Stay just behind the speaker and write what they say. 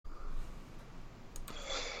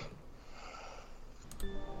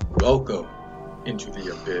Welcome into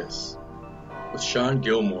the Abyss with Sean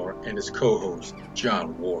Gilmore and his co-host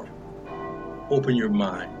John Ward. Open your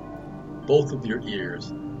mind, both of your ears,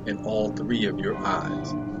 and all three of your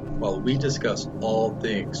eyes while we discuss all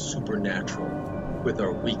things supernatural with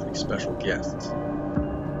our weekly special guests.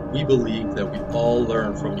 We believe that we all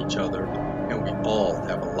learn from each other and we all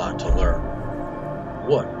have a lot to learn.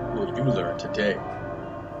 What will you learn today?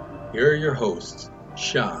 Here are your hosts,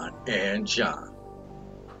 Sean and John.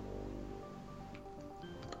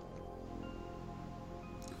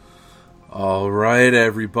 All right,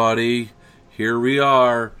 everybody. Here we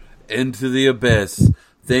are, Into the Abyss.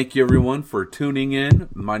 Thank you, everyone, for tuning in.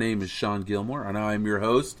 My name is Sean Gilmore, and I'm your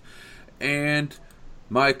host. And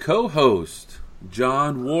my co-host,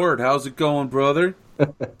 John Ward. How's it going, brother?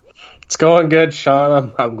 It's going good,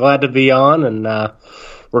 Sean. I'm glad to be on, and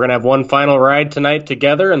we're gonna have one final ride tonight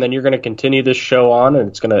together, and then you're gonna continue this show on, and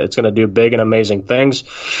it's gonna do big and amazing things.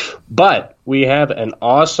 But we have an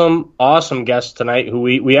awesome guest tonight who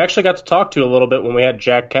we actually got to talk to a little bit when we had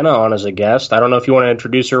Jack Kenna on as a guest. I don't know if you want to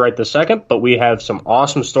introduce her right this second, but we have some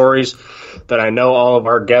awesome stories that I know all of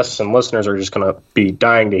our guests and listeners are just gonna be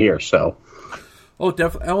dying to hear. So,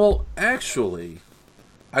 definitely. Well, actually,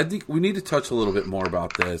 I think we need to touch a little bit more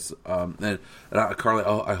about this. And Carly,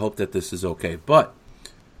 I hope that this is okay. But,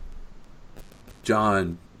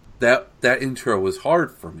 John, that intro was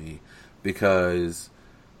hard for me because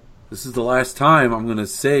this is the last time I'm going to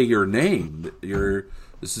say your name.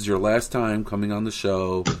 This is your last time coming on the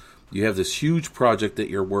show. You have this huge project that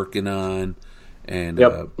you're working on, and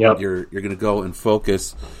Yep. you're going to go and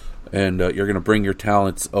focus, and you're going to bring your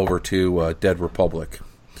talents over to Dead Republic.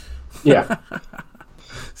 Yeah.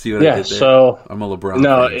 See what I did there? So I'm a LeBron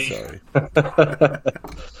fan, sorry.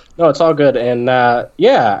 No, it's all good. And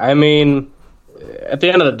I mean, at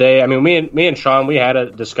the end of the day, I mean, me and Sean, we had a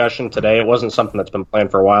discussion today. It wasn't something that's been planned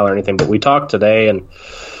for a while or anything, but we talked today, and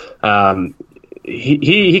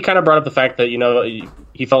he kind of brought up the fact that, you know,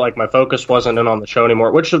 he felt like my focus wasn't in on the show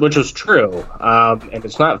anymore, which was true, and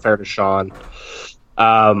it's not fair to Sean.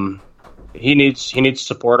 He needs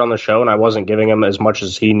support on the show, and I wasn't giving him as much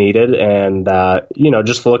as he needed. And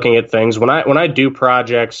just looking at things when I do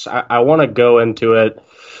projects, I want to go into it,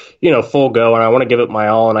 full go, and I want to give it my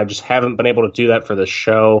all, and I just haven't been able to do that for this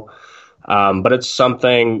show. But it's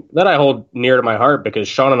something that I hold near to my heart because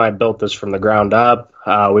Sean and I built this from the ground up.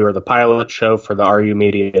 We were the pilot show for the RU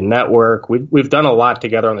Media Network. We've done a lot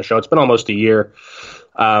together on the show. It's been almost a year.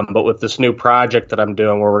 But with this new project that I'm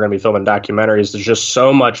doing where we're going to be filming documentaries, there's just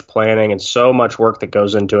so much planning and so much work that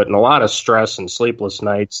goes into it and a lot of stress and sleepless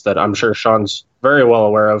nights that I'm sure Sean's very well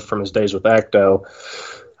aware of from his days with Ecto.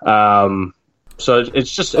 So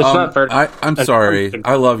it's not fair. I'm sorry.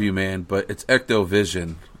 I love you, man, but it's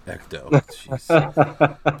Ectovision. Ecto.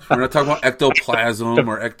 Jeez. We're not talking about ectoplasm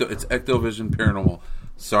or ecto. It's Ectovision Paranormal.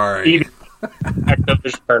 Sorry.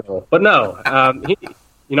 Ectovision Paranormal. But no,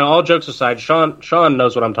 all jokes aside, Sean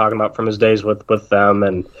knows what I'm talking about from his days with them,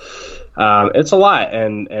 and it's a lot,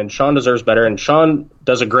 and Sean deserves better, and Sean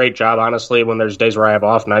does a great job, honestly, when there's days where I have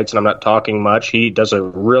off nights and I'm not talking much. He does a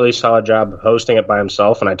really solid job hosting it by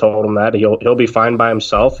himself, and I told him that he'll be fine by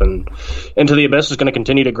himself, and Into the Abyss is going to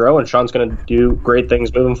continue to grow, and Sean's going to do great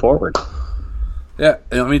things moving forward. Yeah,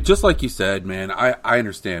 I mean, just like you said, man, I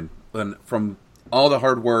understand. And from all the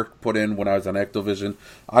hard work put in when I was on Ectovision,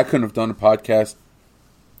 I couldn't have done a podcast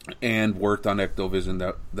and worked on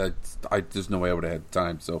Ectovision. There's no way I would have had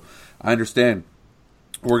time. So I understand.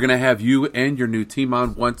 We're gonna have you and your new team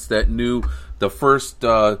on once the first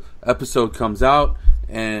episode comes out,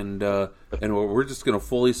 and we're just gonna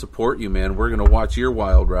fully support you, man. We're gonna watch your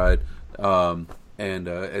wild ride, and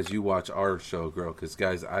as you watch our show grow. Because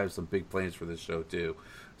guys, I have some big plans for this show too.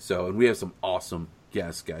 So, and we have some awesome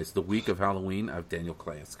guests, guys. The week of Halloween, I have Daniel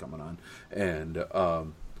Class coming on, and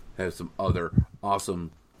have some other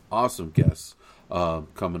awesome guests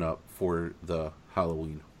coming up for the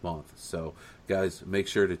Halloween month. So, guys, make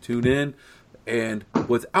sure to tune in. And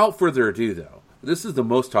without further ado, though, this is the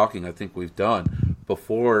most talking I think we've done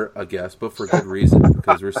before a guest, but for good reason,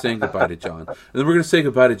 because we're saying goodbye to John. And then we're going to say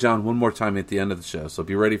goodbye to John one more time at the end of the show, so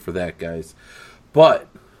be ready for that, guys. But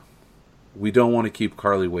we don't want to keep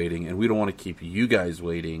Carly waiting, and we don't want to keep you guys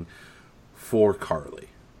waiting for Carly.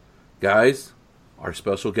 Guys, our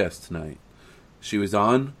special guest tonight. She was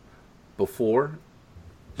on before.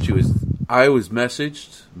 I was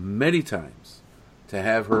messaged many times to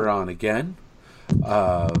have her on again,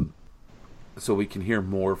 so we can hear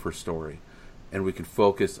more of her story and we can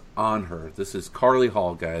focus on her. This is Carly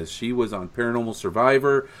Hall, guys. She was on Paranormal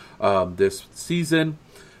Survivor this season,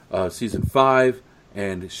 season 5,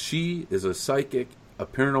 and she is a psychic, a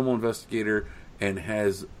paranormal investigator, and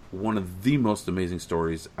has one of the most amazing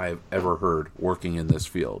stories I've ever heard working in this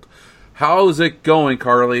field. How's it going,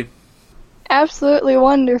 Carly? Absolutely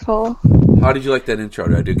wonderful. How did you like that intro?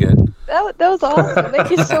 Did I do good? That was awesome.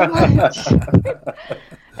 Thank you so much.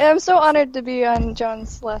 And I'm so honored to be on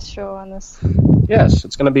John's last show on this. Yes,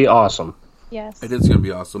 it's going to be awesome. Yes. It is going to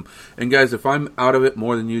be awesome. And guys, if I'm out of it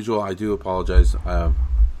more than usual, I do apologize.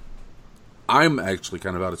 I'm actually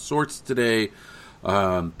kind of out of sorts today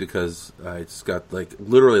because I just got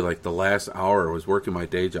literally the last hour I was working my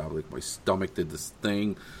day job. Like my stomach did this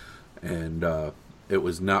thing, and it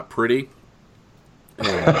was not pretty.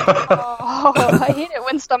 Oh, I hate it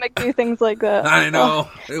when stomach do things like that. I know.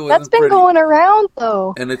 That's been pretty. going around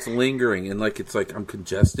though, and it's lingering, and it's like I'm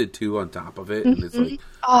congested too on top of it, and it's like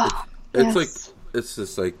yes. it's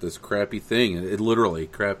just like this crappy thing, and it literally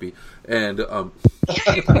crappy, and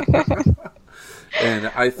and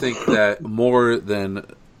I think that more than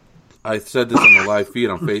I said this on the live feed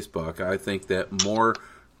on Facebook, I think that more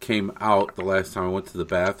came out the last time I went to the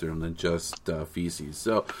bathroom than just feces.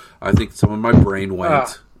 So I think some of my brain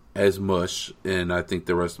went as mush, and I think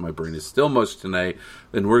the rest of my brain is still mush tonight,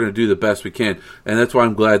 and we're going to do the best we can. And that's why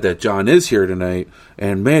I'm glad that John is here tonight.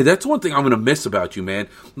 And man, that's one thing I'm going to miss about you, man.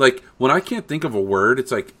 Like when I can't think of a word,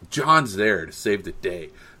 it's like John's there to save the day.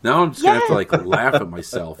 Now I'm just going to have to laugh at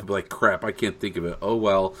myself and be like, crap, I can't think of it. Oh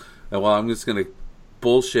well. And well, I'm just going to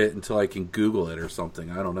bullshit until I can Google it or something.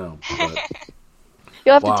 I don't know. But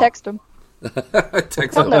you'll have to text him.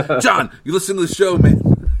 Text him. John, you listen to the show, man.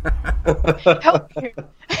 Help you.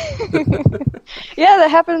 Yeah, that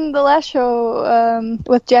happened the last show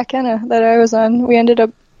with Jack Henna that I was on. We ended up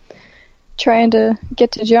trying to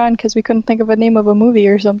get to John because we couldn't think of a name of a movie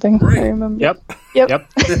or something. Right. I remember. Yep.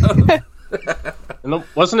 And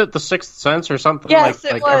wasn't it The Sixth Sense or something? Yes,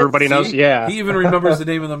 it was. Everybody knows. Yeah. He even remembers the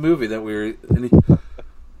name of the movie that we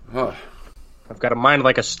were. I've got a mind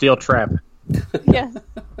like a steel trap. Yes.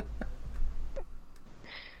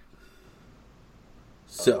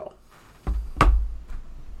 So,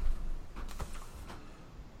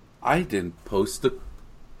 I didn't post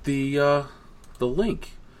the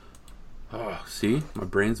link. Oh, see, my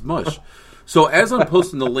brain's mush. So as I'm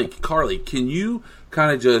posting the link, Carly, can you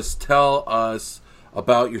kind of just tell us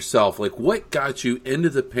about yourself? Like, what got you into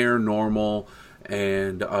the paranormal,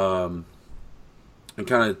 and kind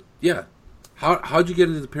of how'd you get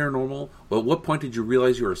into the paranormal? Well, at what point did you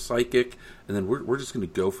realize you were a psychic? And then we're just going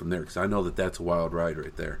to go from there because I know that's a wild ride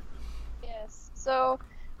right there. Yes. So,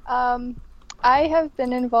 I have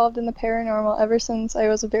been involved in the paranormal ever since I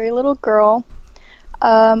was a very little girl.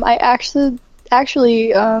 I actually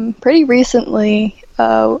pretty recently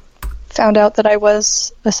found out that I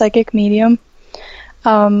was a psychic medium.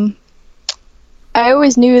 I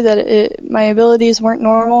always knew that my abilities weren't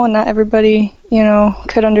normal and not everybody,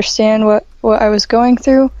 could understand what I was going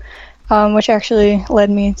through, which actually led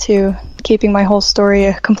me to keeping my whole story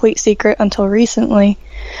a complete secret until recently.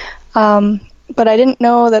 But I didn't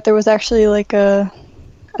know that there was actually a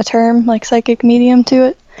term like psychic medium to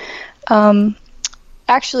it.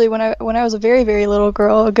 Actually, when I was a very, very little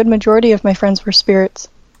girl, a good majority of my friends were spirits.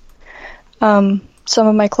 Some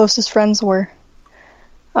of my closest friends were.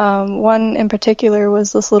 One in particular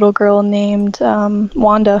was this little girl named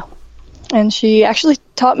Wanda, and she actually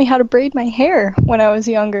taught me how to braid my hair when I was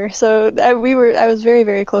younger. So I was very,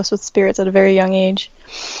 very close with spirits at a very young age.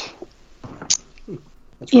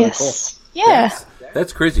 That's really cool. Yeah.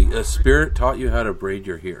 That's crazy. A spirit taught you how to braid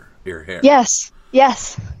your hair. Yes.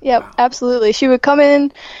 Yep. Wow. Absolutely. She would come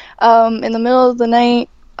in the middle of the night,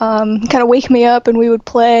 kind of wake me up, and we would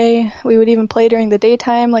play. We would even play during the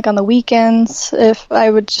daytime, like on the weekends, if I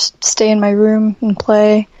would just stay in my room and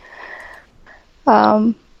play.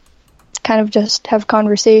 Kind of just have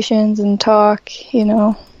conversations and talk,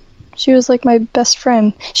 She was like my best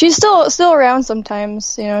friend. She's still around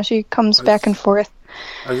sometimes, she comes back and forth.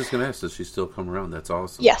 I was just going to ask, does she still come around? That's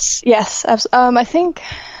awesome. Yes. I think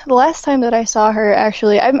the last time that I saw her,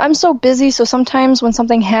 actually, I'm so busy, so sometimes when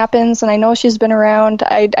something happens and I know she's been around,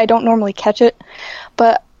 I don't normally catch it.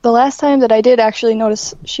 But the last time that I did actually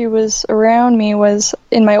notice she was around me was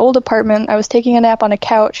in my old apartment. I was taking a nap on a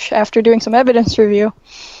couch after doing some evidence review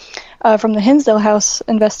from the Hinsdale House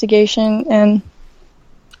investigation, and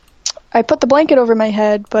I put the blanket over my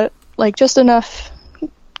head, but just enough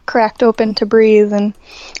cracked open to breathe, and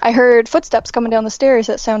I heard footsteps coming down the stairs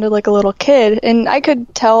that sounded like a little kid, and I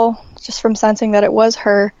could tell just from sensing that it was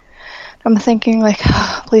her. I'm thinking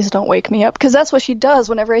please don't wake me up, because that's what she does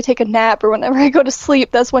whenever I take a nap or whenever I go to sleep.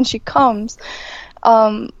 That's when she comes.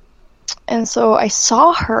 And so I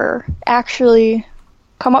saw her actually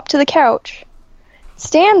come up to the couch,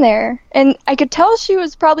 stand there, and I could tell she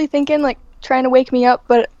was probably thinking trying to wake me up,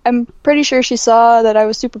 but I'm pretty sure she saw that I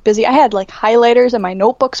was super busy. I had like highlighters and my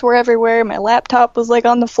notebooks were everywhere. My laptop was like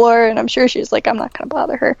on the floor, and I'm sure she was like, I'm not going to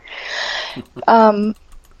bother her. And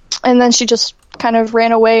then she just kind of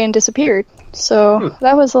ran away and disappeared. So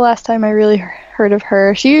that was the last time I really heard of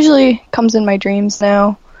her. She usually comes in my dreams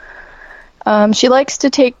now. She likes to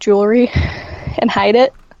take jewelry and hide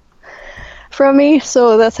it from me,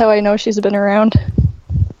 so that's how I know she's been around.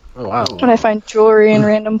 Oh, wow. When I find jewelry in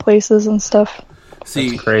random places and stuff.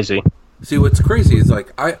 That's crazy. See, what's crazy is,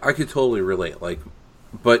 like, I could totally relate, like,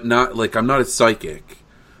 but not, like, I'm not a psychic,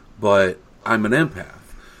 but I'm an empath.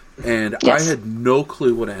 And yes. I had no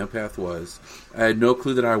clue what an empath was. I had no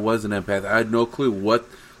clue that I was an empath. I had no clue what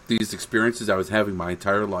these experiences I was having my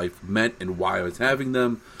entire life meant and why I was having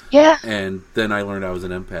them. Yeah. And then I learned I was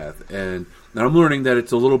an empath. And I'm learning that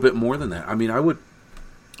it's a little bit more than that. I mean,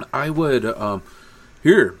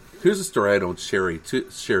 here's a story I don't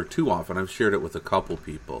share too often. I've shared it with a couple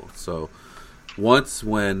people. So once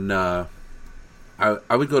when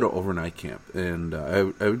I would go to overnight camp, and I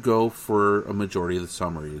would go for a majority of the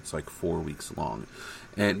summer. It's like 4 weeks long.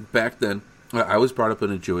 And back then, I was brought up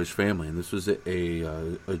in a Jewish family, and this was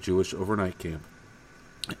a Jewish overnight camp.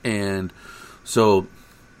 And so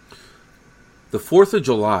the 4th of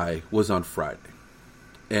July was on Friday.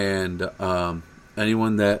 And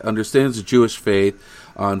anyone that understands the Jewish faith,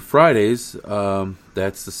 on Fridays,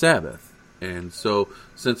 that's the Sabbath. And so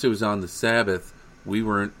since it was on the Sabbath, we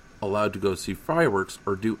weren't allowed to go see fireworks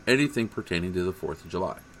or do anything pertaining to the 4th of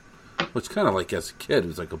July. Which kind of like, as a kid, it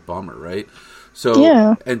was like a bummer, right?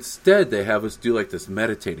 So instead, they have us do like this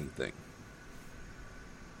meditating thing.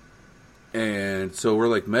 And so we're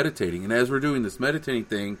like meditating. And as we're doing this meditating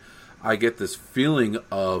thing, I get this feeling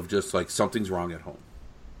of just like something's wrong at home.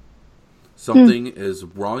 Something is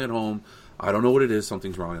wrong at home. I don't know what it is.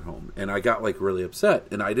 Something's wrong at home. And I got like really upset.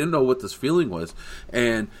 And I didn't know what this feeling was.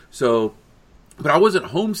 And so, but I wasn't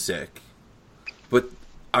homesick. But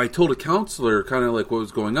I told a counselor kind of like what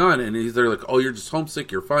was going on. And they're like, oh, you're just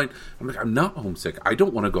homesick. You're fine. I'm like, I'm not homesick. I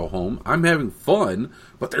don't want to go home. I'm having fun.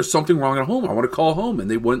 But there's something wrong at home. I want to call home. And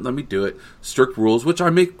they wouldn't let me do it. Strict rules, which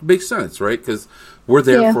makes sense, right? Because we're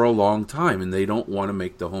there for a long time. And they don't want to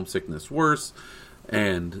make the homesickness worse.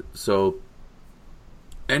 And so,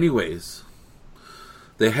 anyways,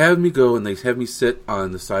 they have me go and they have me sit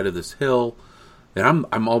on the side of this hill, and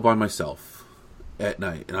I'm all by myself at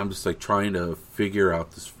night, and I'm just like trying to figure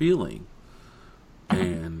out this feeling,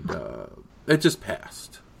 and it just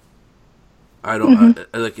passed. I don't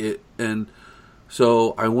I like it, and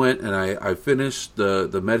so I went and I finished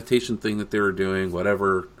the meditation thing that they were doing,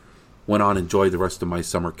 whatever, went on, enjoyed the rest of my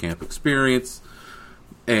summer camp experience,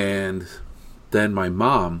 and then my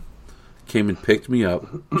mom came and picked me up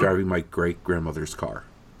driving my great-grandmother's car.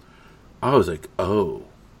 I was like, oh.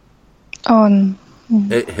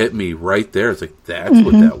 It hit me right there. It's like, that's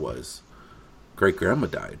what that was. Great-grandma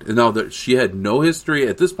died. And now that she had no history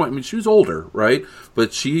at this point, I mean, she was older, right?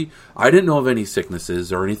 But I didn't know of any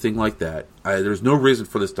sicknesses or anything like that. There's no reason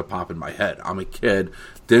for this to pop in my head. I'm a kid,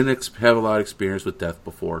 didn't have a lot of experience with death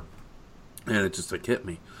before, and it just like hit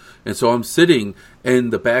me. And so I'm sitting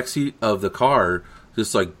in the backseat of the car,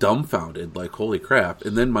 just like dumbfounded, like holy crap.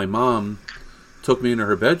 And then my mom took me into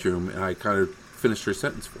her bedroom, and I kind of finished her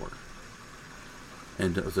sentence for her.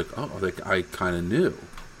 And I was like, oh, like I kind of knew.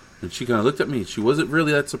 And she kind of looked at me. She wasn't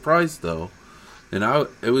really that surprised, though. And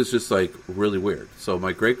it was just like really weird. So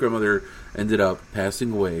my great-grandmother ended up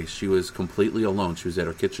passing away. She was completely alone. She was at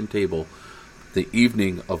her kitchen table the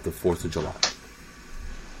evening of the 4th of July.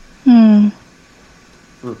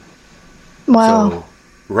 Wow. So,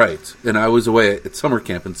 right. And I was away at summer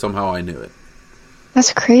camp, and somehow I knew it.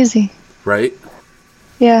 That's crazy. Right?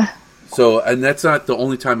 Yeah. So, and that's not the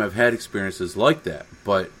only time I've had experiences like that,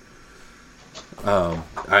 but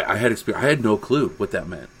I had no clue what that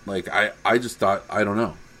meant. Like, I just thought, I don't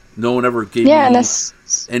know. No one ever gave me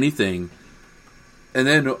anything. And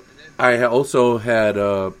then I also had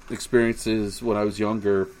experiences when I was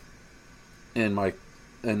younger in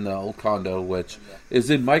the old condo, which is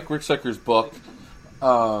in Mike Rickseker's book.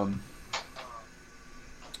 Why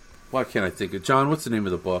can't I think of John? What's the name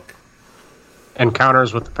of the book?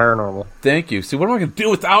 Encounters with the Paranormal. Thank you. See, what am I going to do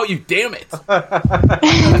without you? Damn it!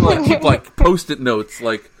 I keep like post-it notes.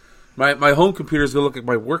 Like my home computer is going to look like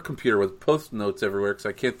my work computer with post-it notes everywhere because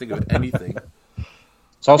I can't think of anything.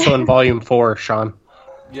 It's also in Volume 4, Sean.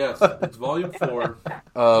 Yes, it's Volume 4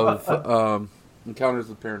 of Encounters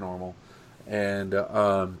with the Paranormal, and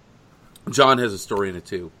John has a story in it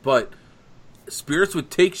too. But spirits would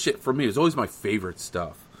take shit from me. It was always my favorite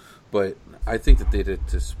stuff. But I think that they did it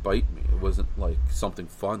to spite me. It wasn't like something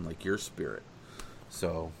fun like your spirit.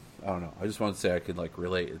 So I don't know. I just want to say I could like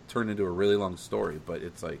relate. It turned into a really long story, but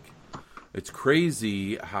it's like it's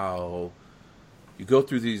crazy how you go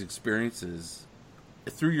through these experiences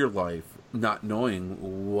through your life not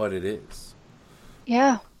knowing what it is.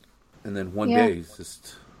 Yeah. And then one day it's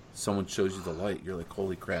just someone shows you the light. You're like,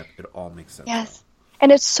 holy crap, it all makes sense. Yes.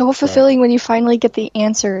 And it's so fulfilling when you finally get the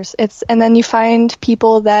answers. And then you find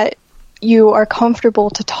people that you are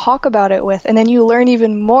comfortable to talk about it with, and then you learn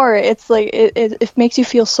even more. It's like it makes you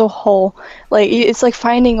feel so whole. Like it's like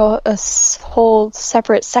finding a whole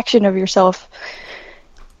separate section of yourself.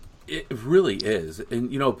 It really is. And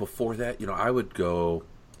before that, I would go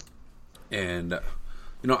and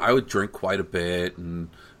I would drink quite a bit and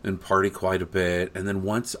party quite a bit. And then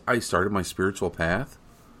once I started my spiritual path,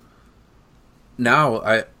 now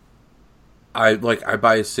I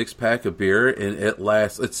buy a 6-pack of beer and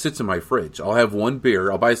it sits in my fridge. I'll have one beer.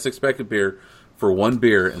 I'll buy a 6-pack of beer for one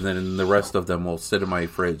beer, and then the rest of them will sit in my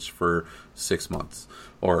fridge for 6 months.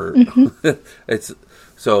 Or it's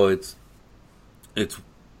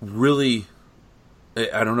really,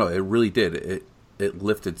 I don't know. It really did. It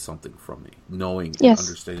lifted something from me, knowing and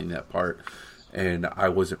understanding that part, and I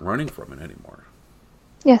wasn't running from it anymore.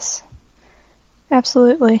 Yes,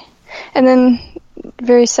 absolutely. And then,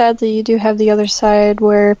 very sadly, you do have the other side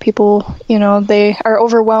where people, they are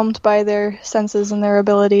overwhelmed by their senses and their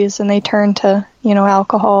abilities, and they turn to,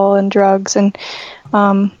 alcohol and drugs. And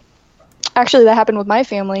actually, that happened with my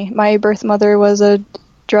family. My birth mother was a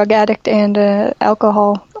drug addict and an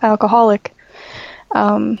alcoholic.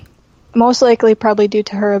 Most likely, probably due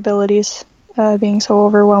to her abilities being so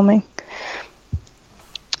overwhelming.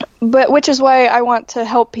 But which is why I want to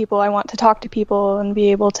help people. I want to talk to people and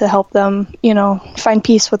be able to help them, find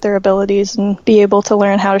peace with their abilities and be able to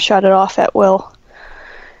learn how to shut it off at will.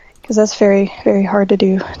 Because that's very, very hard to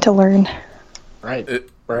do, to learn. Right.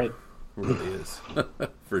 It really is.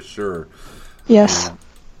 For sure. Yes. Yeah.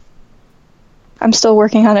 I'm still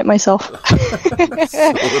working on it myself.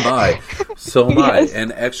 So am I.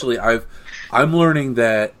 And actually, I'm learning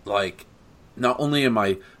that, like, not only am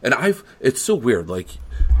I, and it's so weird, like,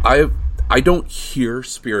 I don't hear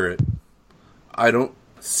spirit, I don't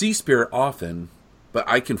see spirit often, but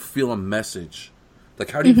I can feel a message. Like,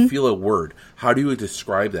 how do you feel a word? How do you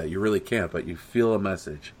describe that? You really can't, but you feel a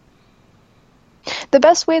message. The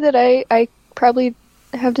best way that I probably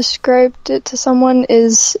have described it to someone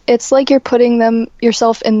is it's like you're putting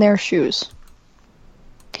yourself in their shoes.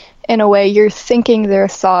 In a way, you're thinking their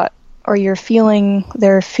thought or you're feeling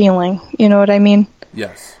their feeling. You know what I mean?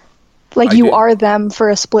 Yes. Like you are them for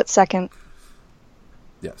a split second.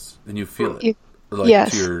 Yes, and you feel it. To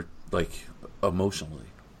your, emotionally.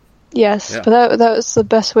 Yes, yeah. But that was the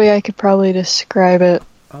best way I could probably describe it.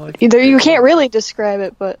 You can't really describe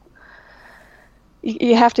it, but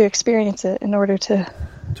you have to experience it in order to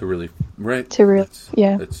really, right?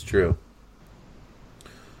 That's true.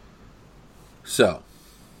 So,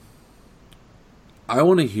 I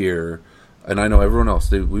want to hear, and I know everyone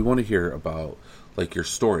else, we want to hear about, like, your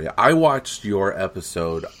story. I watched your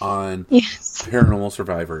episode on Paranormal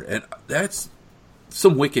Survivor, and that's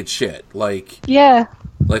some wicked shit. Like,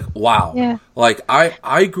 wow. Yeah. Like,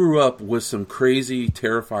 I grew up with some crazy,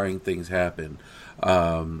 terrifying things happen.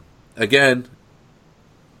 Again,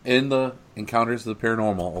 in the Encounters of the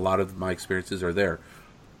Paranormal, a lot of my experiences are there.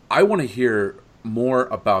 I want to hear more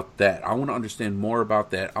about that. I want to understand more about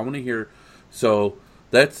that. I want to hear. So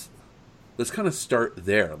let's kind of start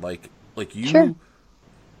there. Like you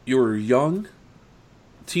were a young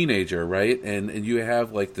teenager, right? And you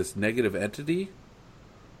have like this negative entity.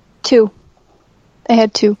 2. I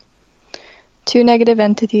had 2 negative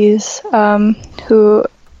entities who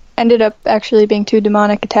ended up actually being 2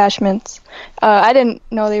 demonic attachments. I didn't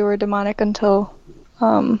know they were demonic until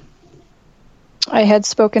I had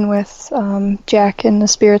spoken with Jack and the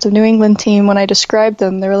Spirits of New England team. When I described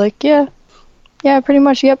them, they were like, yeah, pretty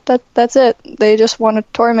much, yep, that's it. They just want to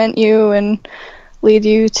torment you and lead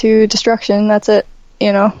you to destruction. That's it.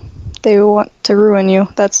 They want to ruin you.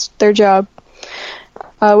 That's their job.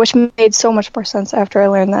 Which made so much more sense after I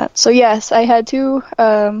learned that. So yes, I had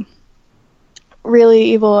 2 really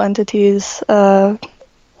evil entities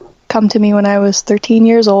come to me when I was 13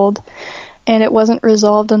 years old, and it wasn't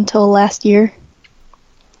resolved until last year.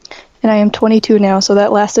 And I am 22 now, so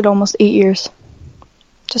that lasted almost 8 years.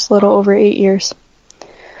 Just a little over 8 years.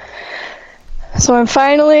 So I'm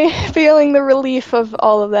finally feeling the relief of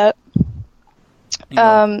all of that.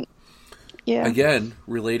 Again,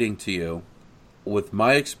 relating to you, with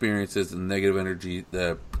my experiences and negative energy,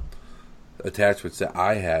 the attachments that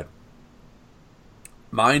I had,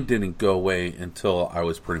 mine didn't go away until I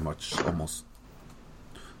was pretty much almost,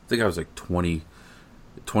 I think I was like 20,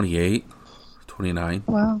 28, 29.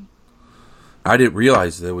 Wow. I didn't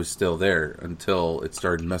realize that it was still there until it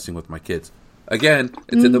started messing with my kids. Again,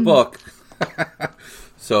 it's in the book.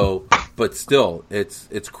 So, but still,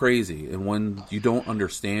 it's crazy. And when you don't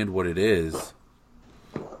understand what it is,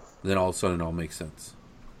 then all of a sudden it all makes sense.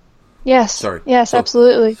 Yes. Sorry. Yes,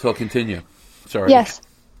 absolutely. So continue. Sorry. Yes.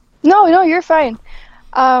 No, you're fine.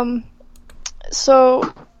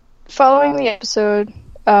 So, following the episode,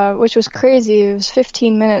 which was crazy, it was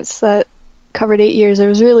 15 minutes that covered 8 years. It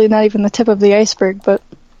was really not even the tip of the iceberg, but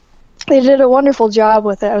they did a wonderful job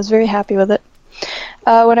with it. I was very happy with it.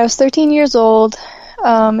 When I was 13 years old,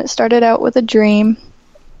 it started out with a dream.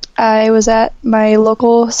 I was at my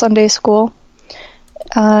local Sunday school,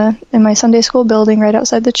 in my Sunday school building right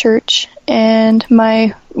outside the church, and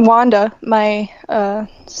my Wanda, my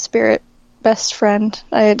spirit best friend,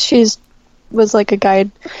 she was like a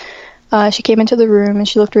guide. She came into the room and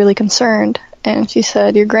she looked really concerned, and she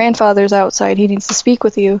said, "Your grandfather's outside. He needs to speak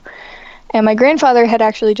with you." And my grandfather had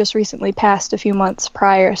actually just recently passed a few months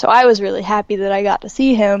prior, so I was really happy that I got to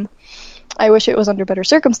see him. I wish it was under better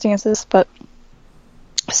circumstances, but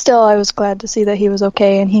still I was glad to see that he was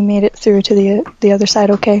okay and he made it through to the other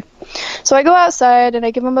side okay. So I go outside and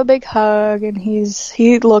I give him a big hug, and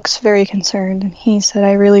he looks very concerned, and he said,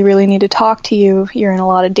 "I really, really need to talk to you. You're in a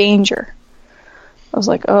lot of danger." I was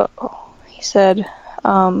like, "Oh." He said,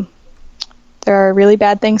 "There are really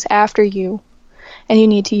bad things after you, and you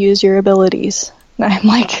need to use your abilities." And I'm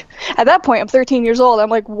like, at that point, I'm 13 years old. I'm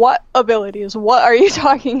like, what abilities? What are you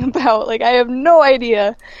talking about? Like, I have no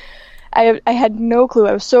idea. I had no clue.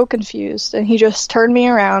 I was so confused. And he just turned me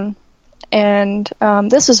around. And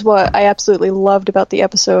this is what I absolutely loved about the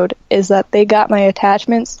episode, is that they got my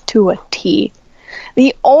attachments to a T.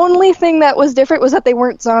 The only thing that was different was that they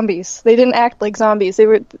weren't zombies. They didn't act like zombies. They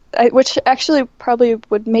were, which actually probably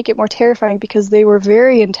would make it more terrifying because they were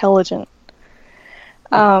very intelligent.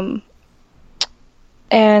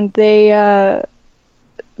 And they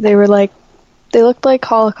were like, they looked like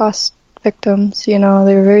Holocaust victims, you know.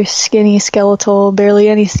 They were very skinny, skeletal, barely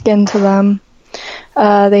any skin to them.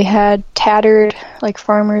 They had tattered, like,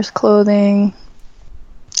 farmer's clothing,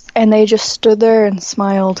 and they just stood there and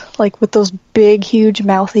smiled, like, with those big, huge,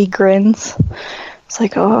 mouthy grins. It's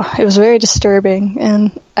like, oh, it was very disturbing.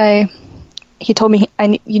 And he told me,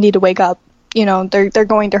 you need to wake up. You know, they're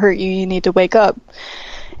going to hurt you. You need to wake up.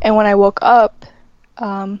 And when I woke up,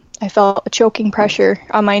 I felt a choking pressure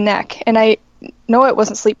on my neck. And I know it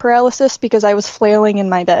wasn't sleep paralysis because I was flailing in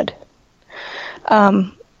my bed.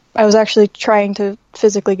 I was actually trying to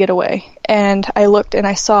physically get away. And I looked and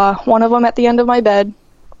I saw one of them at the end of my bed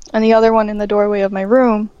and the other one in the doorway of my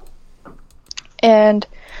room. And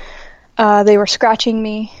they were scratching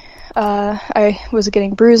me. I was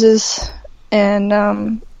getting bruises. And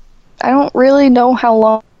I don't really know how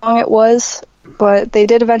long it was, but they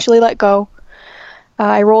did eventually let go.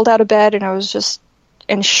 I rolled out of bed and I was just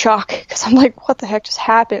in shock because I'm like, what the heck just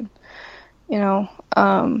happened? You know,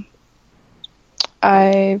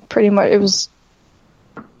 I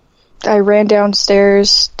ran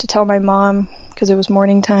downstairs to tell my mom because it was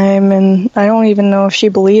morning time, and I don't even know if she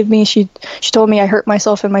believed me. She told me I hurt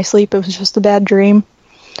myself in my sleep. It was just a bad dream.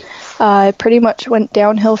 It pretty much went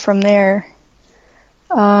downhill from there.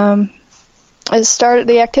 The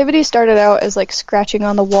activity started out as like scratching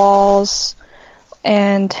on the walls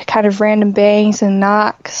and kind of random bangs and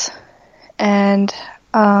knocks, and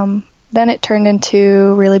then it turned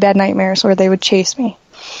into really bad nightmares where they would chase me.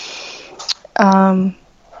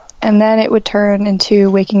 And then it would turn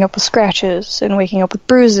into waking up with scratches and waking up with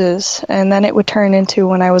bruises, and then it would turn into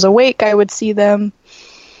when I was awake, I would see them.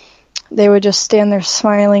 They would just stand there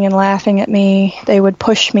smiling and laughing at me. They would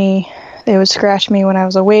push me. They would scratch me when I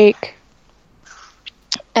was awake.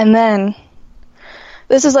 And then,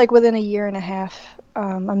 this is like within a year and a half.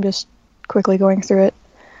 I'm just quickly going through it.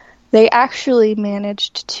 They actually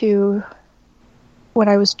managed to, when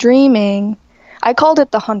I was dreaming, I called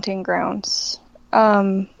it the hunting grounds.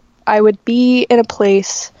 I would be in a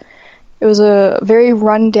place, it was a very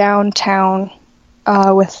run-down town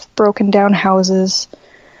with broken-down houses.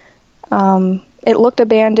 It looked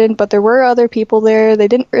abandoned, but there were other people there. They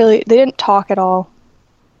didn't talk at all.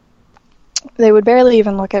 They would barely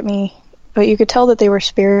even look at me, but you could tell that they were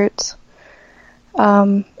spirits.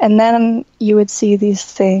 And then you would see these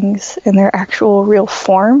things in their actual real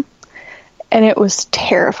form, and it was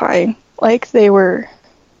terrifying. Like, they were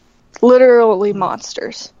literally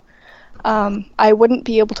monsters. I wouldn't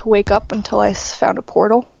be able to wake up until I found a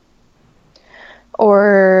portal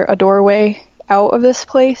or a doorway out of this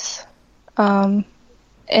place.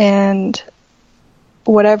 And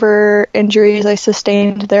whatever injuries I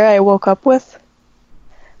sustained there, I woke up with.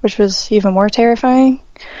 which was even more terrifying.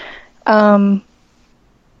 And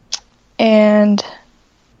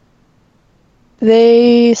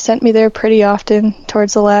they sent me there pretty often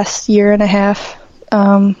towards the last year and a half.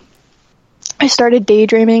 I started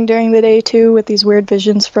daydreaming during the day too, with these weird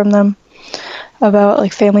visions from them about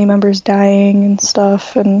like family members dying and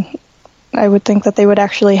stuff, and I would think that they would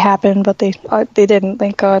actually happen, but they didn't,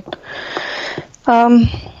 thank God.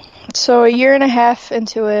 So a year and a half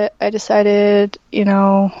into it, I decided,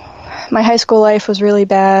 my high school life was really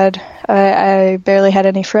bad. I barely had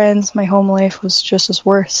any friends. My home life was just as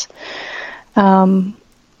worse. There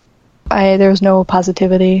was no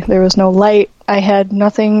positivity. There was no light. I had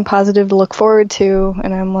nothing positive to look forward to,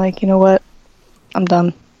 and I'm like, you know what? I'm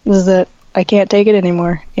done. This is it. I can't take it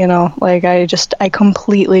anymore. I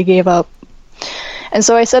completely gave up. And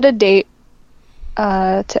so I set a date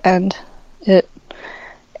to end it.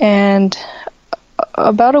 And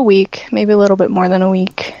about a week, maybe a little bit more than a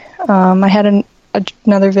week, I had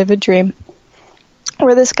another vivid dream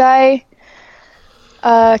where this guy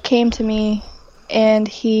came to me and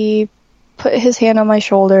he put his hand on my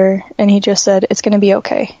shoulder and he just said, "It's going to be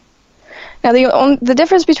okay." Now, the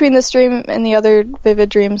difference between this dream and the other vivid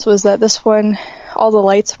dreams was that this one, all the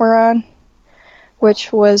lights were on,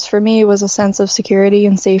 which was, for me, was a sense of security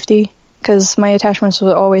and safety, because my attachments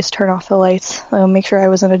would always turn off the lights, make sure I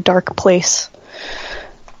was in a dark place.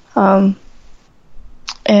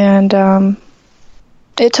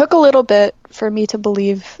 It took a little bit for me to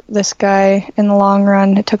believe this guy in the long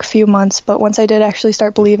run. It took a few months, but once I did actually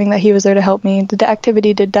start believing that he was there to help me, the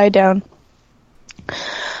activity did die down.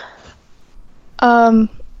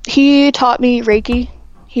 He taught me Reiki.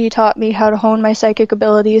 He taught me how to hone my psychic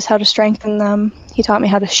abilities, how to strengthen them. He taught me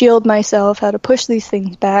how to shield myself, how to push these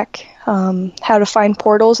things back, how to find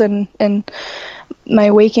portals in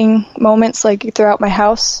my waking moments, like throughout my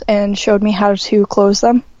house, and showed me how to close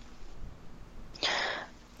them.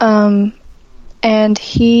 And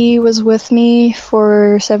he was with me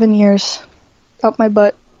for 7 years, up my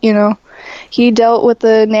butt, He dealt with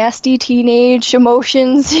the nasty teenage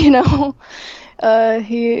emotions,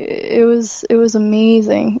 It was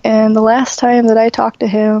amazing. And the last time that I talked to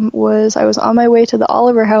him was I was on my way to the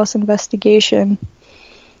Oliver House investigation,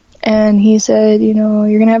 and he said,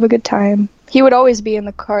 you're gonna have a good time. He would always be in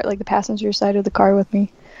the car, like the passenger side of the car with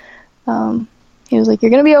me. He was like, "You're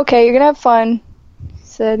gonna be okay, you're gonna have fun." He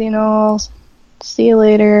said, "I'll see you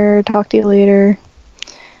later, talk to you later.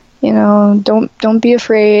 Don't be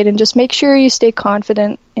afraid, and just make sure you stay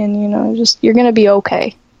confident, and you're gonna be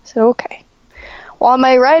okay." So okay. Well, on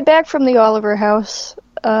my ride back from the Oliver House,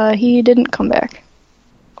 he didn't come back.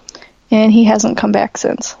 And he hasn't come back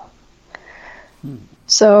since.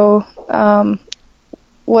 So,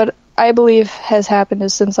 what I believe has happened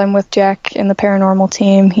is, since I'm with Jack and the paranormal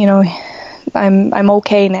team, I'm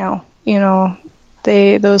okay now.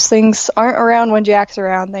 Those things aren't around when Jack's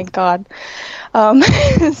around, thank God.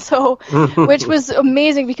 Which was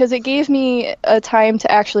amazing, because it gave me a time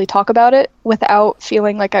to actually talk about it without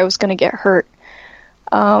feeling like I was going to get hurt.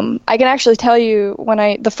 I can actually tell you,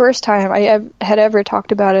 the first time I had ever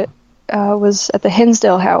talked about it was at the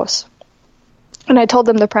Hinsdale house. And I told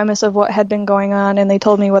them the premise of what had been going on, and they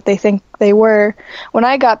told me what they think they were. When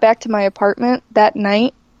I got back to my apartment that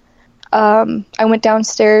night, I went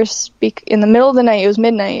downstairs in the middle of the night. It was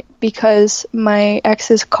midnight, because my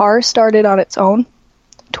ex's car started on its own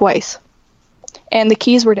twice. And the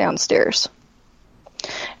keys were downstairs.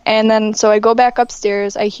 And then, so I go back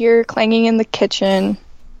upstairs, I hear clanging in the kitchen,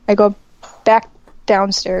 I go back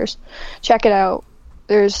downstairs, check it out,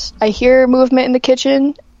 I hear movement in the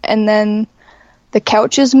kitchen, and then the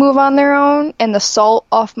couches move on their own, and the salt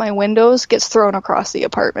off my windows gets thrown across the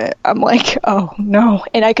apartment. I'm like, oh no.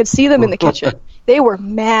 And I could see them in the kitchen. They were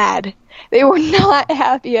mad. They were not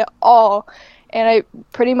happy at all. And I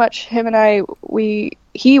pretty much, him and I,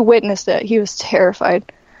 he witnessed it. He was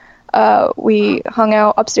terrified. We hung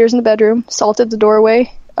out upstairs in the bedroom, salted the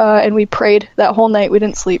doorway, and we prayed that whole night. We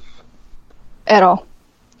didn't sleep at all.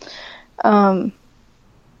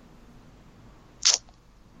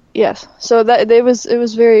 Yes, so it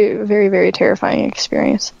was very, very, very terrifying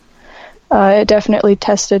experience. It definitely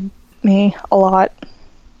tested me a lot.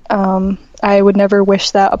 I would never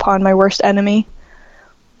wish that upon my worst enemy.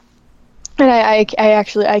 And I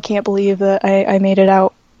can't believe that I made it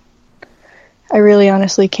out. I really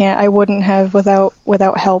honestly can't. I wouldn't have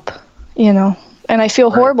without help, And I feel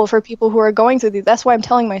horrible for people who are going through these. That's why I'm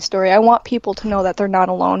telling my story. I want people to know that they're not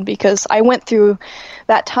alone, because I went through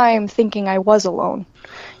that time thinking I was alone.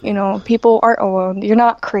 People aren't alone. You're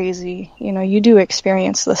not crazy. You do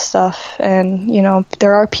experience this stuff, and,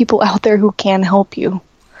 there are people out there who can help you.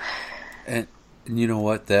 And you know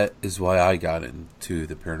what? That is why I got into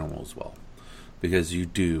the paranormal as well. Because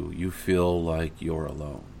you feel like you're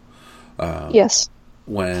alone. Yes.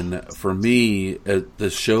 When, for me, the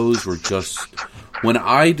shows were just... When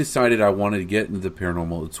I decided I wanted to get into the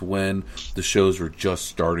paranormal, it's when the shows were just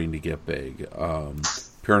starting to get big.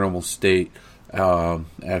 Paranormal State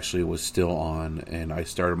actually was still on, and I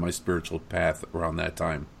started my spiritual path around that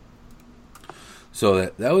time. So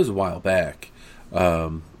that was a while back.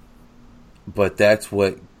 But that's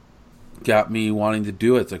what got me wanting to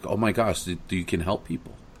do it. It's like, oh my gosh, you can help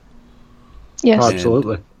people. Yes. Oh,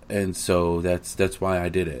 absolutely. And so that's why I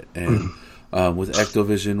did it. And with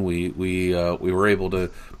Ectovision, we were able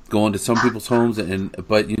to go into some people's homes,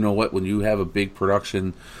 but you know what? When you have a big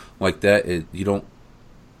production like that,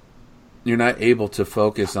 you're not able to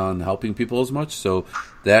focus on helping people as much. So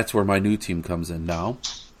that's where my new team comes in now.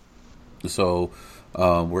 So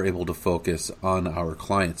we're able to focus on our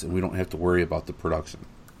clients, and we don't have to worry about the production.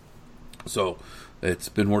 So it's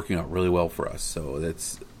been working out really well for us. So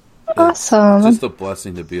it's awesome. It's just a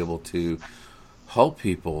blessing to be able to help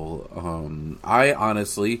people. I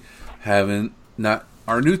honestly haven't,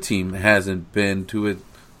 our new team hasn't been to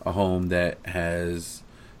a home that has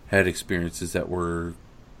had experiences that were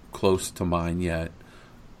close to mine yet.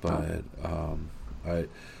 But I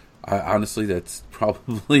honestly, that's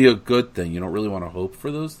probably a good thing. You don't really want to hope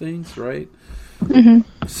for those things, right?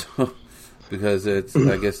 Mm-hmm. So, because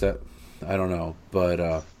I guess that, I don't know,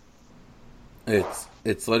 but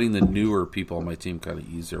it's letting the newer people on my team kind of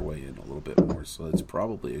ease their way in a little bit more. So it's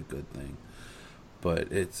probably a good thing.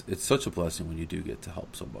 But it's such a blessing when you do get to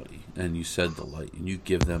help somebody and you shed the light and you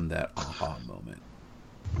give them that aha moment.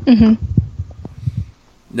 Mm-hmm.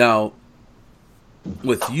 Now,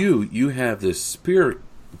 with you have this spirit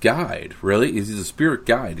guide, really? He's a spirit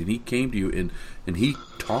guide, and he came to you and he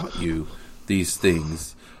taught you these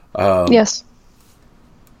things. Yes.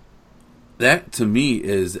 That, to me,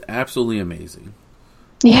 is absolutely amazing.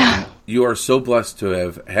 Yeah. You are so blessed to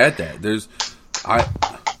have had that. I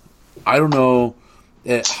don't know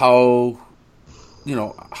how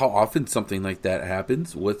often something like that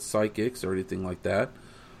happens with psychics or anything like that.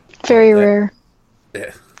 Very rare.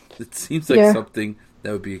 It seems like something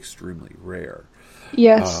that would be extremely rare.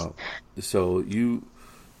 Yes. So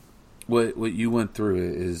what you went through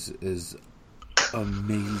is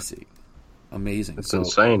amazing. Amazing. It's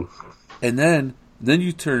insane. And then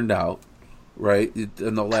you turned out, right,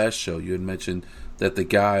 in the last show you had mentioned that the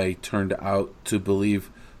guy turned out to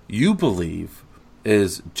believe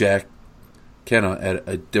is Jack Kenna at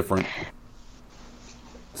a different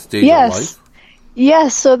stage of life.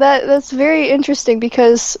 Yes, so that's very interesting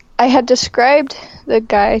because I had described the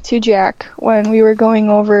guy to Jack when we were going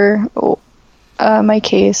over my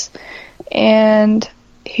case, and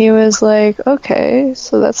he was like, okay,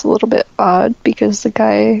 so that's a little bit odd because the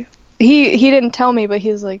guy, he didn't tell me, but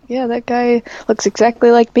he was like, yeah, that guy looks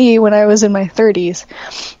exactly like me when I was in my 30s.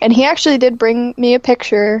 And he actually did bring me a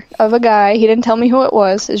picture of a guy. He didn't tell me who it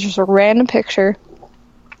was. It's just a random picture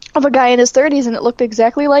of a guy in his 30s, and it looked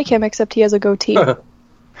exactly like him, except he has a goatee.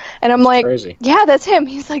 And I'm like, crazy. Yeah, that's him.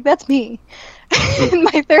 He's like, that's me in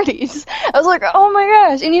my 30s. I was like, oh my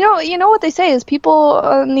gosh. And you know what they say is people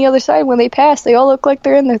on the other side, when they pass, they all look like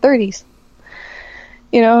they're in their 30s.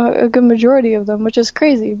 You know, a good majority of them, which is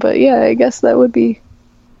crazy. But yeah, I guess that would be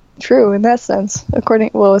true in that sense.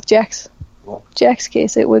 With Jack's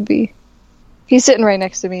case, it would be. He's sitting right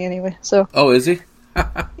next to me anyway, so. Oh, is he?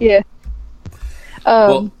 Yeah.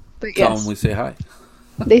 Well, but tell yes. him we say hi.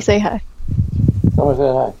 They say hi. Someone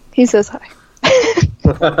said hi. He says hi.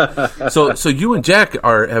 So you and Jack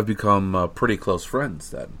have become pretty close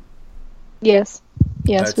friends then. Yes.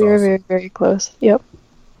 That's We were awesome. very, very close. Yep.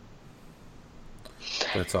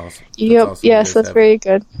 That's awesome. Yep. Awesome. Yes, that's very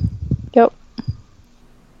good. Yep.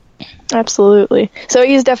 Absolutely. So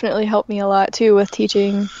he's definitely helped me a lot too with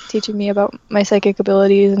teaching me about my psychic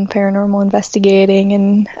abilities and paranormal investigating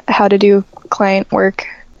and how to do client work.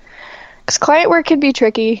 Because client work can be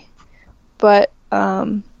tricky, but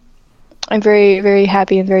I'm very, very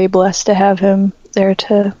happy and very blessed to have him there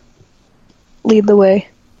to lead the way.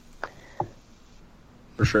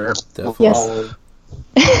 For sure. Definitely. Yes.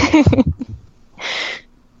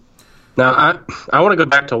 Now, I want to go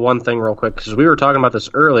back to one thing real quick, because we were talking about this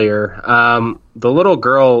earlier. The little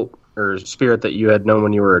girl or spirit that you had known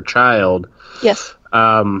when you were a child. Yes.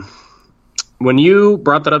 When you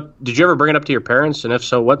brought that up, did you ever bring it up to your parents? And if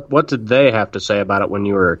so, what did they have to say about it when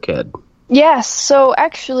you were a kid? Yes. So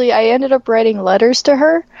actually, I ended up writing letters to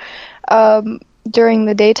her during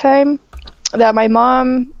the daytime that my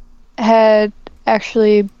mom had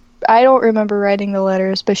actually. I don't remember writing the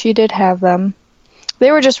letters, but she did have them. They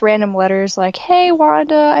were just random letters like, "Hey,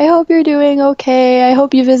 Wanda, I hope you're doing okay. I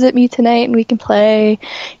hope you visit me tonight and we can play."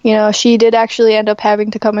 You know, she did actually end up having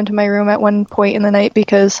to come into my room at one point in the night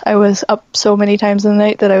because I was up so many times in the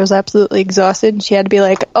night that I was absolutely exhausted. And she had to be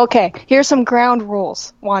like, "Okay, here's some ground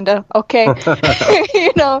rules, Wanda. Okay,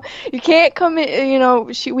 you know, you can't come in." You know,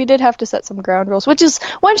 we did have to set some ground rules, which is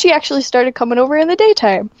when she actually started coming over in the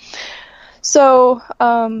daytime. So,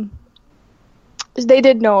 they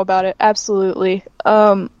did know about it, absolutely.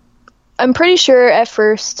 I'm pretty sure at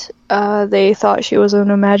first they thought she was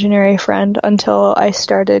an imaginary friend until I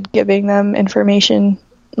started giving them information,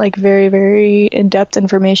 like very, very in-depth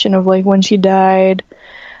information of like when she died,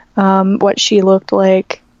 what she looked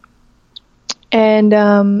like. And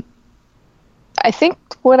I think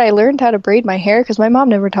when I learned how to braid my hair, because my mom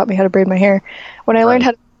never taught me how to braid my hair, when I learned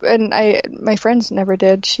how to, and my friends never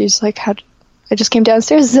did, she's like, I just came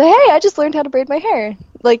downstairs and said, "Hey, I just learned how to braid my hair."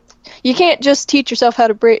 Like, you can't just teach yourself how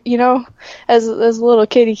to braid, you know? As a little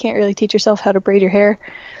kid, you can't really teach yourself how to braid your hair.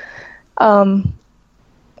 I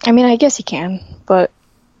mean, I guess you can, but...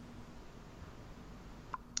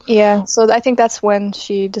 Yeah, so I think that's when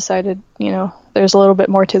she decided, you know, there's a little bit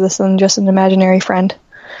more to this than just an imaginary friend.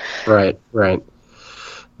 Right.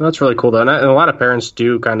 That's really cool, though. And a lot of parents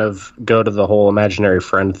do kind of go to the whole imaginary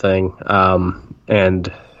friend thing,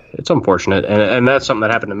 and... It's unfortunate, and that's something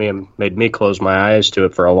that happened to me and made me close my eyes to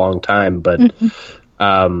it for a long time. But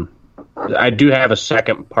I do have a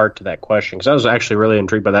second part to that question, because I was actually really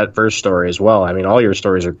intrigued by that first story as well. I mean, all your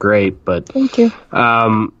stories are great, but thank you.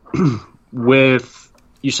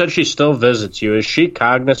 You said she still visits you. Is she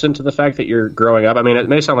cognizant of the fact that you're growing up? I mean, it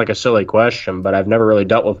may sound like a silly question, but I've never really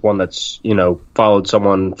dealt with one that's, you know, followed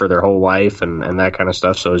someone for their whole life and that kind of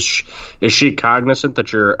stuff. So is she cognizant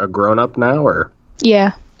that you're a grown up now, or?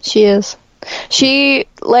 Yeah. She is. She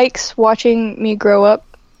likes watching me grow up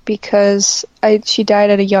because she died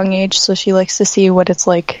at a young age, so she likes to see what it's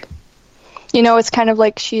like. You know, it's kind of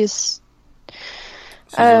like she's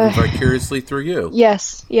living vicariously through you.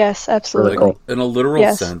 Yes, absolutely. Really cool. In a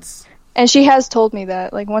literal sense. And she has told me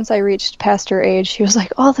that. Like, once I reached past her age, she was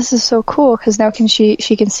like, "Oh, this is so cool," because now she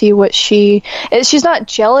can see what she's not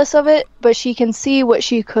jealous of it, but she can see what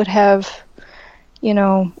she could have, you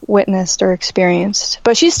know, witnessed or experienced.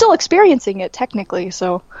 But she's still experiencing it, technically,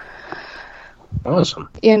 so... Awesome.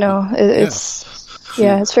 You know,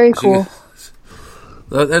 it's very cool.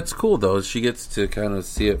 That's cool, though. She gets to kind of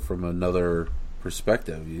see it from another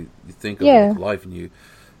perspective. You think of life, and you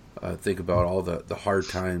think about all the hard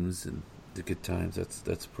times and the good times.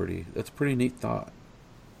 That's a pretty neat thought.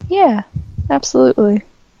 Yeah, absolutely.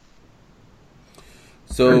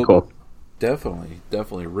 So, very cool.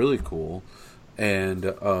 Definitely really cool.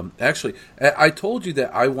 And actually, I told you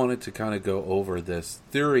that I wanted to kind of go over this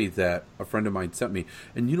theory that a friend of mine sent me.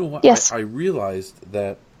 And you know what? Yes. I realized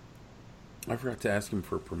that I forgot to ask him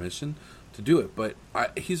for permission to do it. But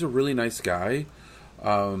he's a really nice guy.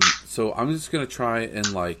 So I'm just going to try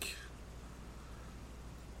and, like,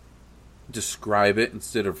 describe it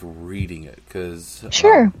instead of reading it.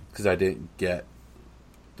 Sure. Because I didn't get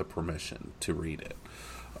the permission to read it.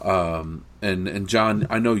 And John,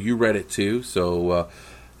 I know you read it too, so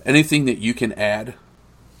anything that you can add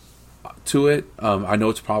to it, I know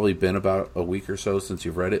it's probably been about a week or so since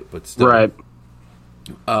you've read it, but still. Right.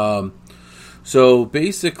 So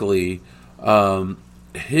basically,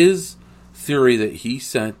 his theory that he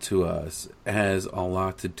sent to us has a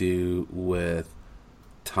lot to do with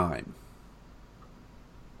time.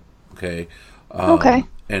 Okay? Okay.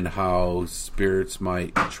 And how spirits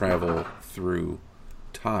might travel through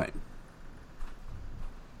time.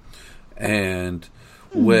 And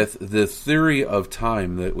with the theory of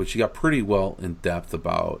time, which he got pretty well in depth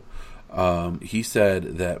about, he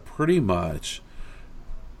said that pretty much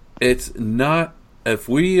it's not, if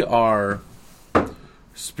we are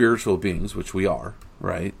spiritual beings, which we are,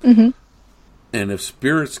 right? Mm-hmm. And if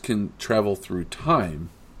spirits can travel through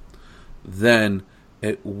time, then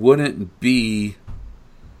it wouldn't be,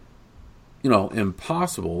 you know,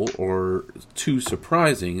 impossible or too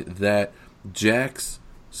surprising that Jack's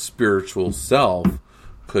spiritual self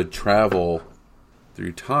could travel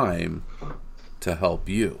through time to help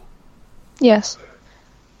you. Yes,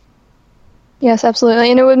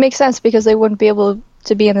 absolutely. And it would make sense because they wouldn't be able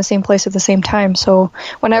to be in the same place at the same time. So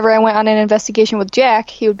whenever I went on an investigation with Jack,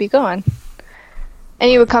 he would be gone. And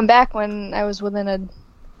he would come back when I was within a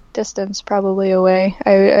distance, probably away.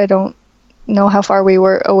 I don't know how far we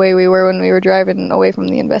were when we were driving away from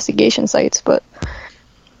the investigation sites, but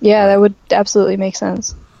yeah, that would absolutely make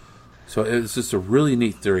sense. So it's just a really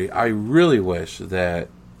neat theory. I really wish that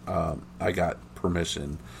I got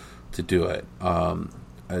permission to do it.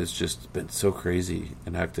 it's just been so crazy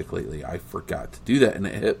and hectic lately. I forgot to do that, and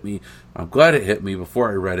it hit me. I'm glad it hit me before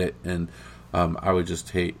I read it, and I would just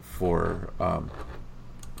hate for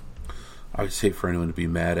anyone to be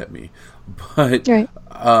mad at me. But Right.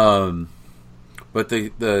 But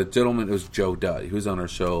the gentleman, it was Joe Dudd. He was on our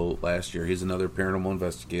show last year. He's another paranormal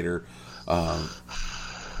investigator.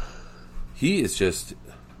 He is just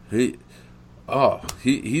he's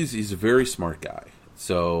a very smart guy.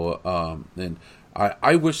 So and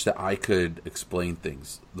I wish that I could explain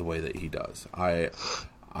things the way that he does. I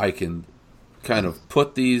can kind of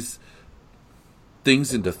put these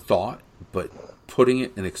things into thought, but putting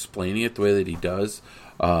it and explaining it the way that he does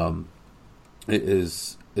it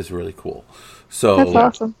is really cool. So That's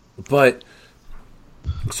awesome. But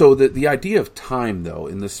so the idea of time, though,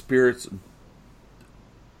 in the spirits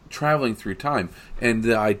traveling through time, and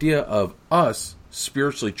the idea of us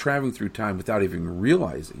spiritually traveling through time without even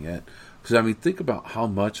realizing it, because I mean, think about how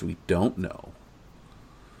much we don't know.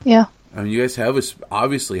 Yeah. I mean, you guys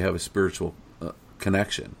obviously have a spiritual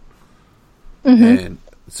connection, Mm-hmm. and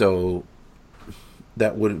so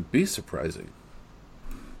that wouldn't be surprising.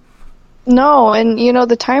 No, and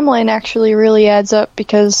the timeline actually really adds up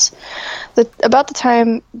because about the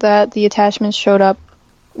time that the attachments showed up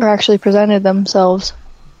or actually presented themselves,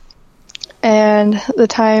 and the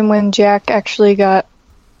time when Jack actually got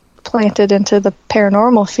planted into the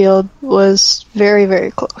paranormal field was very,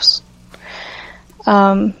 very close.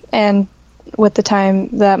 And with the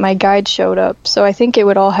time that my guide showed up. So I think it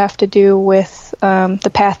would all have to do with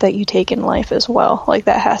the path that you take in life as well. Like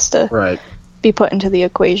that has to be put into the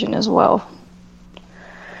equation as well.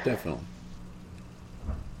 Definitely.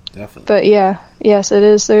 But yes, it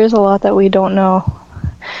is. There is a lot that we don't know.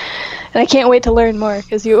 And I can't wait to learn more,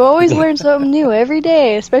 because you always learn something new every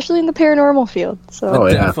day, especially in the paranormal field. So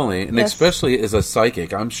definitely, and especially as a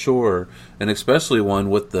psychic, I'm sure, and especially one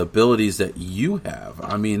with the abilities that you have.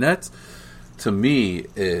 I mean, that's, to me,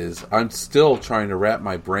 I'm still trying to wrap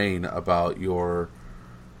my brain about your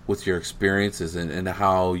experiences and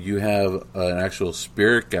how you have an actual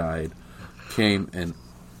spirit guide came and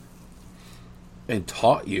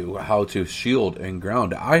taught you how to shield and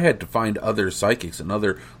ground. I had to find other psychics and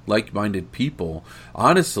other like-minded people.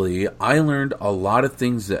 Honestly, I learned a lot of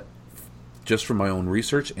things that just from my own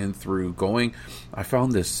research and through going. I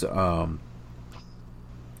found this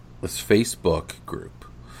Facebook group,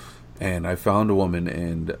 and I found a woman,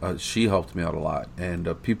 and she helped me out a lot,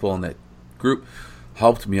 and people in that group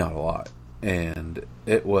helped me out a lot, and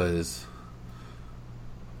I was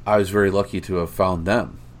very lucky to have found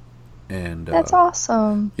them. And that's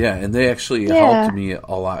awesome. Yeah, and they actually helped me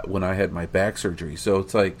a lot when I had my back surgery. So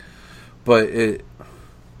it's like, but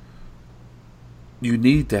you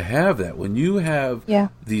need to have that when you have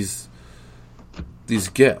these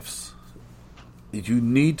gifts. You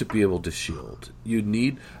need to be able to shield. You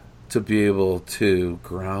need to be able to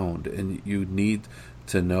ground, and you need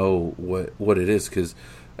to know what it is, because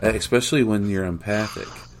especially when you're empathic.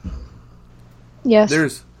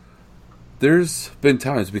 Yes. There's been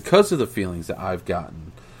times, because of the feelings that I've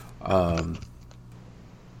gotten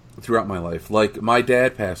throughout my life, like my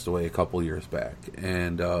dad passed away a couple years back,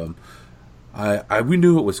 and we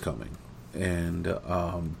knew it was coming, and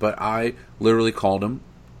but I literally called him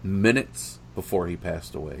minutes before he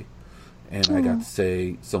passed away, and I got to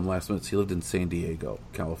say some last minutes. He lived in San Diego,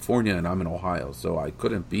 California, and I'm in Ohio, so I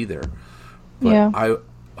couldn't be there. But I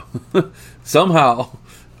somehow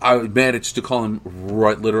I managed to call him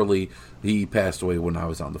right. Literally, he passed away when I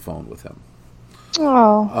was on the phone with him.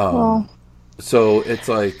 So it's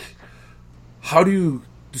like, how do you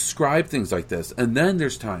describe things like this? And then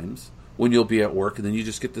there's times when you'll be at work, and then you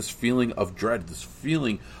just get this feeling of dread, this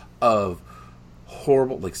feeling of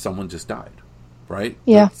horrible, like someone just died, right?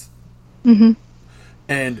 Yeah. Mm-hmm.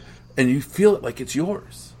 And you feel it like it's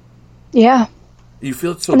yours. Yeah. You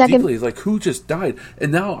feel it so deeply. It's like, who just died?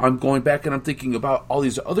 And now I'm going back and I'm thinking about all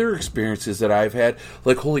these other experiences that I've had.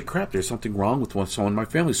 Like, holy crap, there's something wrong with someone in my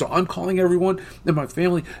family. So I'm calling everyone in my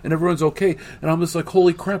family, and everyone's okay. And I'm just like,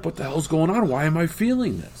 holy crap, what the hell's going on? Why am I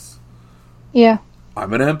feeling this? Yeah.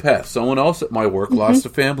 I'm an empath. Someone else at my work lost a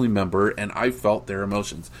family member, and I felt their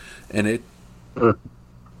emotions. And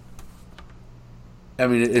I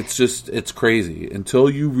mean, it's crazy. Until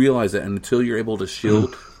you realize that, and until you're able to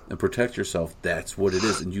shield and protect yourself, that's what it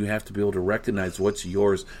is. And you have to be able to recognize what's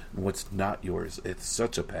yours and what's not yours. It's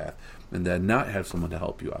such a path. And then not have someone to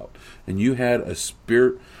help you out. And you had a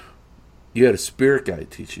spirit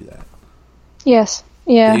guide teach you that. Yes.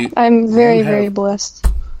 Yeah. I'm very, very blessed.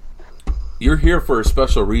 You're here for a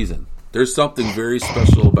special reason. There's something very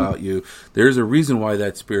special about you. There's a reason why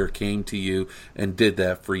that spirit came to you and did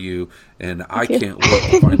that for you, and I can't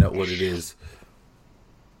wait to find out what it is.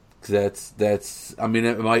 That's. I mean,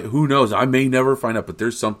 it might. Who knows? I may never find out, but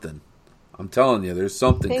there's something. I'm telling you, there's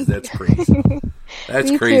something. 'Cause that's crazy.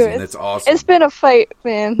 That's crazy, and that's awesome. It's been a fight,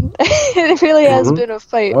 man. It really has been a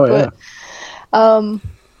fight. Oh, but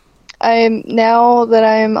now that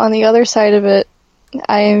I'm on the other side of it,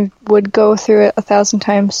 I would go through it 1,000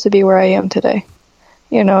 times to be where I am today.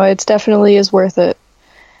 You know, it's definitely is worth it.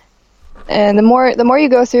 And the more you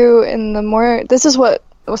go through, and the more, this is what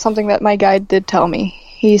was something that my guide did tell me.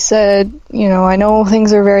 He said, you know, I know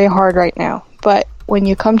things are very hard right now, but when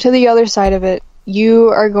you come to the other side of it, you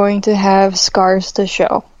are going to have scars to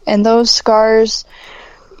show. And those scars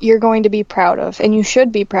you're going to be proud of, and you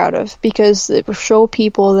should be proud of, because it will show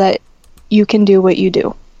people that you can do what you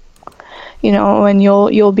do. You know, and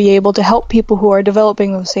you'll be able to help people who are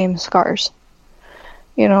developing those same scars.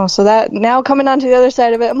 You know, so that now coming onto the other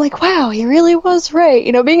side of it, I'm like, wow, he really was right.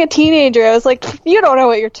 You know, being a teenager, I was like, you don't know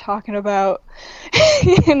what you're talking about.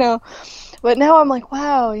 You know, but now I'm like,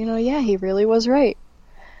 wow, you know, yeah, he really was right.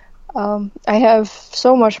 I have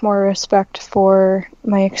so much more respect for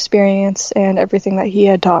my experience and everything that he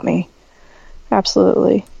had taught me.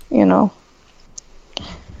 Absolutely, you know.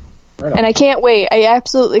 Right on. And I can't wait. I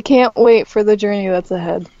absolutely can't wait for the journey that's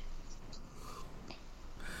ahead.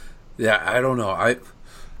 Yeah, I don't know.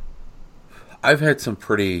 I've had some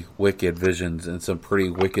pretty wicked visions and some pretty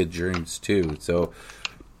wicked dreams too. So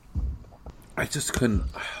I just couldn't.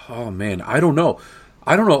 Oh man, I don't know.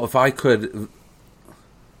 I don't know if I could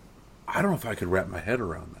wrap my head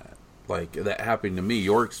around that. Like that happening to me.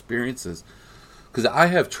 Your experiences. Because I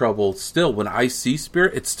have trouble still when I see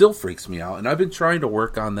spirit, it still freaks me out, and I've been trying to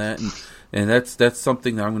work on that, and that's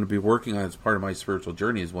something that I'm going to be working on as part of my spiritual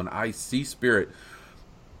journey. Is when I see spirit,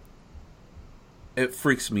 it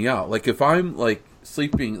freaks me out. Like if I'm like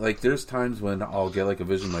sleeping, like there's times when I'll get like a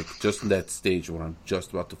vision, like just in that stage when I'm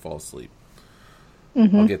just about to fall asleep,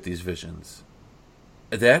 I'll get these visions.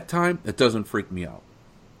 At that time, it doesn't freak me out,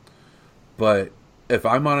 but if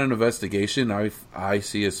I'm on an investigation, I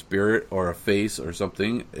see a spirit or a face or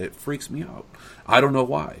something, it freaks me out. I don't know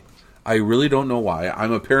why. I really don't know why.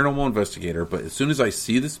 I'm a paranormal investigator, but as soon as I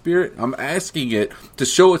see the spirit, I'm asking it to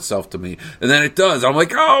show itself to me. And then it does. I'm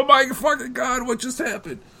like, oh my fucking God, what just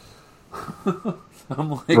happened?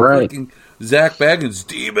 I'm like freaking Zach Baggins,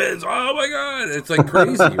 demons, oh my God. It's like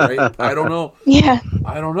crazy, right? I don't know. Yeah.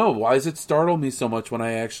 I don't know. Why does it startle me so much when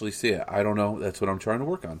I actually see it? I don't know. That's what I'm trying to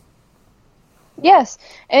work on. Yes,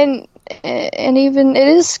 and even it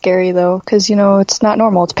is scary though, because you know it's not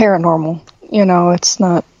normal; it's paranormal. You know, it's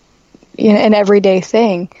not an everyday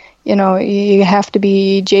thing. You know, you have to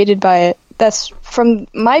be jaded by it. That's from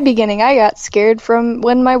my beginning. I got scared from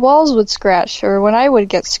when my walls would scratch or when I would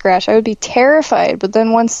get scratched. I would be terrified. But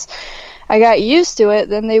then once I got used to it,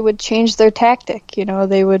 then they would change their tactic. You know,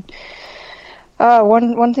 they would.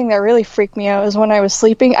 One thing that really freaked me out is when I was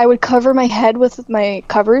sleeping, I would cover my head with my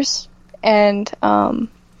covers. And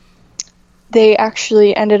they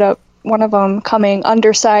actually ended up, one of them coming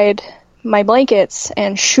underside my blankets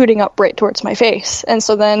and shooting up right towards my face. And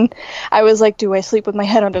so then I was like, do I sleep with my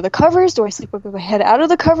head under the covers? Do I sleep with my head out of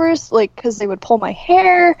the covers? Like, because they would pull my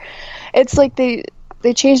hair. It's like they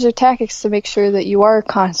change their tactics to make sure that you are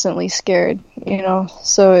constantly scared, you know.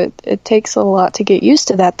 So it takes a lot to get used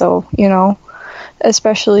to that, though, you know,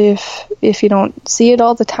 especially if you don't see it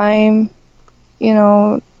all the time, you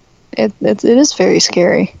know. It is very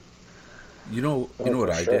scary. You know what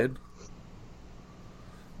I did?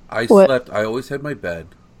 I What? slept. I always had my bed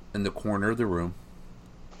in the corner of the room,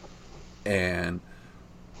 and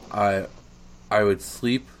I would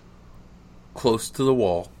sleep close to the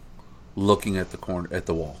wall, looking at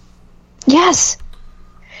the wall. Yes,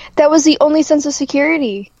 that was the only sense of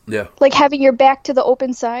security. Yeah, like having your back to the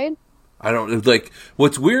open side. I don't like.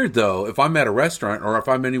 What's weird though, if I'm at a restaurant or if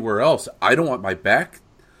I'm anywhere else, I don't want my back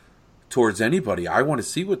towards anybody. I want to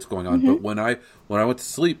see what's going on. But when I went to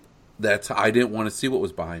sleep, I didn't want to see what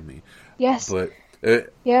was behind me. Yes. But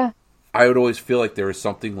yeah, I would always feel like there was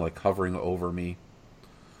something like hovering over me,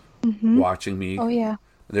 watching me. Oh yeah.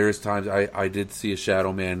 There was times I did see a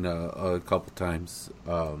shadow man a couple times.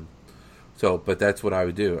 But that's what I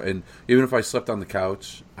would do. And even if I slept on the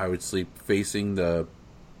couch, I would sleep facing the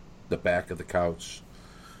back of the couch,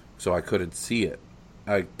 so I couldn't see it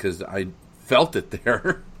because I felt it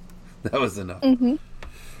there. That was enough. And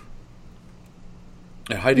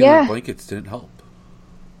hiding under blankets didn't help.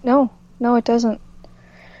 No, it doesn't.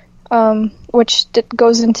 Which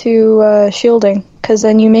goes into shielding, because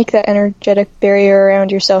then you make that energetic barrier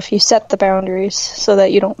around yourself. You set the boundaries so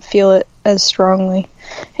that you don't feel it as strongly,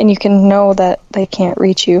 and you can know that they can't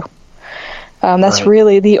reach you. That's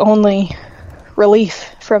really the only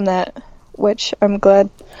relief from that, which I'm glad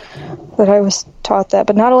that I was taught that.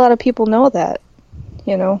 But not a lot of people know that,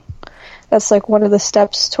 you know. That's like one of the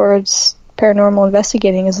steps towards paranormal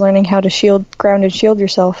investigating, is learning how to ground and shield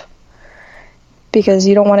yourself. Because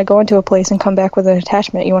you don't want to go into a place and come back with an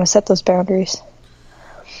attachment. You want to set those boundaries.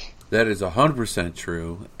 That is 100%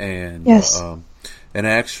 true. And yes. And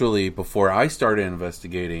actually, before I started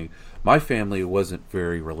investigating, my family wasn't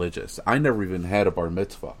very religious. I never even had a bar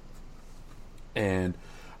mitzvah. And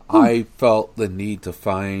I felt the need to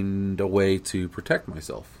find a way to protect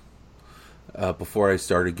myself before I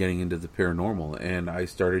started getting into the paranormal. And I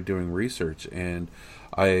started doing research. And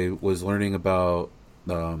I was learning about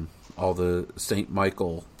all the Saint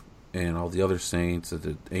Michael and all the other saints and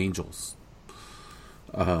the angels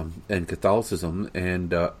and Catholicism.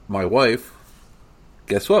 And my wife,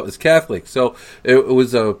 guess what, was Catholic. So it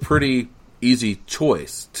was a pretty easy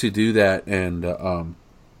choice to do that, and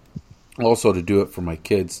also to do it for my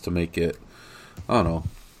kids, to make it, I don't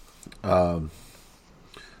know,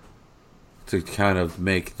 to kind of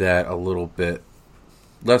make that a little bit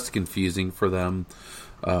less confusing for them.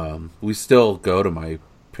 We still go to my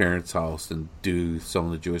parents' house and do some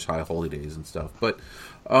of the Jewish high holy days and stuff, but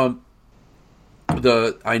I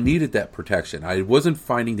needed that protection. I wasn't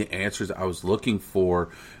finding the answers I was looking for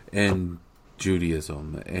in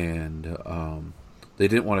Judaism, and they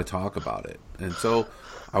didn't want to talk about it. And so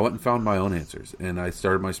I went and found my own answers, and I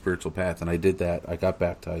started my spiritual path, and I did that. I got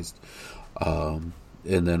baptized, and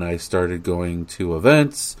then I started going to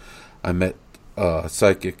events. I met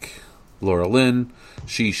psychic Laura Lynn.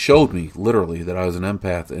 She showed me literally that I was an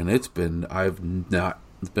empath, and it's been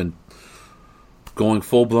going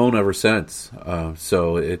full blown ever since.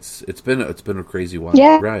 So it's been a crazy wild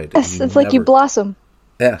ride. Yes, it's like you blossom.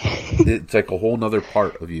 Yeah, it's like a whole nother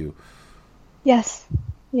part of you. Yes,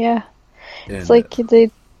 yeah. And it's like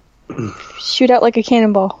they shoot out like a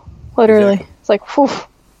cannonball, literally. Exactly. It's like, whew.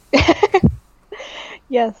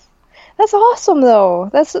 Yes. That's awesome,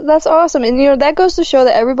 though. That's awesome. And, you know, that goes to show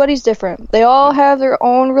that everybody's different. They all have their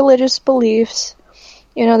own religious beliefs.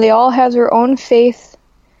 You know, they all have their own faith.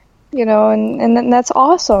 You know, and that's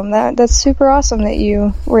awesome. That's super awesome that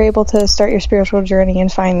you were able to start your spiritual journey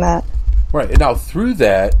and find that. Right. And now through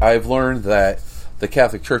that, I've learned that the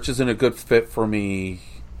Catholic Church isn't a good fit for me,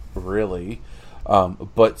 really.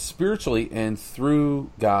 But spiritually and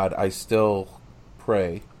through God, I still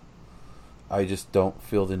pray. I just don't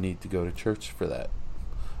feel the need to go to church for that.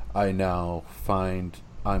 I now find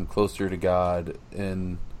I'm closer to God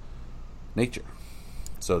in nature.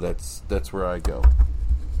 So that's where I go.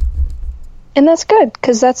 And that's good,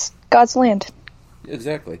 because that's God's land.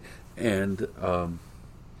 Exactly. And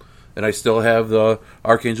I still have the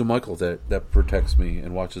Archangel Michael that protects me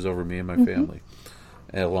and watches over me and my family,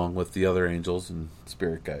 and along with the other angels and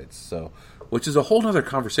spirit guides. So, which is a whole other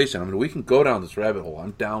conversation. I mean, we can go down this rabbit hole.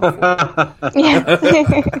 I'm down for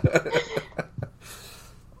it.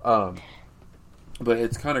 But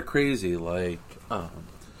it's kind of crazy, like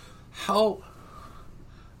how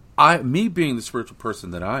me being the spiritual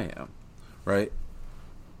person that I am, right?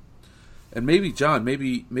 And maybe John,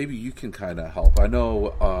 maybe you can kind of help. I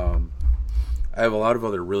know I have a lot of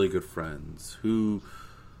other really good friends who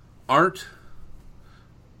aren't.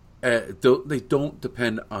 They don't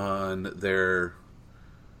depend on their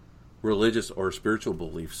religious or spiritual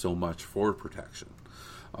beliefs so much for protection.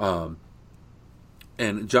 And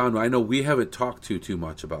John, I know we haven't talked too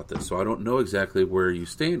much about this, so I don't know exactly where you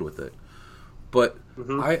stand with it. But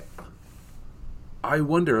I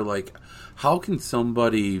wonder, like, how can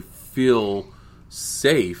somebody feel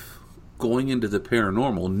safe going into the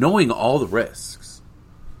paranormal, knowing all the risks?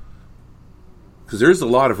 Because there's a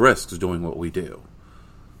lot of risks doing what we do,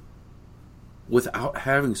 without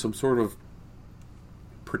having some sort of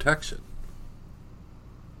protection.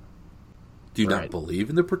 Do you not believe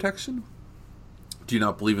in the protection? Do you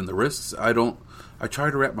not believe in the risks? I try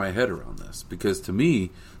to wrap my head around this, because to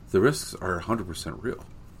me, the risks are 100% real.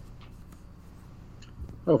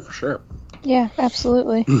 Oh, for sure. Yeah,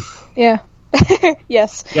 absolutely. Yeah.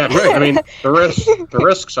 Yes. Yeah, right. I mean, the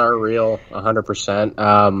risks are real,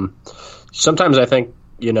 100%. Sometimes I think,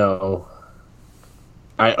 you know,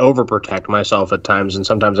 I overprotect myself at times, and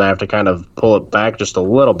sometimes I have to kind of pull it back just a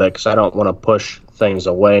little bit because I don't want to push things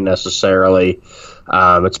away necessarily.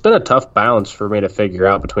 It's been a tough balance for me to figure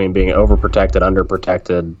out between being overprotected,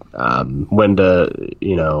 underprotected, when to,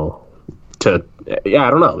 you know, I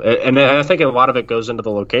don't know. And I think a lot of it goes into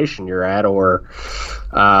the location you're at, or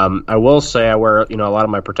I will say I wear, a lot of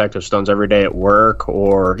my protective stones every day at work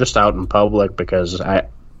or just out in public because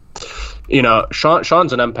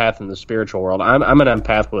Sean's an empath in the spiritual world. I'm an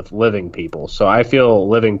empath with living people, so I feel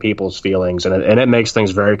living people's feelings, and it makes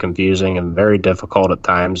things very confusing and very difficult at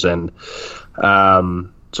times. And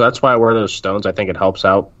so that's why I wear those stones. I think it helps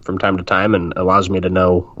out from time to time and allows me to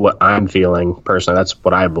know what I'm feeling personally. That's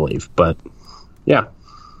what I believe. But yeah.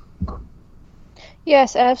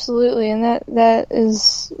 Yes, absolutely, and that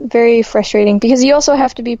is very frustrating because you also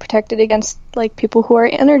have to be protected against like people who are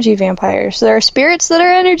energy vampires. There are spirits that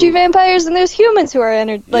are energy vampires, and there's humans who are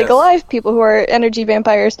alive people who are energy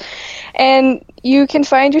vampires, and you can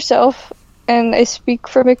find yourself. And I speak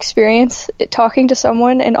from experience, talking to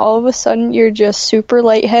someone, and all of a sudden you're just super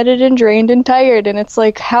lightheaded and drained and tired, and it's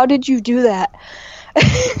like, how did you do that?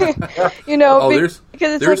 Because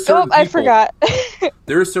it's like, oh, I forgot.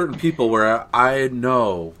 There are certain people where I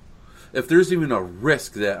know if there's even a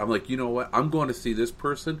risk that I'm like, you know what, I'm going to see this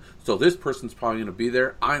person, so this person's probably going to be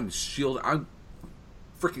there. I'm going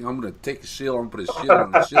to take a shield. I'm going to put a shield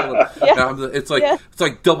on the shield. Yeah. It's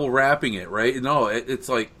like double wrapping it, right? No, it's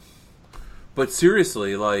like, but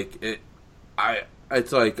seriously, like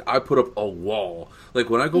it's like I put up a wall. Like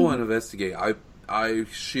when I go and investigate, I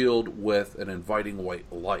shield with an inviting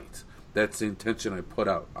white light. That's the intention I put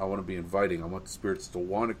out. I want to be inviting. I want the spirits to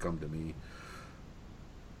want to come to me.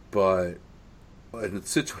 But in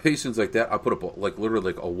situations like that, I put up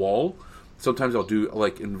literally a wall. Sometimes I'll do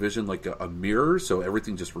envision a mirror, so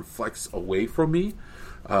everything just reflects away from me.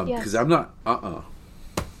 Because I'm not.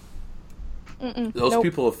 Those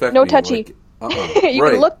people affect me. No touchy. You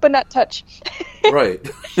can look but not touch. Right.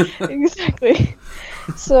 Exactly.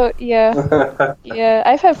 So yeah,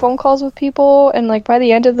 I've had phone calls with people, and by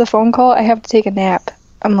the end of the phone call, I have to take a nap.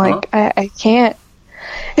 I'm like, I can't.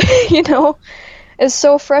 It's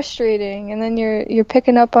so frustrating. And then you're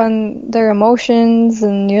picking up on their emotions,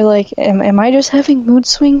 and you're like, am I just having mood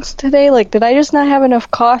swings today? Did I just not have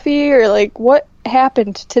enough coffee, or what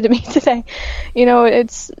happened to me today?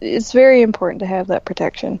 It's very important to have that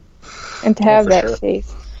protection and to have that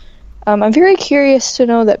faith. I'm very curious to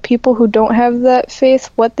know that people who don't have that faith,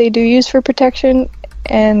 what they do use for protection,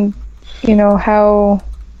 and how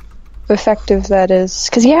effective that is.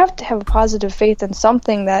 Because you have to have a positive faith in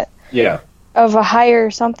something that, of a higher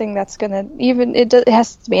something that's gonna it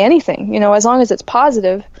has to be anything. As long as it's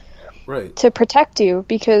positive, right, to protect you.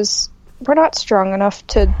 Because we're not strong enough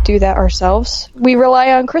to do that ourselves. We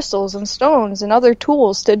rely on crystals and stones and other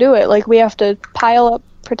tools to do it. We have to pile up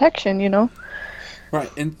protection. Right,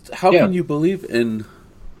 and how can you believe in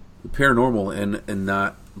the paranormal and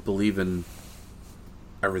not believe in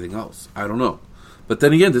everything else? I don't know. But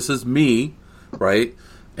then again, this is me, right?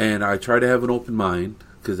 And I try to have an open mind,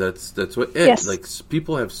 because that's what it is. Yes.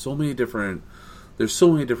 People have so many different, there's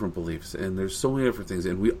so many different beliefs, and there's so many different things,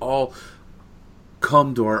 and we all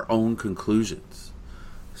come to our own conclusions.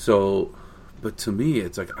 So, but to me,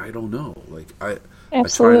 it's I don't know.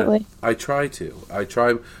 Absolutely. I try,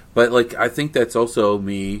 but I think that's also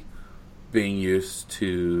me being used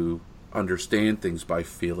to understand things by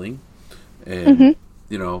feeling, and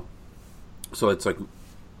so it's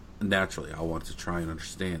naturally I want to try and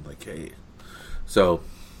understand. Hey, so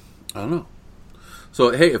I don't know.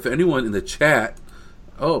 So hey, if anyone in the chat,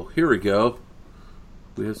 here we go.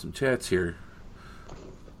 We have some chats here.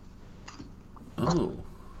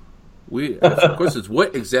 We have some questions.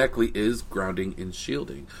 What exactly is grounding and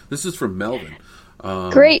shielding? This is from Melvin.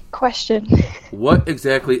 Great question. What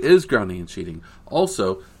exactly is grounding and shielding?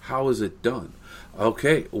 Also, how is it done?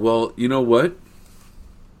 Okay, well, you know what?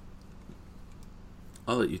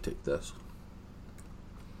 I'll let you take this.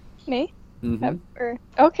 Me? Mm-hmm.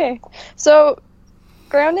 Okay. So,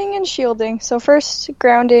 grounding and shielding. So first,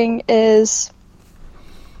 grounding is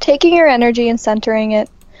taking your energy and centering it,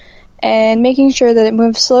 and making sure that it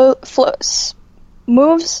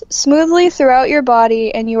moves smoothly throughout your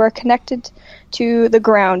body, and you are connected to the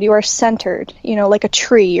ground. You are centered, like a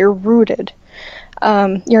tree. You're rooted.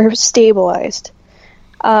 You're stabilized.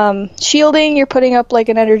 Shielding, you're putting up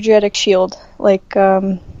an energetic shield,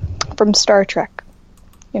 from Star Trek.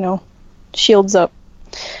 Shields up.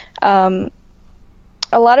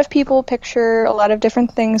 A lot of people picture a lot of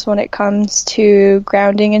different things when it comes to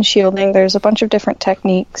grounding and shielding. There's a bunch of different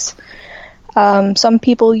techniques. Some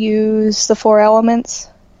people use the 4 elements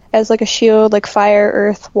as a shield, like fire,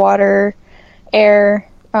 earth, water, air.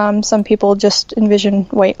 Some people just envision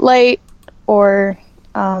white light or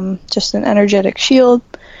just an energetic shield.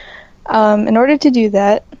 In order to do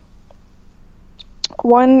that,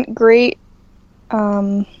 one great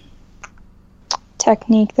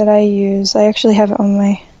technique that I use. I actually have it on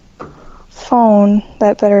my phone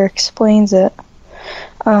that better explains it.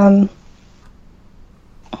 I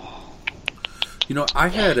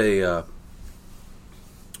had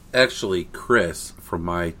actually Chris from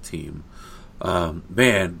my team.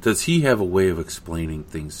 Man, does he have a way of explaining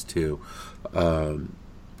things too?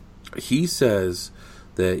 He says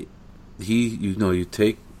that you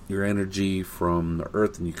take your energy from the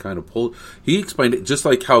earth and you kind of pull. He explained it just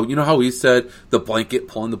like how he said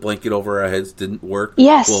pulling the blanket over our heads didn't work.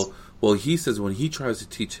 Yes. Well, he says when he tries to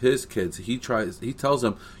teach his kids, he tells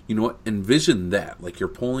them, envision that, like you're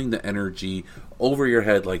pulling the energy over your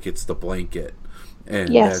head like it's the blanket,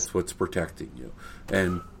 and that's what's protecting you.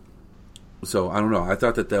 And so I don't know. I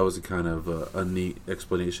thought that was a kind of a neat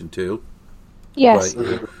explanation too. Yes.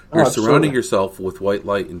 But you're surrounding yourself with white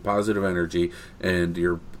light and positive energy, and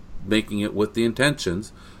you're making it with the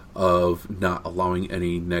intentions of not allowing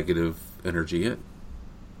any negative energy in.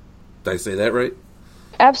 Did I say that right?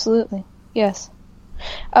 Absolutely, yes.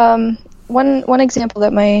 One example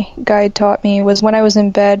that my guide taught me was when I was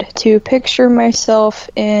in bed to picture myself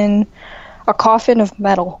in a coffin of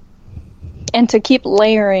metal and to keep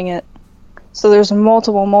layering it. So there's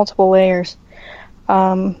multiple layers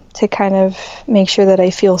to kind of make sure that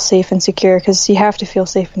I feel safe and secure, because you have to feel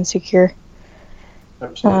safe and secure.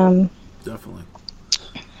 Absolutely. Definitely.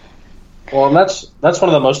 Well, and that's one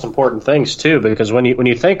of the most important things too, because when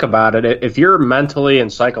you think about it, if you're mentally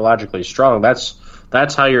and psychologically strong,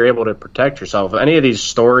 that's how you're able to protect yourself. Any of these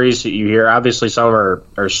stories that you hear, obviously some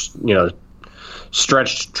are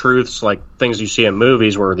stretched truths, like things you see in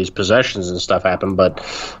movies where these possessions and stuff happen, but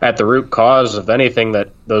at the root cause of anything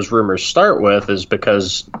that those rumors start with is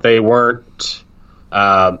because they weren't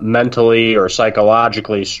mentally or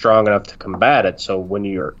psychologically strong enough to combat it. So when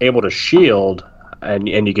you're able to shield and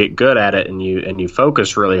you get good at it and you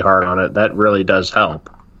focus really hard on it, that really does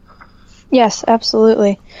help. Yes,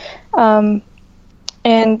 absolutely.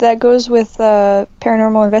 And that goes with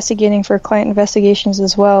paranormal investigating for client investigations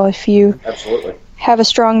as well. If you have a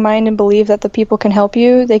strong mind and believe that the people can help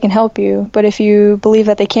you, they can help you. But if you believe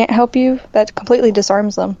that they can't help you, that completely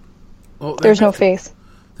disarms them. Well, there's no faith.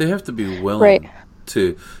 They have to be willing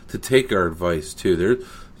to take our advice too.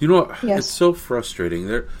 It's so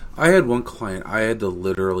frustrating. I had one client, I had to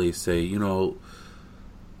literally say,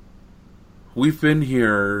 we've been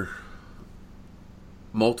here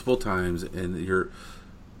multiple times, and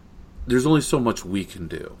there's only so much we can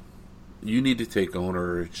do. You need to take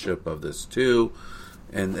ownership of this too.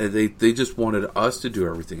 And they just wanted us to do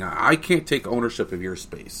everything. I can't take ownership of your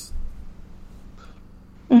space.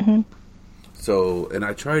 Mm-hmm. So, and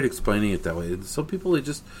I tried explaining it that way. And some people,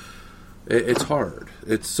 it's hard.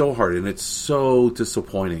 It's so hard, and it's so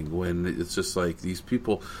disappointing when it's just like these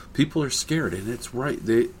people are scared, and it's right.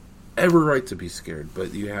 They every right to be scared,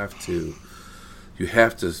 but you have to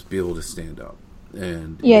be able to stand up.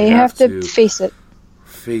 And you have to face it.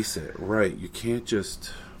 Face it, right. You can't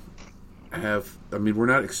just we're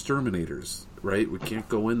not exterminators, right? We can't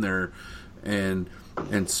go in there and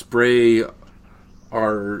spray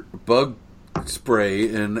our bug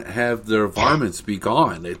spray and have the varmints be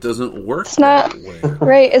gone. It doesn't work that way.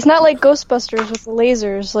 Right. It's not like Ghostbusters with the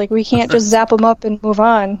lasers. Like, we can't just zap them up and move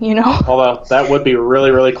on, Although that would be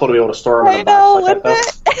really, really cool to be able to store them in a box like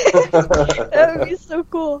that. That would be so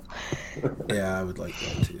cool. Yeah, I would like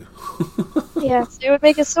that too. Yes, it would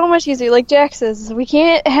make it so much easier. Like Jack says, we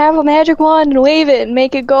can't have a magic wand and wave it and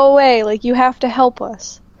make it go away. Like, you have to help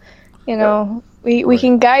us. We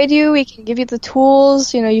can guide you, we can give you the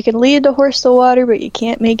tools, you can lead the horse to water, but you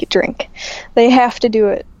can't make it drink. They have to do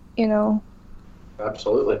it,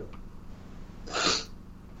 Absolutely.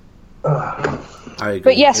 I agree.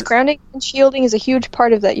 But yes, grounding and shielding is a huge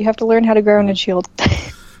part of that. You have to learn how to ground and shield.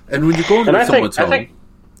 And when you go into someone's home,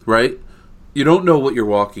 right, you don't know what you're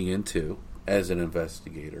walking into as an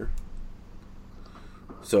investigator.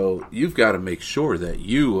 So you've got to make sure that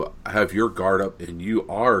you have your guard up and you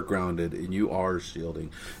are grounded and you are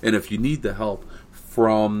shielding. And if you need the help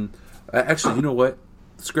from... Actually, you know what?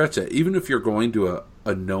 Scratch that. Even if you're going to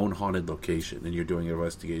a known haunted location and you're doing an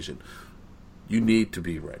investigation, you need to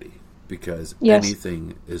be ready because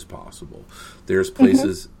anything is possible. There's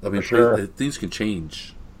places... things can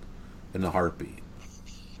change in a heartbeat.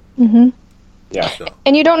 Mm-hmm. Yeah. So.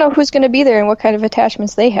 And you don't know who's going to be there and what kind of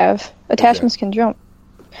attachments they have. Attachments can jump.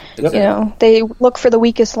 Exactly. They look for the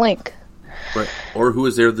weakest link. Right. Or who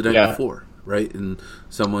was there the night before, right? And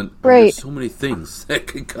there's so many things that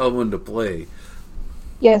could come into play.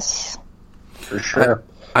 Yes. For sure.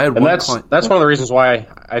 I had that's one of the reasons why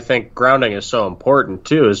I think grounding is so important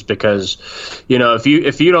too, is because,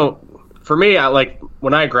 if you don't for me, I like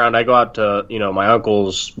when I ground, I go out to, my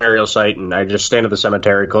uncle's burial site and I just stand at the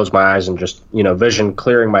cemetery, close my eyes and just, vision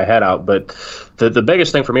clearing my head out. But the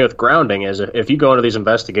biggest thing for me with grounding is if you go into these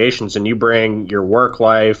investigations and you bring your work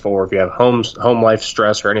life, or if you have home life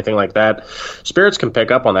stress or anything like that, spirits can pick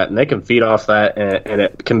up on that and they can feed off that, and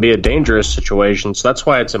it can be a dangerous situation. So that's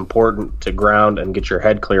why it's important to ground and get your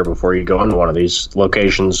head clear before you go into one of these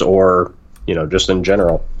locations, or, just in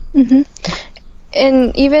general. Mm-hmm.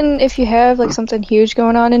 And even if you have like something huge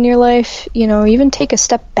going on in your life, even take a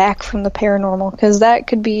step back from the paranormal, because that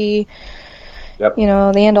could be,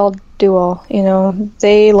 the end all do all.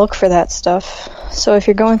 They look for that stuff. So if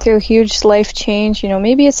you're going through a huge life change,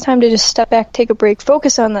 maybe it's time to just step back, take a break,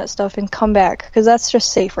 focus on that stuff, and come back, because that's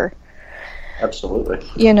just safer. Absolutely.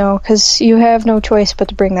 Because you have no choice but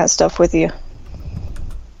to bring that stuff with you.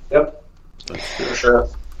 Yep. For sure.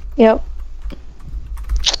 Yep.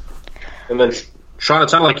 And then, Sean, it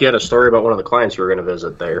sounded like you had a story about one of the clients you were going to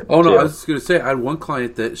visit there. Oh, no, I was just going to say, I had one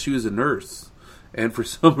client that she was a nurse, and for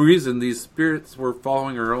some reason, these spirits were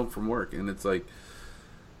following her home from work, and it's like,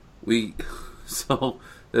 so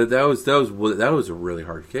that was a really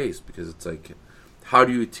hard case, because it's like, how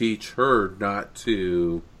do you teach her not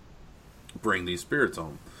to bring these spirits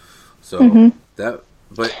home? So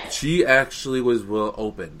but she actually was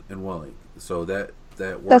open and willing, so that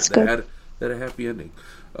worked. That's good. That a happy ending.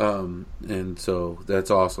 And so that's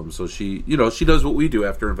awesome. So she does what we do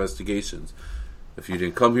after investigations. If you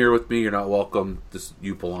didn't come here with me, you're not welcome.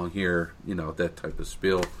 You belong here. That type of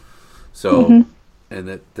spiel. So,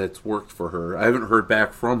 and that's worked for her. I haven't heard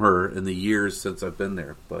back from her in the years since I've been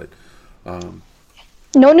there, but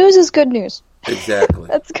no news is good news. Exactly.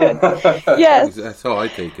 That's good. Yes, that's how I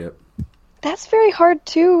take it. That's very hard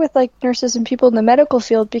too with like nurses and people in the medical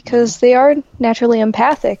field, because they are naturally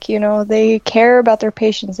empathic. They care about their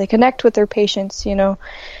patients. They connect with their patients.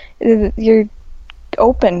 You're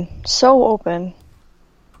open, so open.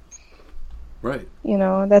 Right.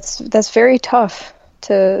 That's very tough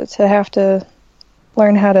to have to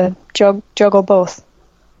learn how to juggle both.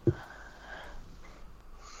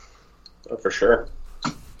 Oh, for sure.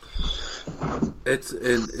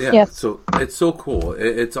 So it's so cool.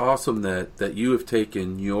 It's awesome that you have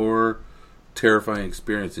taken your terrifying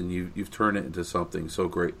experience and you've turned it into something so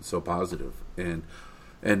great, so positive. And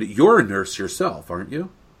you're a nurse yourself, aren't you?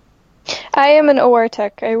 I am an OR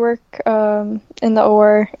tech. I work in the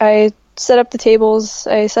OR. I set up the tables,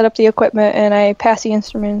 I set up the equipment, and I pass the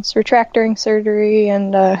instruments, retract during surgery,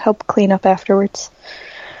 and help clean up afterwards.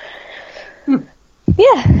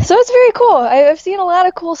 Yeah, so it's very cool. I've seen a lot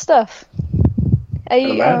of cool stuff. I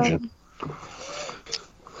imagine.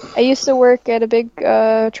 I used to work at a big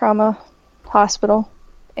trauma hospital,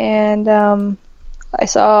 and I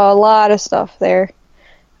saw a lot of stuff there.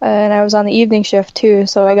 And I was on the evening shift too,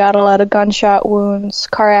 so I got a lot of gunshot wounds,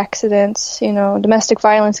 car accidents, domestic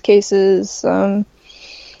violence cases,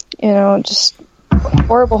 just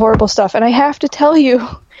horrible, horrible stuff. And I have to tell you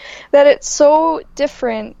that it's so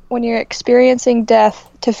different when you're experiencing death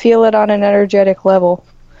to feel it on an energetic level.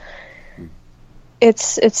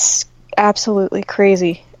 It's absolutely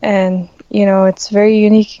crazy, and it's a very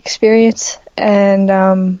unique experience.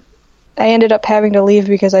 And I ended up having to leave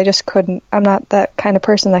because I just couldn't. I'm not that kind of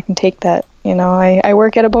person that can take that. I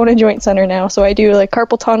work at a bone and joint center now, so I do like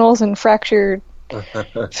carpal tunnels and fracture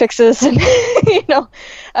fixes, and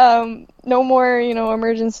no more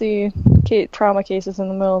emergency trauma cases in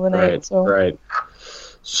the middle of the night. Right.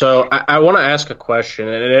 So I want to ask a question,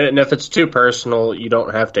 and if it's too personal, you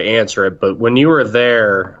don't have to answer it. But when you were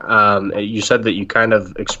there, you said that you kind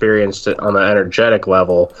of experienced it on an energetic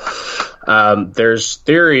level. There's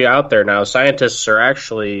theory out there now. Scientists are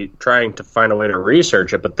actually trying to find a way to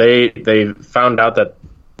research it, but they found out that,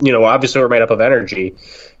 obviously we're made up of energy,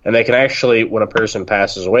 and they can actually, when a person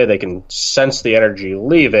passes away, they can sense the energy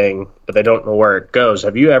leaving, but they don't know where it goes.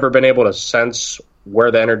 Have you ever been able to sense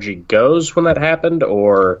where the energy goes when that happened,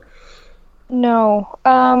 or? No.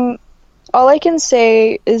 All I can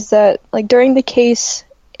say is that, like, during the case,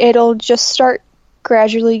 it'll just start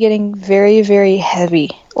gradually getting very, very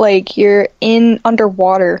heavy. Like, you're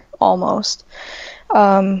underwater, almost.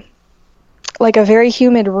 Like a very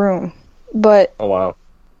humid room. But, oh,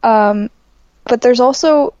 wow. But there's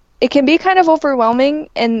also, it can be kind of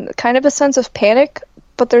overwhelming and kind of a sense of panic,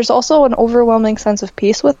 but there's also an overwhelming sense of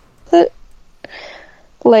peace with it.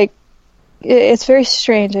 Like, it's very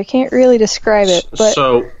strange. I can't really describe it. But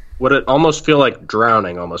so, would it almost feel like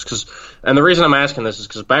drowning, almost? And the reason I'm asking this is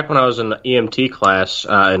because back when I was in the EMT class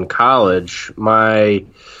in college, my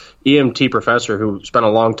EMT professor, who spent a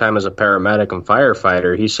long time as a paramedic and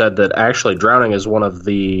firefighter, he said that actually drowning is one of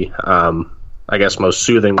the I guess, most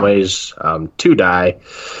soothing ways to die.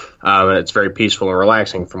 And it's very peaceful and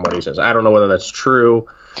relaxing from what he says. I don't know whether that's true,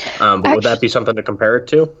 but would that be something to compare it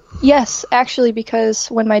to? Yes, actually, because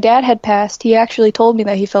when my dad had passed, he actually told me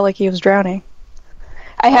that he felt like he was drowning.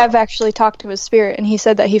 I have actually talked to his spirit, and he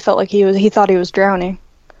said that he felt like he thought he was drowning.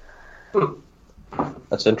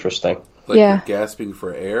 That's interesting. Like Yeah. you're gasping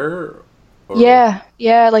for air? Or...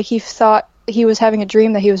 Yeah, like he thought he was having a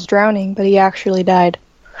dream that he was drowning, but he actually died.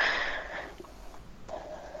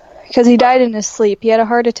 Because he died in his sleep. He had a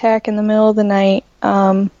heart attack in the middle of the night,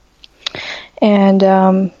 and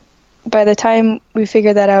by the time we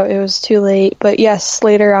figured that out, it was too late. But yes,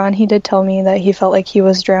 later on, he did tell me that he felt like he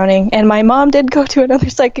was drowning. And my mom did go to another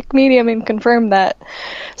psychic medium and confirm that.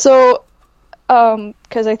 So,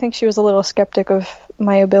 because I think she was a little skeptic of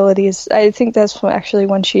my abilities. I think that's actually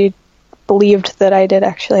when she believed that I did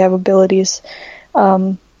actually have abilities.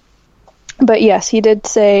 But yes, he did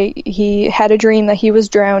say he had a dream that he was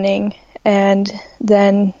drowning, and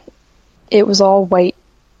then it was all white,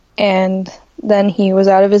 and then he was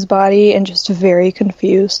out of his body and just very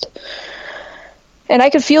confused. And I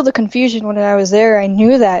could feel the confusion when I was there. I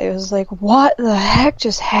knew that. It was like, what the heck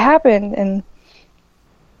just happened? And,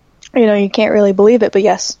 you can't really believe it. But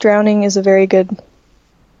yes, drowning is a very good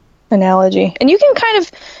analogy. And you can kind of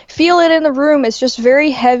feel it in the room. It's just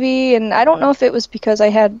very heavy. And I don't know if it was because I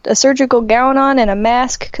had a surgical gown on and a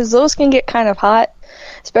mask, because those can get kind of hot,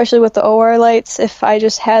 especially with the OR lights. If I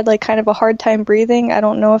just had like kind of a hard time breathing, I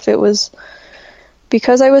don't know if it was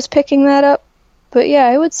because I was picking that up. But yeah,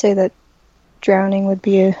 I would say that drowning would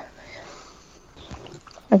be a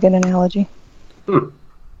good analogy.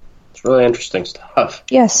 It's really interesting stuff.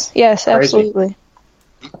 Yes, Crazy. Absolutely.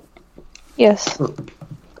 Yes.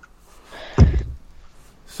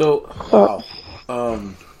 So,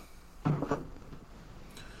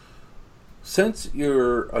 since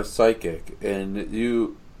you're a psychic and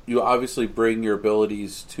you obviously bring your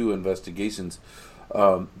abilities to investigations,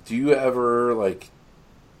 do you ever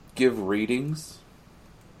give readings?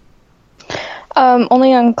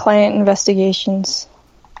 Only on client investigations.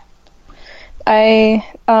 I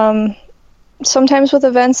sometimes with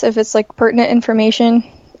events, if it's like pertinent information,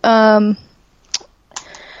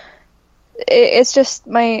 it's just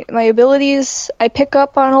my abilities. I pick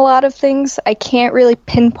up on a lot of things. I can't really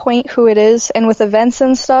pinpoint who it is, and with events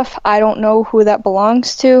and stuff, I don't know who that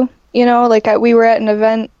belongs to. We were at an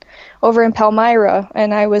event over in Palmyra,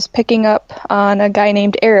 and I was picking up on a guy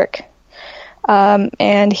named Eric,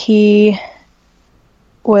 and he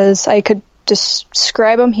was. I could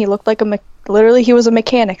describe him. He looked like literally he was a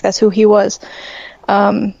mechanic. That's who he was.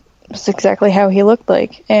 That's exactly how he looked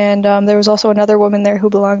like. And there was also another woman there who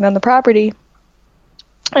belonged on the property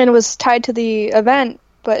and was tied to the event,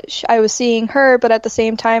 but I was seeing her, but at the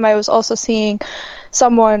same time I was also seeing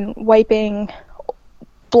someone wiping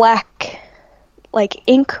black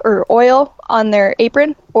ink or oil on their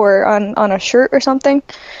apron or on a shirt or something.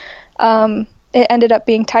 It ended up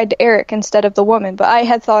being tied to Eric instead of the woman, but I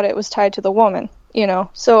had thought it was tied to the woman,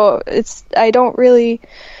 so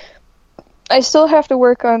I still have to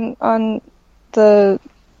work on the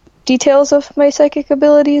details of my psychic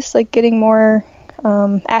abilities, like getting more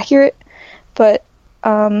accurate. But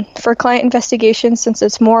for client investigations, since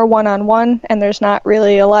it's more one-on-one and there's not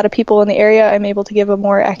really a lot of people in the area, I'm able to give a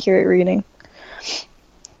more accurate reading.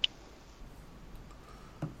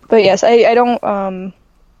 But yes, I don't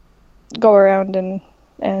go around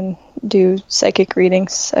and do psychic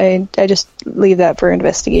readings. I just leave that for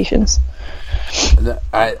investigations.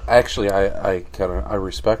 I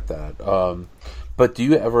respect that. But do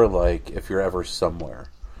you ever if you're ever somewhere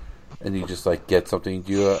and you just get something,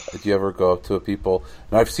 do you ever go up to people?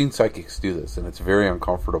 And I've seen psychics do this, and it's very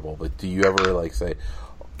uncomfortable. But do you ever say,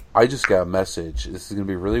 "I just got a message. This is going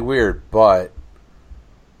to be really weird, but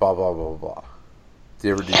blah blah blah blah." Do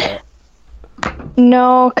you ever do that?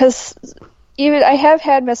 No, because even I have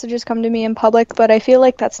had messages come to me in public, but I feel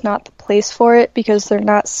like that's not the place for it because they're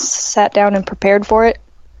not sat down and prepared for it.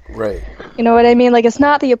 Right. You know what I mean? It's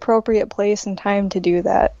not the appropriate place and time to do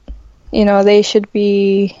that. They should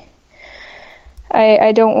be...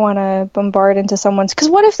 I don't want to bombard into someone's... Because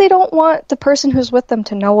what if they don't want the person who's with them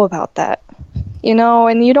to know about that?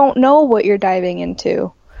 And you don't know what you're diving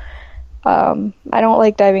into. I don't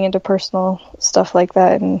like diving into personal stuff like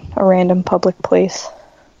that in a random public place.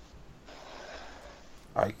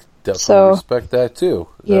 I definitely respect that too.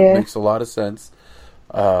 That makes a lot of sense.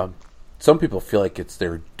 Some people feel like it's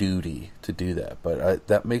their duty to do that, but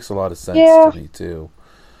that makes a lot of sense to me too.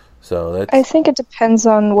 So I think it depends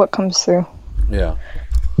on what comes through. Yeah,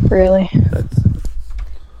 really.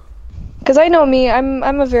 Because I know me,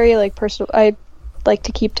 I'm a very personal. I like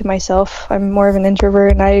to keep to myself. I'm more of an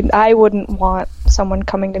introvert, and I wouldn't want someone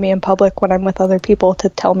coming to me in public when I'm with other people to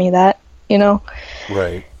tell me that, you know?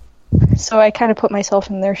 Right. So I kind of put myself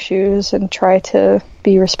in their shoes and try to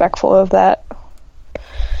be respectful of that.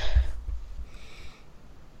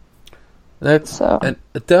 That's and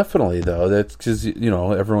definitely though. That's because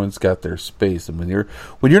everyone's got their space, and when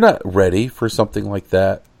you're not ready for something like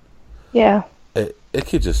that, yeah, it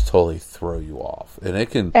could just totally throw you off, and it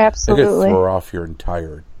can absolutely throw off your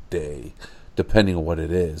entire day, depending on what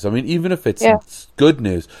it is. I mean, even if it's good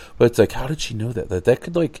news, but it's like, how did she know that? That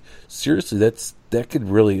could seriously, that could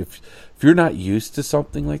really, if you're not used to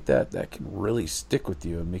something like that, that can really stick with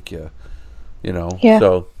you and make you, Yeah.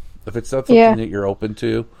 So if it's not something that you're open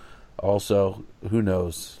to. Also, who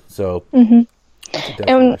knows? So, and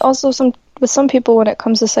also with some people, when it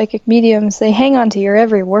comes to psychic mediums, they hang on to your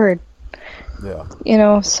every word.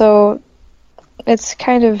 Yeah. So it's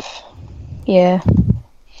kind of, it's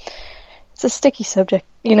a sticky subject.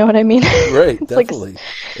 You know what I mean? Right. Definitely,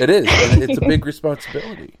 it is. And it's a big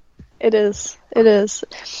responsibility. It is.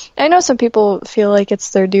 I know some people feel like it's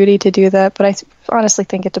their duty to do that, but I honestly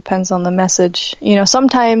think it depends on the message.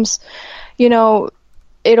 Sometimes,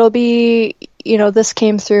 it'll be, this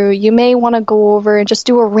came through. You may want to go over and just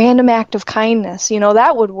do a random act of kindness.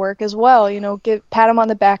 That would work as well. Pat them on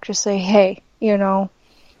the back, just say, hey,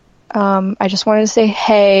 I just wanted to say,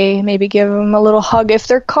 hey, maybe give them a little hug if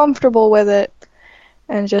they're comfortable with it,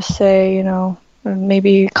 and just say,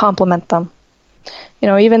 maybe compliment them.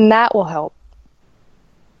 Even that will help.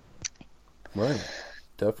 Right.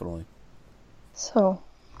 Definitely. So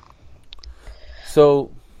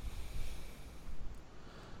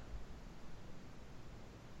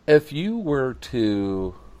if you were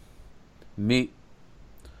to meet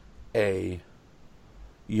a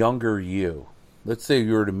younger you, let's say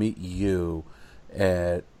you were to meet you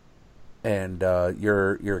and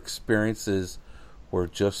your experiences were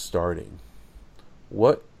just starting,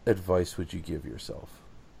 what advice would you give yourself?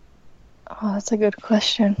 Oh, that's a good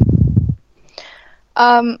question.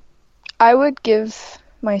 I would give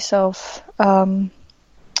myself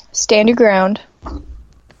stand your ground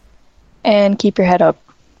and keep your head up.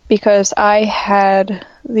 Because I had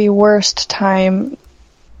the worst time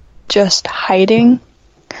just hiding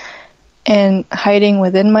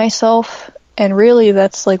within myself. And really,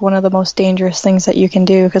 that's one of the most dangerous things that you can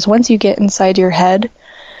do. Because once you get inside your head,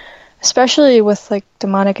 especially with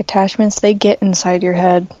demonic attachments, they get inside your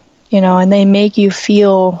head, and they make you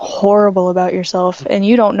feel horrible about yourself. And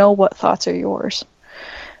you don't know what thoughts are yours.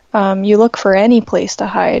 You look for any place to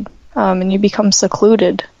hide, and you become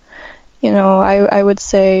secluded. I would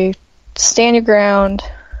say stand your ground,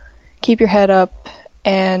 keep your head up,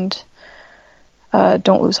 and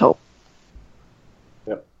don't lose hope.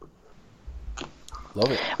 Yep.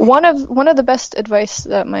 Love it. One of the best advice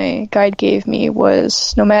that my guide gave me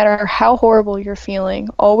was, no matter how horrible you're feeling,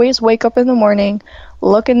 always wake up in the morning,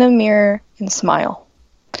 look in the mirror, and smile.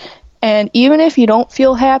 And even if you don't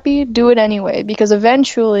feel happy, do it anyway, because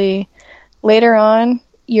eventually, later on,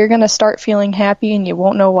 you're going to start feeling happy and you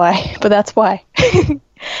won't know why, but that's why. And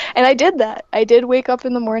I did that. I did wake up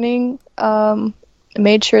in the morning,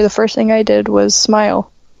 made sure the first thing I did was smile,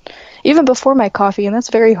 even before my coffee, and that's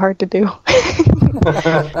very hard to do.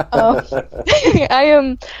 I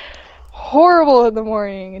am horrible in the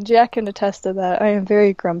morning, and Jack can attest to that. I am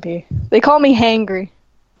very grumpy. They call me hangry.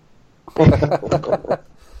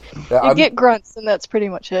 You get grunts, and that's pretty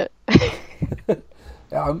much it.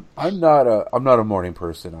 Yeah, I'm not a morning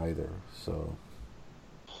person either, so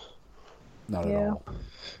not at all.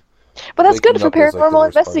 But that's good for paranormal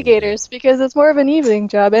investigators because it's more of an evening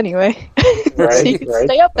job anyway. Right, so you can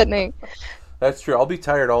stay up at night. That's true. I'll be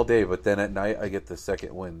tired all day, but then at night I get the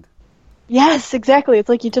second wind. Yes, exactly. It's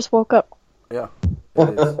like you just woke up. Yeah.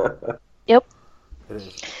 It is. Yep. It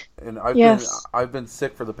is. And I've been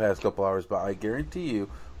sick for the past couple hours, but I guarantee you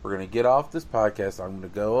we're going to get off this podcast. I'm going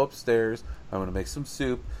to go upstairs. I'm going to make some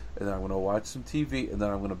soup, and then I'm going to watch some TV, and then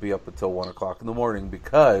I'm going to be up until 1 o'clock in the morning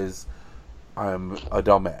because I'm a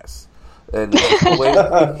dumbass. And that's the way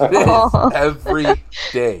it is every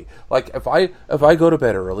day. Like, if I go to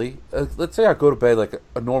bed early, let's say I go to bed like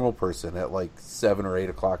a normal person at like 7 or 8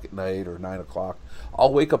 o'clock at night or 9 o'clock,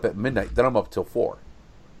 I'll wake up at midnight, then I'm up till 4.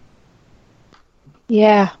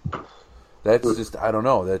 Yeah. That's just, I don't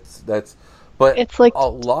know. That's but it's like, a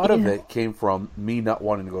lot of it came from me not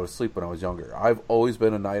wanting to go to sleep when I was younger. I've always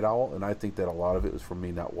been a night owl, and I think that a lot of it was from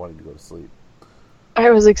me not wanting to go to sleep.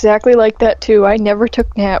 I was exactly like that too. I never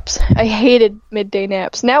took naps. I hated midday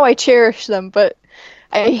naps. Now I cherish them, but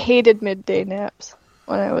I hated midday naps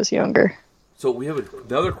when I was younger. So we have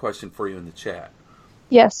another question for you in the chat.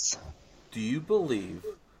 Yes. do you believe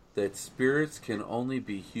that spirits can only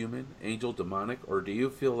be human, angel, demonic, or do you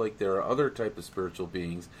feel like there are other type of spiritual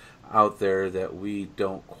beings out there that we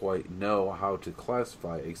don't quite know how to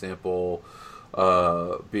classify? Example,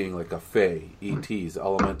 being like a fae, ETs,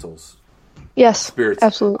 elementals. Yes, Spirits.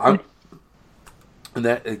 absolutely. And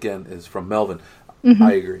that, again, is from Melvin. Mm-hmm.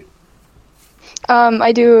 I agree.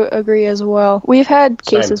 I do agree as well. We've had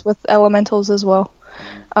cases with elementals as well.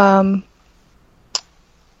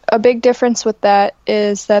 A big difference with that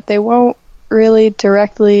is that they won't really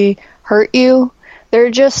directly hurt you.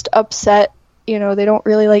 They're just upset. You know, they don't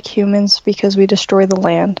really like humans because we destroy the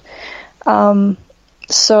land.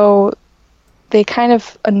 So they kind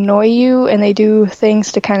of annoy you, and they do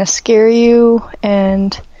things to kind of scare you,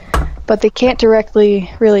 but they can't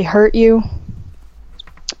directly really hurt you.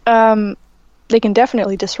 They can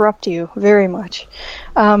definitely disrupt you very much.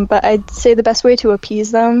 But I'd say the best way to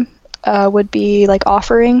appease them would be like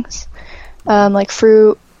offerings, like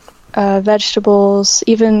fruit, vegetables,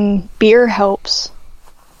 even beer helps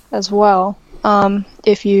as well.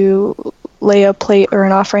 If you lay a plate or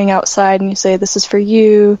an offering outside and you say, "This is for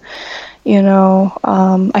you, you know,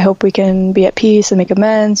 I hope we can be at peace and make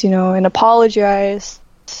amends, you know, and apologize,"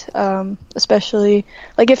 especially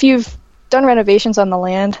like if you've done renovations on the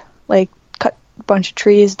land, like cut a bunch of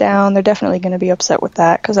trees down, they're definitely going to be upset with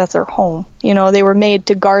that because that's their home. You know, they were made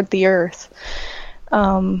to guard the earth.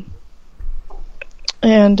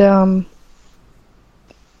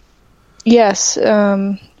 Yes,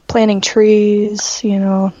 planting trees, you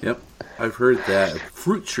know. Yep, I've heard that.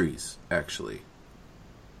 Fruit trees, actually.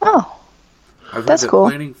 Oh, I've heard that's that cool.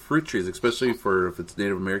 planting fruit trees, especially for if it's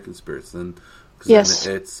Native American spirits, then Yes.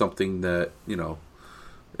 then it's something that, you know,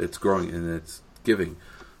 it's growing and it's giving.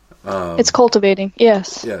 It's cultivating.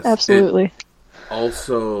 Yes, Yes, absolutely.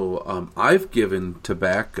 Also, I've given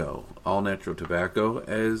tobacco, all natural tobacco,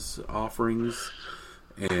 as offerings,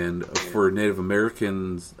 and for Native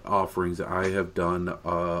Americans offerings, I have done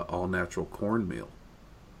all natural cornmeal.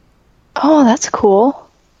 Oh, that's cool.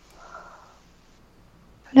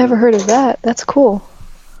 I've never heard of that. That's cool.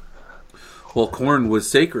 Well, corn was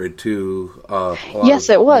sacred to a lot Yes,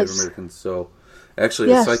 of it was. Native Americans. So, actually,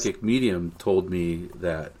 Yes. a psychic medium told me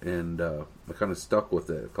that, and I kind of stuck with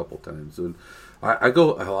it a couple times. And I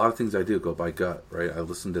go, a lot of things I do go by gut, right? I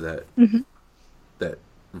listen to that that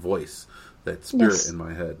voice, that spirit Yes. in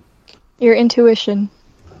my head. Your intuition.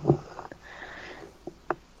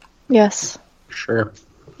 Yes. Sure.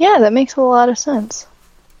 Yeah, that makes a lot of sense.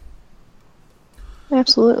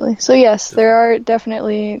 Absolutely. So yes, there are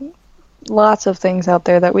definitely lots of things out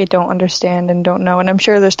there that we don't understand and don't know, and I'm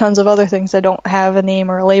sure there's tons of other things that don't have a name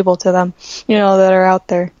or a label to them, you know, that are out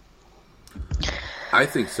there. I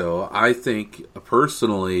think so. I think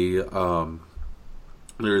personally,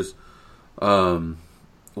 there's one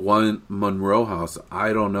Monroe House.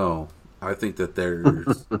 I don't know. I think that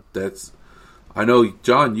there's that's. I know,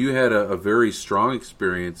 John, you had a very strong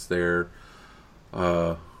experience there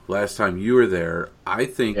last time you were there. I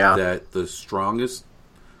think that the strongest,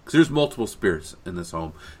 because there's multiple spirits in this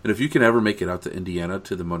home, and if you can ever make it out to Indiana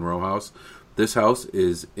to the Monroe House, this house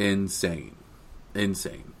is insane.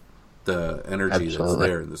 The energy that's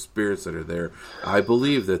there and the spirits that are there. I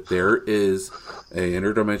believe that there is an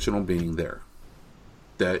interdimensional being there.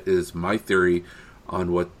 That is my theory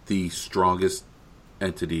on what the strongest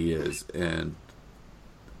entity is, and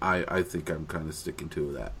I think I'm kind of sticking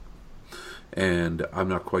to that. And I'm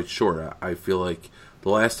not quite sure. I feel like the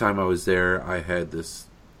last time I was there, I had this.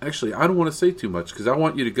 Actually, I don't want to say too much because I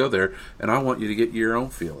want you to go there and I want you to get your own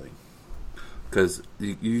feeling. Because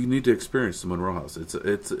you need to experience the Monroe House.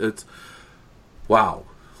 It's wow.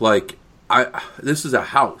 Like this is a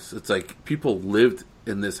house. It's like people lived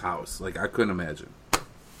in this house. Like I couldn't imagine.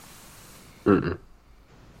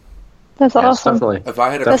 That's awesome. Definitely. If I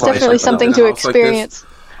had a That's client definitely that lived something in a to house like this, experience.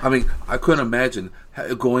 I mean, I couldn't imagine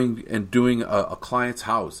going and doing a client's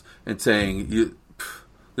house and saying,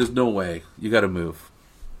 "There's no way. You got to move."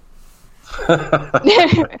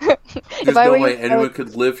 There's no way anyone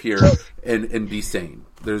could live here and be sane.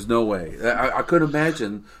 There's no way. I couldn't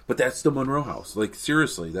imagine, but that's the Monroe House. Like,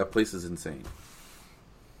 seriously, that place is insane.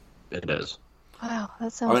 It is. Wow,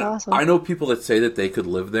 that sounds awesome. I know people that say that they could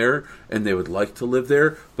live there and they would like to live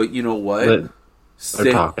there, but you know what?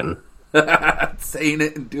 They're talking. Saying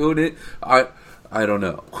it and doing it, I don't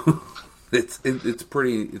know. It's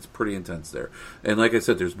pretty intense there. And like I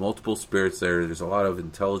said, there's multiple spirits there. There's a lot of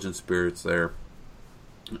intelligent spirits there.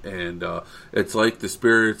 And it's like the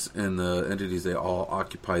spirits and the entities, they all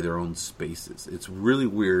occupy their own spaces. It's really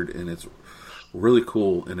weird and it's really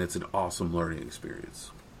cool and it's an awesome learning experience.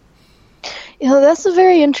 That's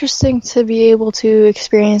very interesting to be able to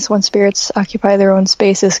experience when spirits occupy their own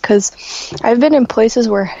spaces, because I've been in places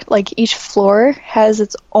where, like, each floor has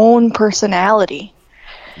its own personality,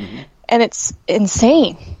 and it's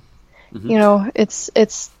insane.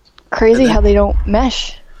 It's crazy how they don't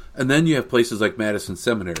mesh. And then you have places like Madison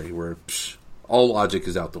Seminary where all logic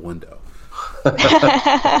is out the window.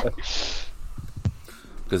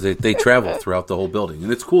 Because they travel throughout the whole building.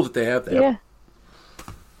 And it's cool that they have that. Yeah.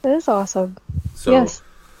 That is awesome. So, yes.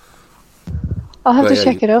 I'll have to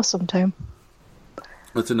check it out sometime.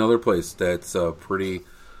 It's another place that's pretty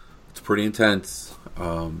intense.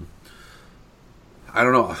 I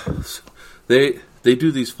don't know. They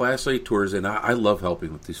do these flashlight tours, and I love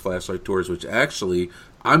helping with these flashlight tours, which actually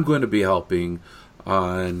I'm going to be helping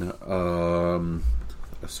on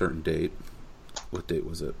a certain date. What date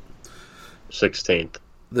was it? 16th.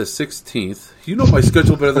 The 16th. You know my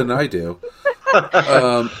schedule better than I do.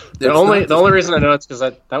 The only reason I know it's because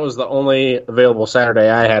that was the only available Saturday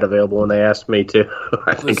I had available when they asked me to.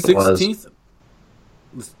 I think the 16th?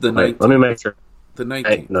 The 19th. Let me make sure. The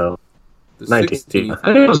 19th. No. The 19th. 16th.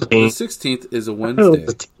 I think it was the 16th is a Wednesday.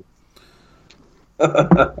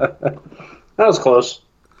 That was close.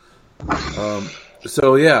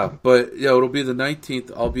 So yeah, but yeah, it'll be the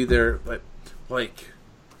 19th. I'll be there, but like,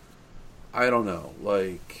 I don't know,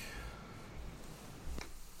 like,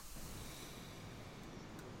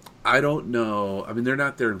 I don't know. I mean, they're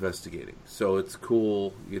not there investigating, so it's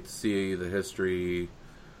cool. You get to see the history,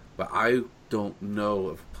 but I don't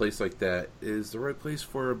know if a place like that is the right place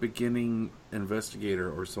for a beginning investigator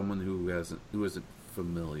or someone who isn't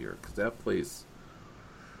familiar. Because that place,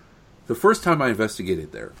 the first time I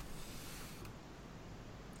investigated there,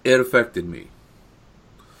 it affected me.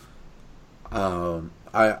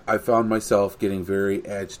 I found myself getting very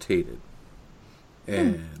agitated,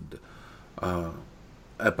 and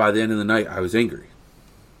by the end of the night, I was angry,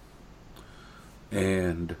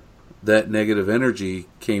 and that negative energy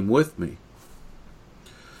came with me.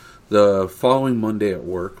 The following Monday at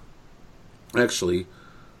work, actually,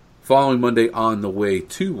 following Monday on the way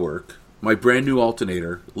to work, my brand new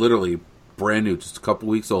alternator, literally brand new, just a couple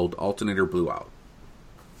weeks old, alternator blew out.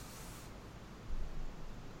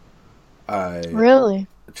 I Really?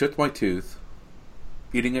 chipped my tooth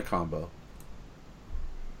eating a combo.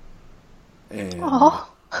 And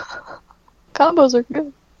combos are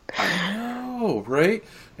good. I know, right?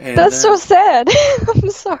 And That's so sad. I'm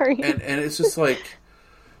sorry. And it's just like,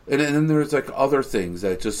 and then there's like other things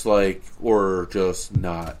that just like were just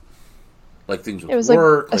not like things with it was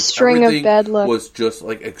work. Like a string of bad luck. Was just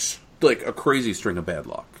like a crazy string of bad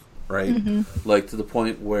luck, right? Mm-hmm. Like to the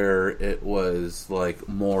point where it was like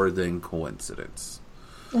more than coincidence.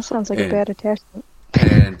 That sounds like a bad attachment.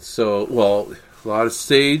 And so, well, a lot of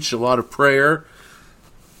sage, a lot of prayer,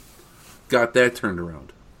 got that turned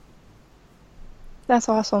around. That's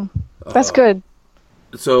awesome. That's good.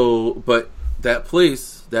 So, but that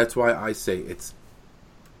place, that's why I say it's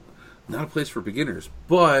not a place for beginners.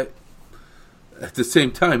 But at the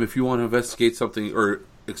same time, if you want to investigate something or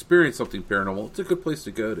experience something paranormal, it's a good place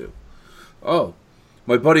to go to. Oh,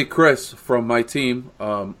 my buddy Chris from my team,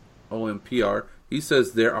 OMPR, he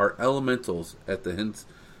says there are elementals at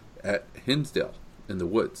Hinsdale in the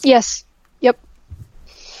woods. Yes. Yep.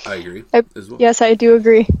 I agree as well. Yes, I do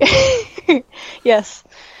agree. Yes.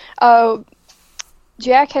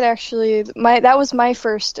 Jack had actually that was my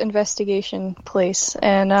first investigation place,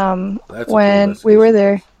 and when we were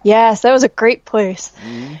there, yes, that was a great place.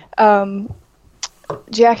 Mm-hmm.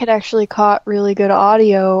 Jack had actually caught really good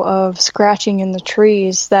audio of scratching in the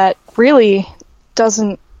trees that really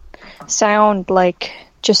doesn't sound like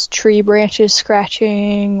just tree branches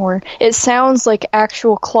scratching, or it sounds like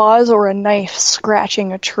actual claws or a knife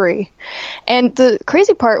scratching a tree. And the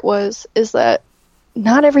crazy part is that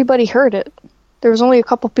not everybody heard it. There was only a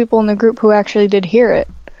couple people in the group who actually did hear it.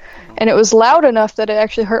 And it was loud enough that it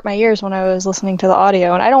actually hurt my ears when I was listening to the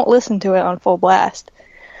audio, and I don't listen to it on full blast.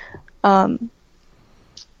 But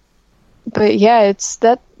yeah,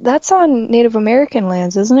 that's on Native American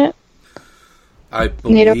lands, isn't it? I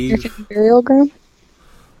believe Native American burial ground?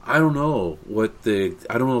 I don't know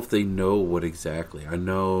I don't know if they know what exactly. I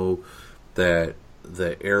know that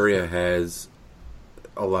the area has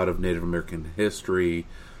a lot of Native American history.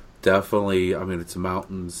 Definitely, I mean, it's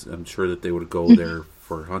mountains. I'm sure that they would go there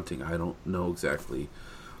for hunting. I don't know exactly.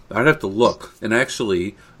 I'd have to look. And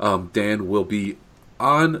actually, Dan will be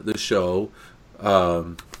on the show.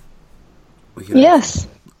 Yes.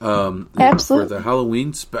 Absolutely. For the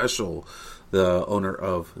Halloween special, the owner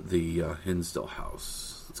of the Hinsdale House.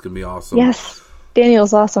 It's going to be awesome. Yes.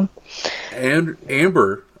 Daniel's awesome. And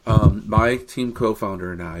Amber My team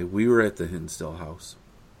co-founder and I, we were at the Hinsdale house.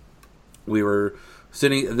 We were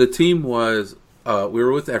sitting. The team was. We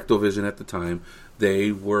were with Ectovision at the time.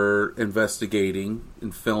 They were investigating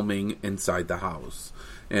and filming inside the house,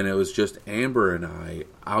 and it was just Amber and I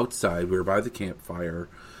outside. We were by the campfire,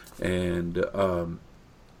 and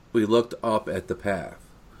we looked up at the path,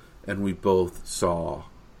 and we both saw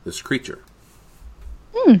this creature.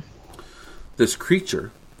 This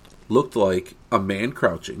creature looked like a man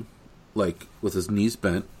crouching, like with his knees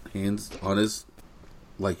bent, hands on his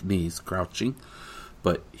knees, crouching.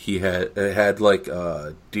 But it had like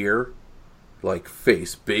a deer, like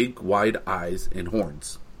face, big wide eyes and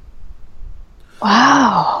horns.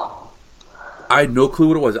 Wow. I had no clue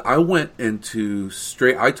what it was. I went into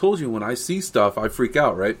straight. I told you when I see stuff, I freak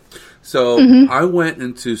out, right? So I went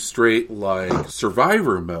into straight like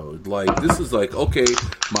survivor mode. Like this is like, okay,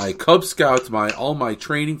 my Cub Scouts, all my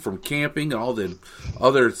training from camping and all the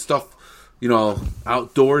other stuff,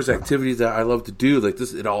 outdoors activities that I love to do. Like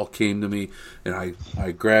this, it all came to me, and I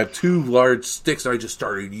grabbed 2 large sticks. And I just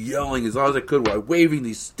started yelling as loud as I could while waving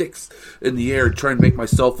these sticks in the air, trying to make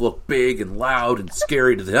myself look big and loud and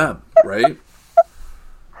scary to them, right?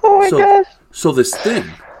 Oh my gosh. So this thing,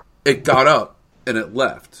 it got up and it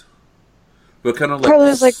left. But kind of like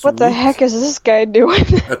Carla's like, what the heck is this guy doing?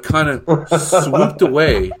 It kind of swooped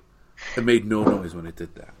away and made no noise when it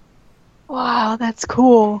did that. Wow, that's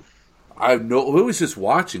cool. It was just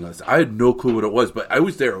watching us. I had no clue what it was, but I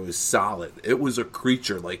was there. It was solid. It was a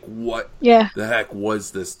creature. Like, what the heck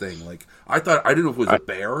was this thing? Like, I didn't know if it was a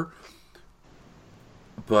bear,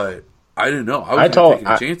 but I didn't know. I was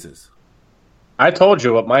taking chances. I told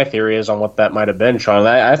you what my theory is on what that might have been, Sean.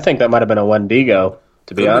 I think that might have been a Wendigo,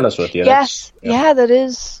 to be honest with you. Yes. Yeah, that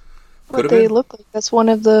is what they look like. That's one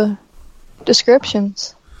of the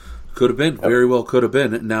descriptions. Could have been. Very well could have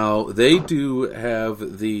been. Now, they do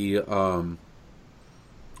have the,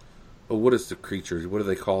 what is the creature? What do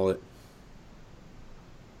they call it?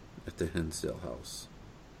 At the Hinsdale house.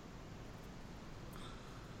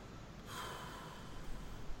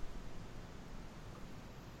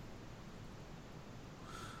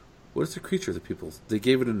 What is the creature that they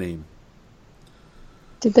gave it a name?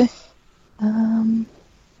 Did they?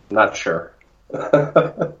 Not sure.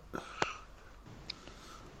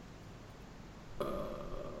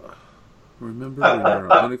 Remember when we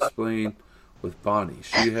were unexplained with Bonnie?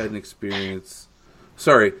 She had an experience.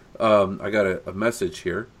 Sorry, I got a message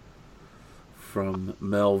here from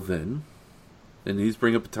Melvin, and he's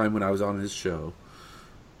bringing up a time when I was on his show.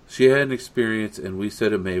 She had an experience, and we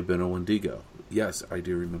said it may have been a Wendigo. Yes, I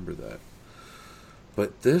do remember that.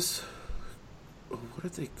 But this, what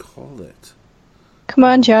did they call it? Come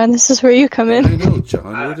on, John. This is where you come in. I know,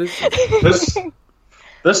 John. What is it?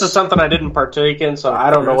 This is something I didn't partake in, so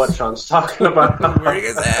I don't know what Sean's talking about. Where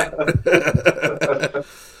is that?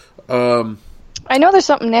 I know there's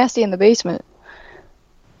something nasty in the basement,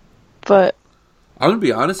 but I'm going to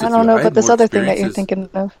be honest with you. I don't know about this other thing that you're thinking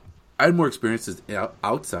of. I had more experiences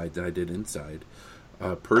outside than I did inside,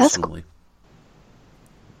 personally.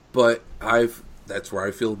 But that's where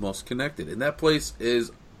I feel most connected. And that place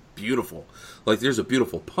is beautiful. Like, there's a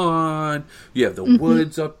beautiful pond. You have the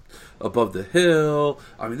woods up above the hill.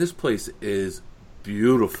 I mean, this place is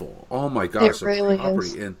beautiful. Oh, my gosh. It really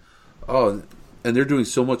is. And, and they're doing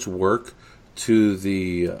so much work to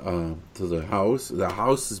the house. The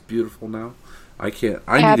house is beautiful now. I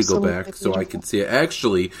need to go back so I can see it.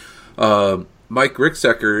 Actually, Mike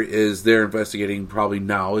Ricksecker is there investigating probably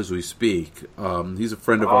now as we speak. He's a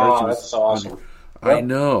friend of ours. That's awesome. I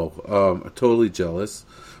know. I'm totally jealous.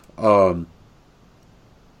 Now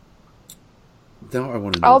I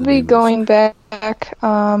want to know. I'll be going back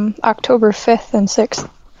October 5th and 6th.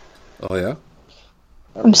 Oh, yeah?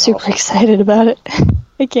 I'm super excited about it.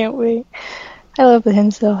 I can't wait. I love the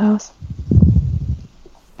Hinsdale house.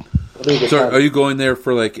 So are you going there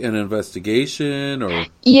for like an investigation or?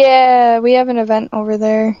 Yeah, we have an event over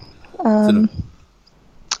there.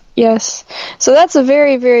 Yes. So that's a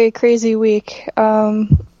very, very crazy week.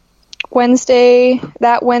 Wednesday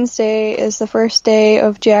is the first day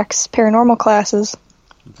of Jack's paranormal classes.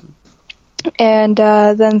 And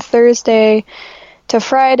then Thursday to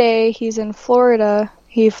Friday, he's in Florida.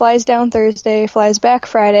 He flies down Thursday, flies back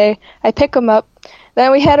Friday. I pick him up.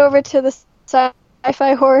 Then we head over to the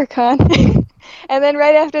Sci-Fi Horror Con. And then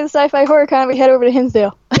right after the Sci-Fi Horror Con, we head over to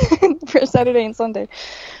Hinsdale for Saturday and Sunday.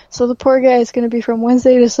 So the poor guy is going to be from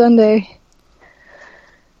Wednesday to Sunday.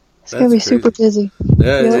 It's going to be super busy.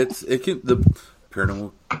 Yeah, yep. The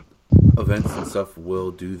paranormal events and stuff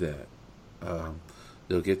will do that.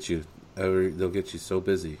 They'll get you so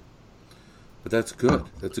busy. But that's good.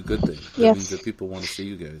 That's a good thing. That Yes. means that people want to see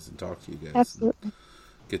you guys and talk to you guys. Absolutely. And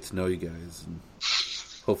get to know you guys. And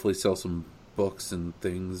hopefully sell some books and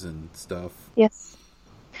things and stuff. Yes.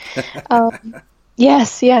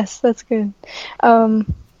 Yes, that's good.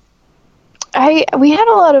 We had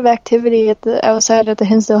a lot of activity outside at the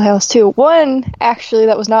Hinsdale house too. One actually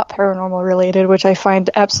that was not paranormal related, which I find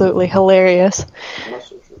absolutely hilarious. I'm not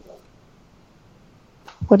so sure about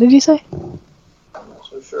What did you say? that. I'm not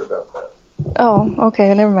so sure about that. Oh,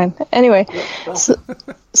 okay, never mind. Anyway,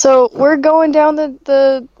 so we're going down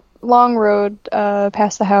the long road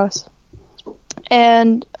past the house,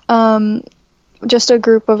 and just a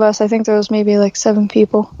group of us. I think there was maybe like 7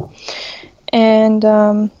 people. And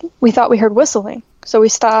we thought we heard whistling. So we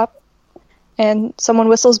stop, and someone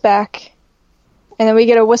whistles back, and then we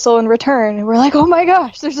get a whistle in return, and we're like, oh my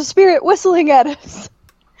gosh, there's a spirit whistling at us.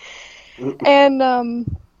 And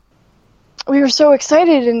we were so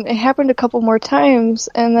excited, and it happened a couple more times,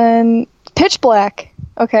 and then pitch black,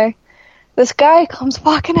 okay? This guy comes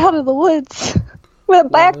walking out of the woods with a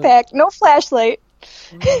backpack, no flashlight,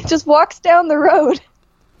 just walks down the road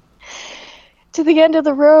to the end of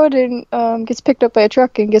the road and gets picked up by a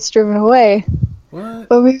truck and gets driven away. What?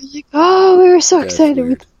 But we were like, we were so That's excited. We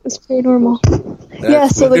weird. thought it was paranormal. Yeah,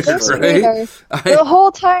 so the weird, Ghost right? Radar, the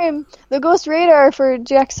whole time, the Ghost Radar for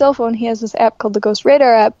Jack's cell phone, he has this app called the Ghost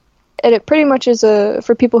Radar app, and it pretty much is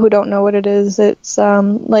for people who don't know what it is, it's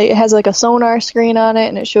like it has like a sonar screen on it,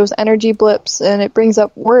 and it shows energy blips, and it brings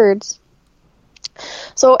up words.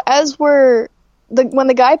 So as when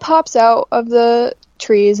the guy pops out of the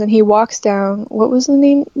trees and he walks down, what was the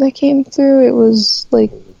name that came through? It was like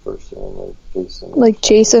The first name, like Jason. like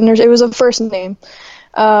Jason, or it was a first name.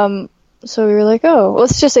 So we were like, oh,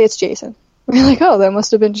 let's just say it's Jason. We were like, oh, that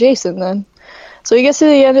must have been Jason then. So he gets to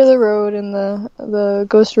the end of the road, and the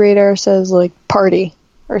Ghost Radar says like party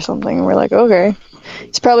or something, and we're like, okay,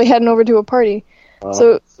 he's probably heading over to a party.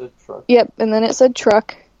 So It's a truck. yep, and then it said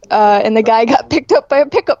truck, and the guy got picked up by a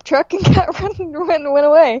pickup truck and went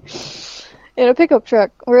away in a pickup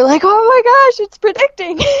truck. We're like, oh my gosh, it's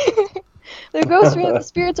predicting. The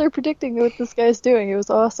spirits are predicting what this guy's doing. It was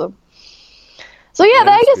awesome. So yeah,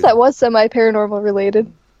 I guess that was semi-paranormal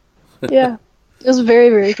related. Yeah, it was very,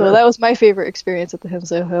 very cool. That was my favorite experience at the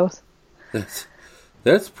Hinsdale house.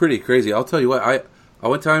 That's pretty crazy. I'll tell you what. I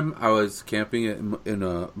one time I was camping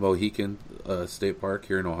in Mohican State Park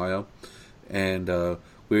here in Ohio, and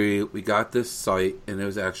we got this site, and it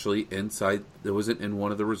was actually inside. It wasn't in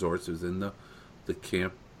one of the resorts. It was in the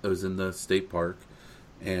camp. It was in the state park,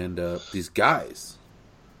 and these guys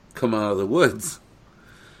come out of the woods,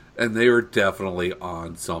 and they were definitely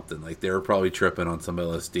on something. Like, they were probably tripping on some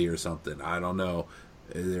LSD or something. I don't know.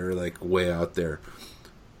 They were like way out there,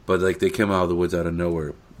 but like they came out of the woods out of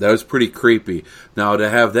nowhere. That was pretty creepy. Now, to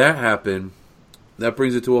have that happen, that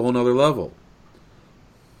brings it to a whole nother level.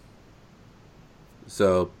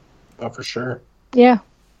 So, Oh, for sure. Yeah,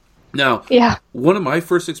 now, yeah. one of my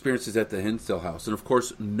first experiences at the Hinsdale house, and of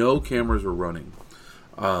course, no cameras were running.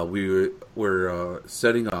 We were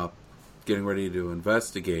setting up, getting ready to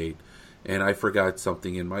investigate, and I forgot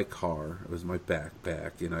something in my car. It was my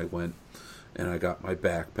backpack, and I went and I got my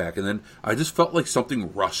backpack, and then I just felt like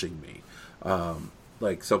something rushing me.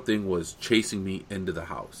 Like something was chasing me into the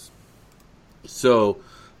house. So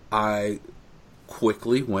I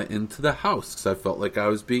quickly went into the house because I felt like I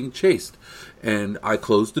was being chased. And I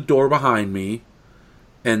closed the door behind me.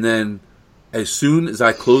 And then as soon as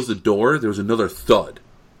I closed the door, there was another thud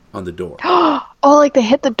on the door. Oh, like they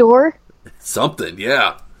hit the door? Something,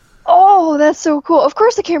 yeah. Oh, that's so cool. Of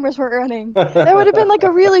course the cameras weren't running. That would have been like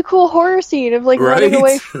a really cool horror scene of like running Right?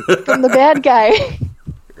 away from the bad guy.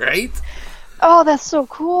 Right? Oh, that's so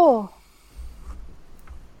cool.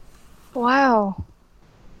 Wow.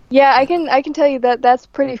 Yeah, I can tell you that's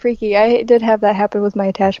pretty freaky. I did have that happen with my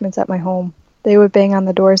attachments at my home. They would bang on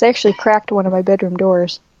the doors. They actually cracked one of my bedroom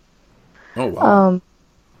doors. Oh, wow.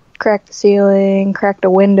 Cracked the ceiling, cracked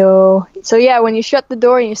a window. So yeah, when you shut the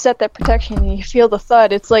door and you set that protection and you feel the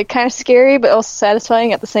thud, it's like kind of scary but also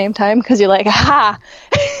satisfying at the same time because you're like, aha,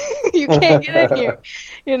 you can't get in here,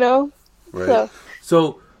 you know? Right.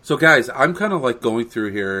 So guys, I'm kind of like going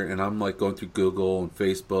through here, and I'm like going through Google and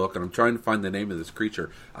Facebook, and I'm trying to find the name of this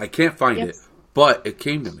creature. I can't find it, but it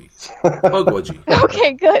came to me. Pugwudgie.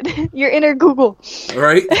 Okay, good. Your inner Google.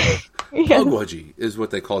 Right? Yes. Pugwudgie is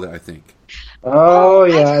what they called it, I think. Oh,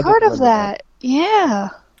 yeah. I've heard of that. Yeah.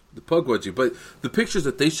 The Pugwudgie. But the pictures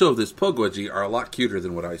that they show of this Pugwudgie are a lot cuter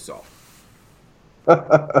than what I saw.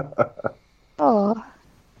 Oh,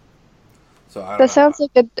 So I don't that sounds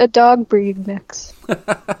like a dog breed mix.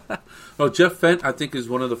 Well, Jeff Fent, I think, is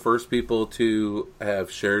one of the first people to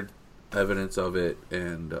have shared evidence of it,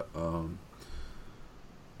 and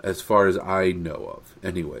as far as I know of,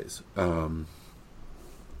 anyways.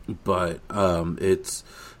 But it's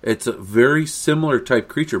a very similar type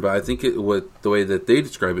creature, but I think the way that they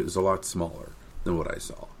describe it is a lot smaller than what I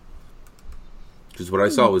saw. Because what I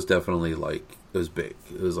saw was definitely it was big.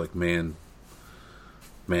 It was like man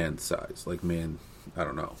size, I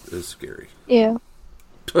don't know. It was scary. Yeah.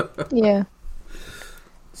 Yeah.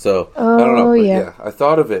 So, I don't know. But yeah, I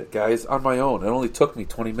thought of it, guys, on my own. It only took me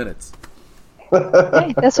 20 minutes.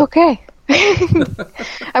 Hey, that's okay.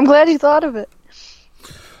 I'm glad you thought of it.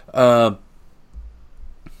 Man,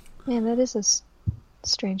 that is a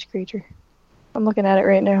strange creature. I'm looking at it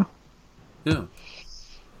right now. Yeah.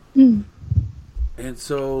 Hmm. And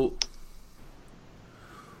so,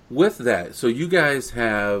 with that, so you guys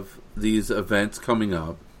have these events coming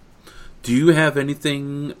up. Do you have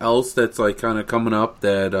anything else that's kind of coming up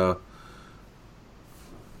that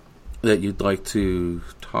you'd like to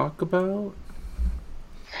talk about?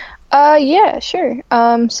 Yeah, sure.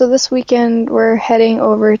 So this weekend we're heading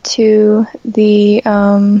over to the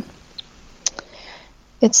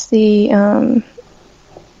it's the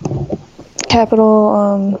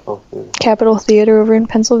Capitol Theater over in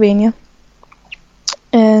Pennsylvania,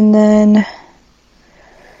 and then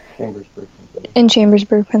in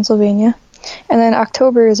Chambersburg, Pennsylvania. And then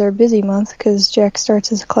October is our busy month because Jack starts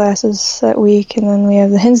his classes that week, and then we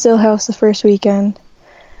have the Hinsdale House the first weekend.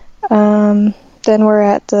 Then we're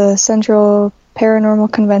at the Central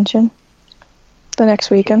Paranormal Convention the next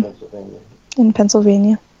weekend in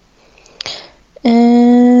Pennsylvania.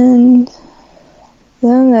 And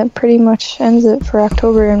then that pretty much ends it for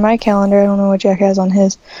October in my calendar. I don't know what Jack has on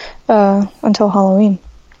his until Halloween.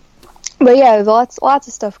 But yeah, there's lots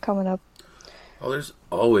of stuff coming up. Oh, there's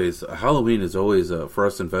always Halloween is always for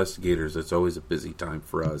us investigators. It's always a busy time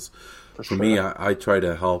for us. For sure. Me, I try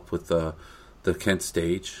to help with the Kent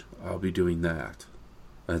stage. I'll be doing that.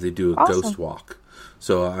 They do a ghost walk,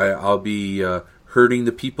 so I'll be herding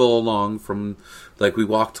the people along from we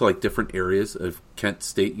walk to different areas of Kent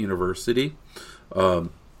State University, and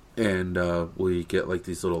we get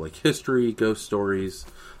these little history ghost stories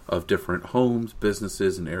of different homes,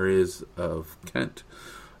 businesses, and areas of Kent.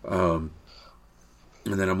 And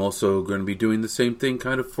then I'm also going to be doing the same thing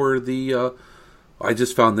kind of for the, I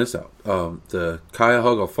just found this out, the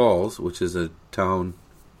Cuyahoga Falls, which is a town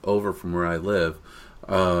over from where I live.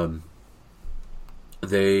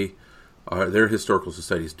 Their historical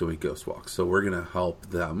society is doing ghost walks, so we're going to help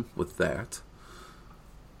them with that.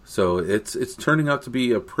 So it's turning out to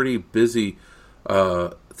be a pretty busy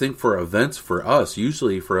thing for events for us.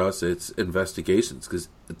 Usually for us it's investigations, because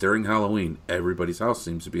during Halloween everybody's house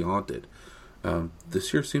seems to be haunted.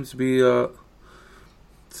 This year seems to be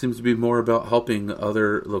more about helping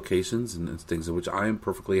other locations and things, which I am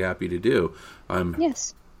perfectly happy to do.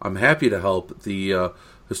 I'm happy to help the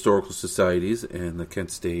historical societies and the Kent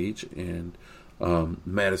Stage and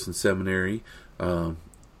Madison Seminary. I'm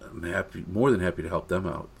more than happy to help them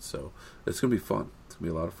out. So it's gonna be fun. It's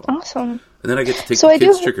gonna be a lot of fun. Awesome. And then I get to take the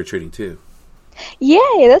kids trick or treating too.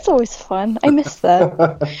 Yay, that's always fun. I miss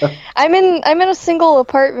that. I'm in a single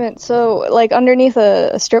apartment, so underneath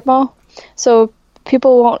a strip mall, so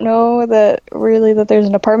people won't know that there's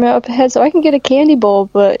an apartment up ahead, so I can get a candy bowl,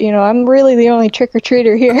 but I'm really the only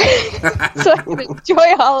trick-or-treater here. So I can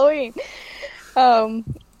enjoy Halloween.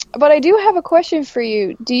 But I do have a question for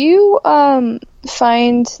you. Do you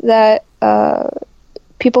find that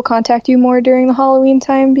people contact you more during the Halloween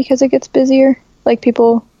time because it gets busier?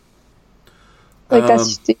 People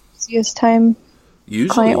that's the easiest time?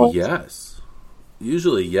 Usually, yes.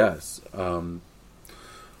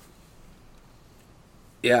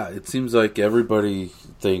 Yeah, it seems like everybody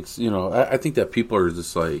thinks, I think that people are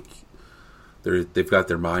just they've got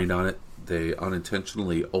their mind on it. They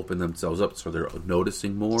unintentionally open themselves up, so they're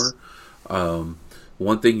noticing more.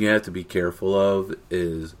 One thing you have to be careful of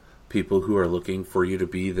is people who are looking for you to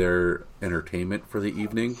be their entertainment for the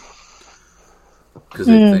evening. Because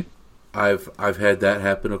they think, I've had that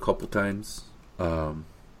happen a couple times. There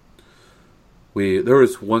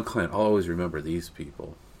was one client, I'll always remember these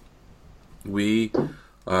people. We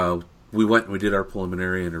went and we did our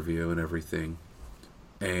preliminary interview and everything,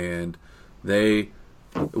 and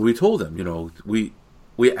we told them, we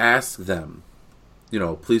asked them,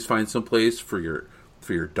 please find some place for your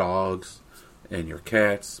dogs and your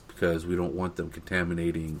cats, because we don't want them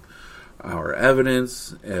contaminating our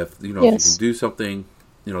evidence. If if you can do something,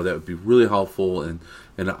 that would be really helpful. And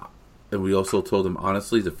we also told them,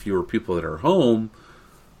 honestly, the fewer people that are home,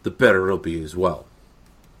 the better it'll be as well.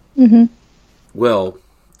 Mm-hmm. Well,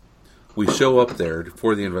 we show up there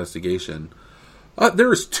for the investigation.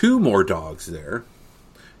 There's 2 more dogs there.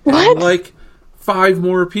 What? And like 5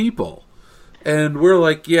 more people. And we're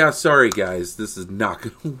like, yeah, sorry guys, this is not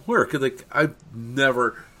going to work. Like, I've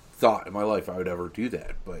never thought in my life I would ever do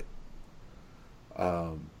that, but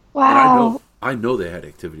Wow. and I know they had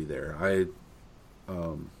activity there.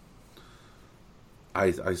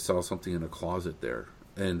 I saw something in a closet there,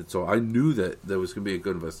 and so I knew that there was going to be a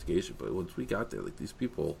good investigation. But once we got there, like, these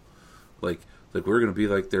people, like we're going to be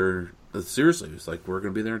like their seriously, it's like we're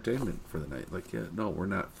going to be their entertainment for the night. Like, yeah, no, we're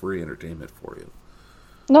not free entertainment for you.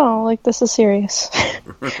 No, like, this is serious.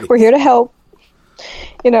 Right. We're here to help.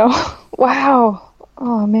 You know. Wow.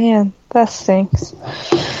 Oh man, that stinks.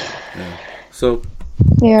 Yeah. So,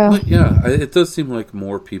 Yeah. but yeah, it does seem like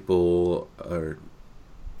more people are.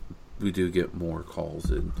 We do get more calls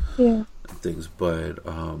and Yeah. things, but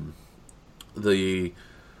the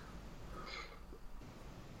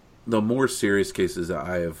more serious cases that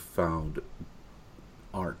I have found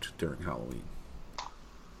aren't during Halloween.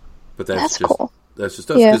 But that's just cool. That's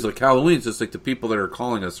just us, Yeah. because like Halloween's just like the people that are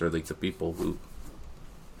calling us are like the people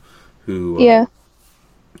who Yeah.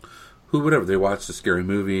 who whatever, they watched a scary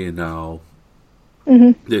movie and now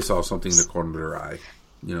Mm-hmm. they saw something in the corner of their eye,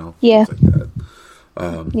 you know, Yeah. things like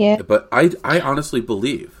that. Yeah. But I honestly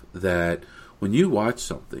believe that when you watch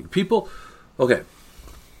something, people, okay,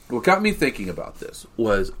 what got me thinking about this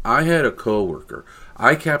was I had a coworker.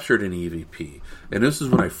 I captured an EVP, and this is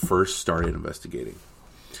when I first started investigating.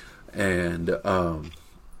 And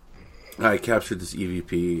I captured this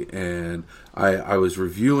EVP, and I was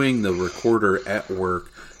reviewing the recorder at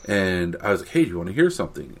work, and I was like, "Hey, do you want to hear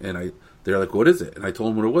something?" And they're like, "What is it?" And I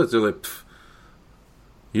told them what it was. They're like,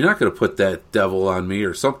 "You're not going to put that devil on me,"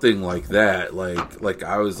 or something like that. Like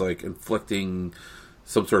I was like inflicting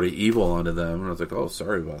some sort of evil onto them, and I was like, "Oh,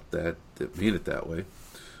 sorry about that. Didn't mean it that way."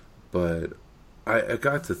 But I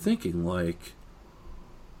got to thinking, like,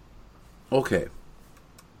 okay,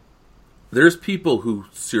 there's people who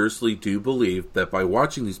seriously do believe that by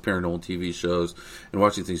watching these paranormal TV shows and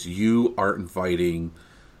watching things, you are inviting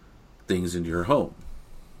things into your home.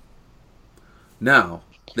 Now,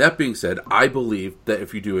 that being said, I believe that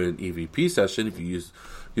if you do an EVP session, if you use,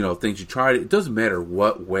 things you try to, it doesn't matter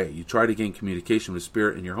what way, you try to gain communication with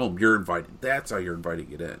spirit in your home, you're inviting. That's how you're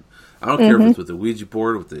inviting it in. I don't care if it's with the Ouija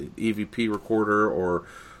board, with the EVP recorder, or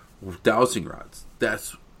with dowsing rods.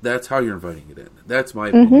 That's how you're inviting it in. That's my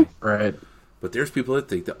opinion. Right. But there's people that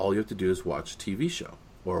think that all you have to do is watch a TV show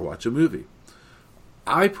or watch a movie.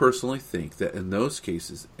 I personally think that in those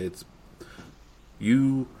cases,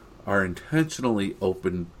 you are intentionally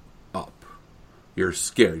open up. You're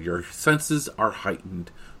scared. Your senses are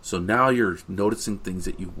heightened. So now you're noticing things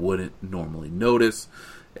that you wouldn't normally notice.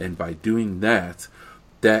 And by doing that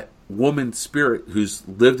woman spirit who's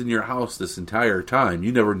lived in your house this entire time,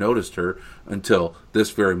 you never noticed her until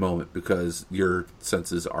this very moment because your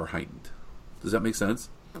senses are heightened. Does that make sense?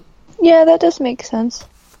 Yeah, that does make sense.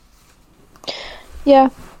 Yeah.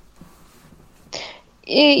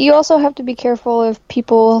 You also have to be careful of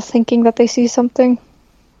people thinking that they see something,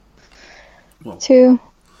 too.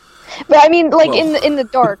 But I mean, like, in the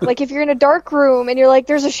dark. Like, if you're in a dark room and you're like,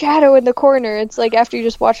 there's a shadow in the corner, it's like after you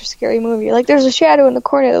just watch a scary movie. You're like, there's a shadow in the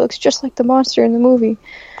corner that looks just like the monster in the movie.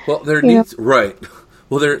 Well, there needs... Right.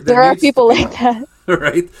 Well, there are people like that.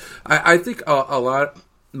 Right? I think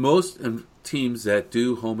most teams that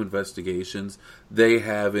do home investigations, they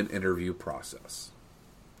have an interview process.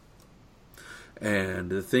 And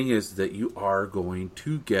the thing is that you are going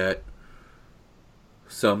to get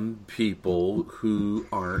some people who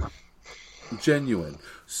aren't genuine.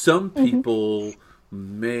 Some people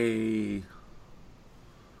may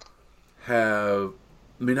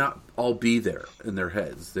not all be there in their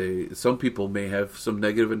heads. Some people may have some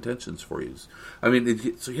negative intentions for you. I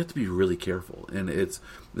mean, so you have to be really careful, and it's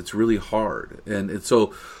really hard. And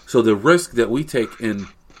so the risk that we take in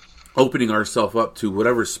opening ourselves up to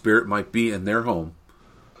whatever spirit might be in their home,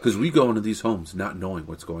 because we go into these homes not knowing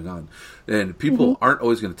what's going on, and people aren't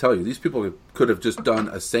always going to tell you. These people could have just done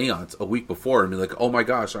a seance a week before and be like, "Oh my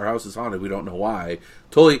gosh, our house is haunted. We don't know why."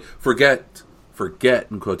 Totally forget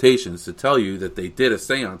in quotations to tell you that they did a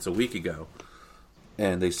seance a week ago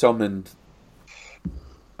and they summoned,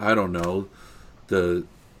 I don't know,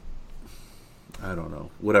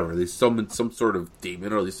 whatever. They summoned some sort of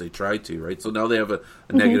demon, or at least they tried to, right? So now they have a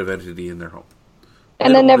negative entity in their home.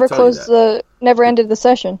 And then never ended the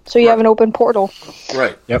session. So you have an open portal.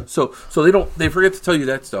 Right. Yep. So they forget to tell you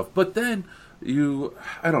that stuff. But then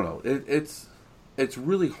I don't know. It's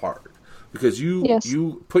really hard because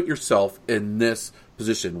you put yourself in this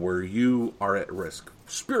position where you are at risk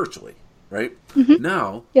spiritually, right?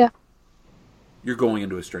 Now, you're going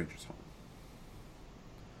into a stranger's home.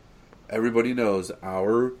 everybody knows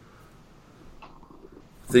our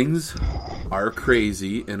things are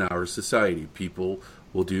crazy in our society. People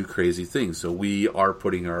will do crazy things. So we are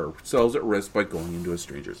putting ourselves at risk by going into a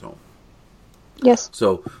stranger's home. Yes.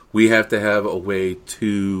 So we have to have a way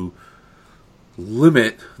to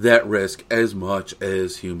limit that risk as much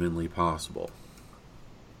as humanly possible.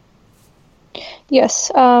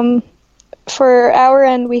 Yes. For our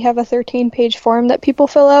end, we have a 13-page form that people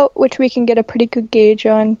fill out, which we can get a pretty good gauge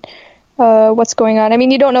on what's going on. I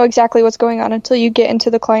mean, you don't know exactly what's going on until you get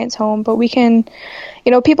into the client's home, but we can,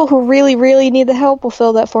 people who really, really need the help will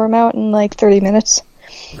fill that form out in like 30 minutes.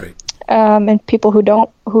 Right. And people who don't,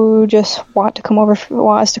 who just want us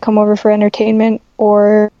to come over for entertainment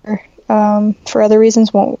or for other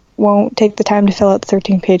reasons, won't take the time to fill out the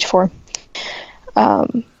 13-page form.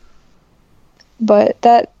 But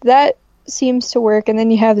that seems to work, and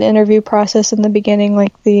then you have the interview process in the beginning,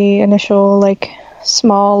 like the initial, like,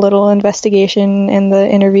 small little investigation and the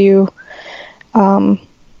interview, and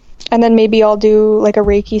then maybe I'll do like a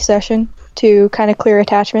Reiki session to kind of clear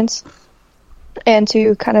attachments and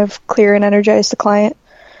to kind of clear and energize the client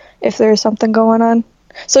if there's something going on.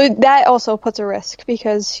 So that also puts a risk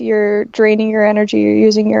because you're draining your energy, you're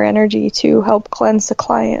using your energy to help cleanse the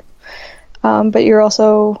client, but you're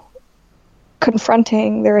also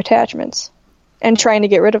confronting their attachments and trying to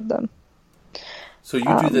get rid of them. So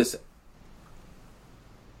you do this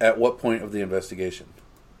at what point of the investigation?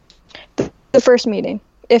 The first meeting,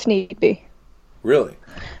 if need be. Really?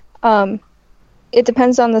 It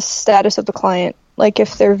depends on the status of the client. Like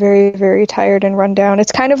if they're very, very tired and run down,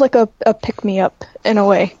 it's kind of like a pick-me-up in a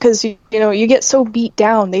way. Because, you get so beat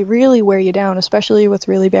down. They really wear you down, especially with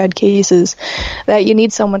really bad cases, that you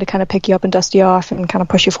need someone to kind of pick you up and dust you off and kind of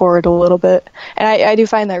push you forward a little bit. And I do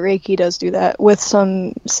find that Reiki does do that with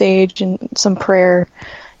some sage and some prayer,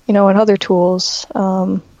 and other tools.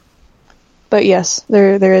 But yes,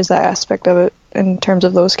 there is that aspect of it in terms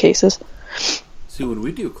of those cases. See, when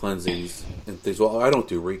we do cleansings and things, well, I don't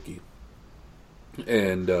do Reiki.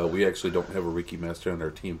 And we actually don't have a Reiki master on our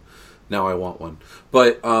team. Now I want one.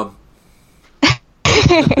 But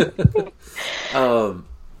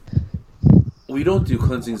we don't do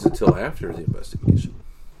cleansings until after the investigation.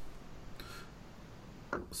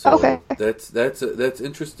 So okay. That's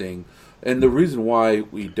interesting. And the reason why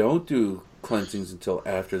we don't do cleansings until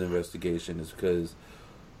after the investigation is because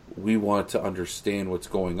we want to understand what's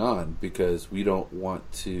going on, because we don't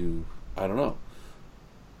want to, I don't know.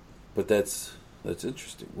 But that's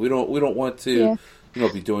interesting. We don't want to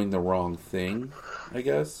be doing the wrong thing, I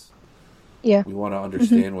guess. Yeah. We want to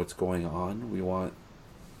understand what's going on. We want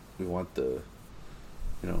the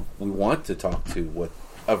we want to talk to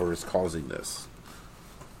whatever is causing this.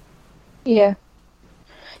 Yeah.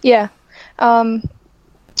 Yeah.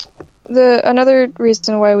 Another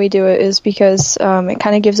reason why we do it is because it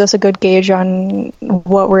kind of gives us a good gauge on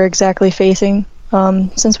what we're exactly facing.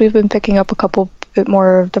 Since we've been picking up a couple bit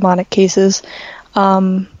more demonic cases,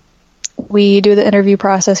 we do the interview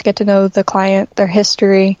process, get to know the client, their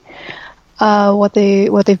history, what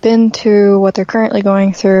they've been through, what they're currently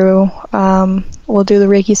going through. We'll do the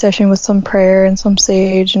Reiki session with some prayer and some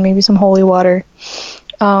sage and maybe some holy water,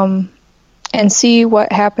 and see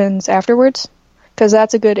what happens afterwards, because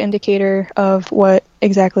that's a good indicator of what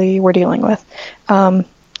exactly we're dealing with.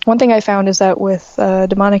 One thing I found is that with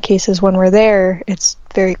demonic cases, when we're there, it's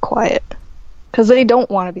very quiet because they don't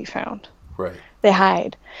want to be found. Right. They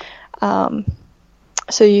hide.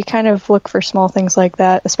 So you kind of look for small things like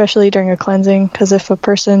that, especially during a cleansing, because if a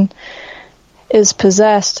person is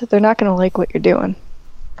possessed, they're not going to like what you're doing.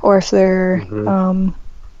 Or if they're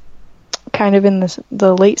kind of in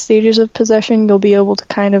the late stages of possession, you'll be able to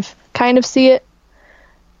kind of see it.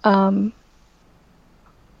 But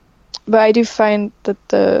I do find that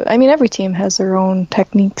every team has their own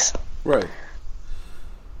techniques. Right.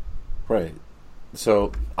 Right.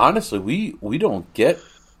 So, honestly, we don't get,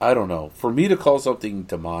 I don't know. For me to call something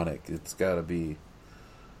demonic, it's got to be,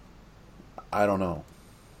 I don't know.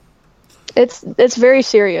 It's very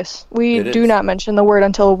serious. We do not mention the word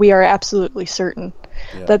until we are absolutely certain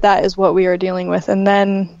that is what we are dealing with. And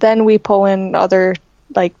then we pull in other,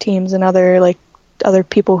 like, teams and other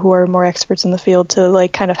people who are more experts in the field to,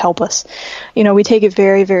 like, kind of help us. We take it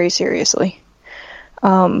very, very seriously.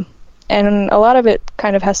 And a lot of it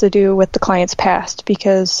kind of has to do with the client's past,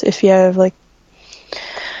 because if you have, like,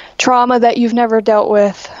 trauma that you've never dealt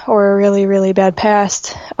with or a really, really bad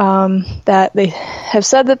past that they have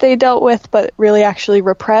said that they dealt with but really actually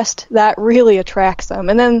repressed, that really attracts them.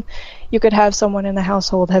 And then you could have someone in the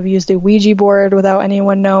household have used a Ouija board without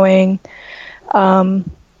anyone knowing.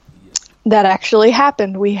 that actually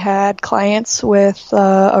happened. We had clients with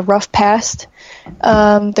a rough past.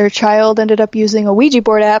 Their child ended up using a Ouija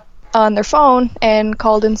board app on their phone and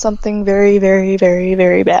called in something very, very, very,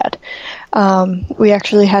 very bad. We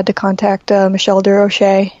actually had to contact Michelle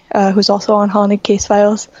Durocher, who's also on Haunted Case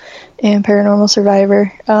Files and Paranormal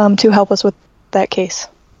Survivor, to help us with that case.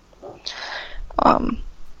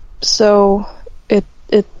 So it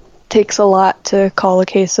takes a lot to call a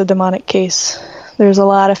case a demonic case. There's a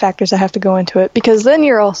lot of factors that have to go into it, because then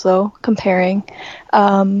you're also comparing.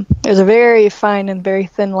 There's a very fine and very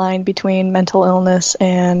thin line between mental illness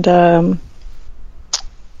and the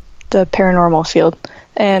paranormal field.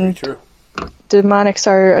 And demonics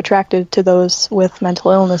are attracted to those with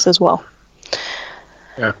mental illness as well.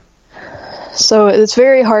 Yeah. So it's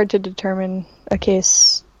very hard to determine a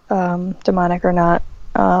case demonic or not.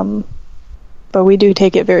 But we do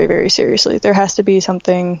take it very, very seriously. There has to be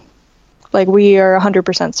something. Like, we are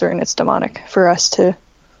 100% certain it's demonic for us to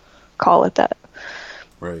call it that.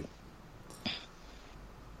 Right.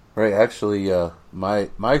 Right. Actually, my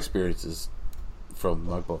experiences from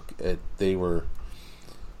my book, they were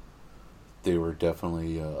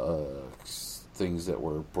definitely things that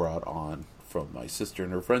were brought on from my sister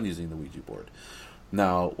and her friend using the Ouija board.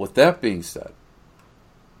 Now, with that being said,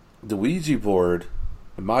 the Ouija board,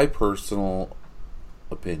 in my personal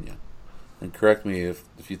opinion, and correct me if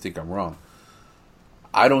you think I'm wrong,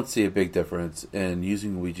 I don't see a big difference in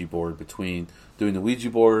using the Ouija board between doing the Ouija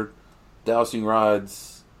board, dowsing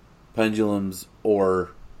rods, pendulums, or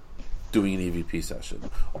doing an EVP session,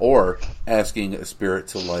 or asking a spirit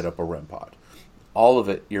to light up a REM pod. All of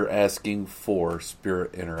it, you're asking for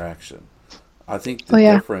spirit interaction. I think the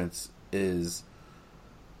difference is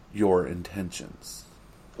your intentions.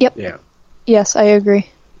 Yep. Yeah. Yes, I agree.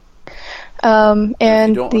 And if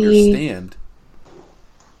you don't understand,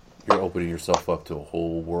 you're opening yourself up to a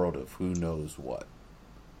whole world of who knows what.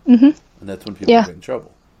 Mm-hmm. And that's when people get in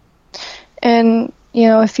trouble. And,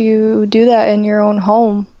 if you do that in your own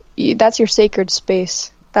home, that's your sacred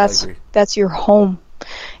space. That's your home.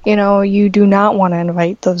 You do not want to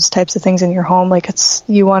invite those types of things in your home.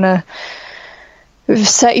 You want to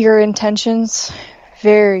set your intentions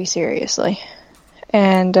very seriously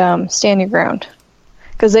and stand your ground.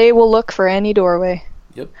 Because they will look for any doorway.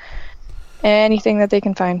 Yep. Anything that they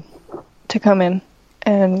can find to come in.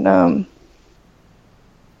 And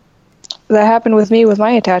that happened with me with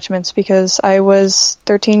my attachments, because I was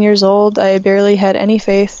 13 years old. I barely had any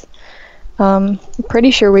faith. I'm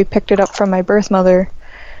pretty sure we picked it up from my birth mother.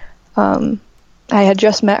 I had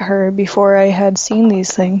just met her before I had seen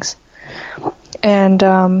these things. And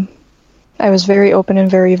I was very open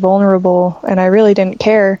and very vulnerable, and I really didn't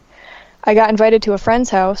care. I got invited to a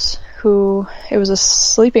friend's house it was a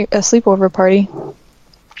sleepover party.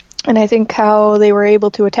 And I think how they were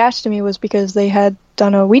able to attach to me was because they had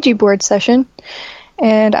done a Ouija board session,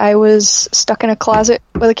 and I was stuck in a closet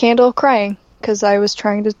with a candle crying because I was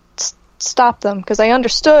trying to stop them, because I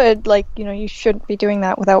understood, you shouldn't be doing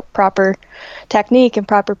that without proper technique and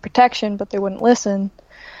proper protection, but they wouldn't listen.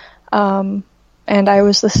 And I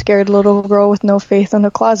was the scared little girl with no faith in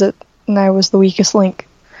the closet, and I was the weakest link.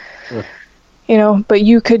 But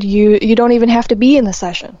you don't even have to be in the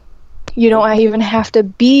session. You don't even have to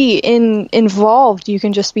be involved. You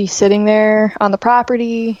can just be sitting there on the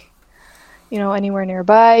property, anywhere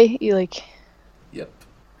nearby. Yep.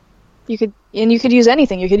 You could use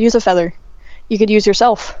anything. You could use a feather. You could use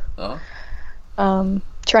yourself. Trying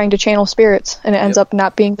to channel spirits, and it ends up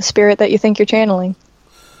not being the spirit that you think you're channeling.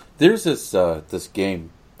 There's this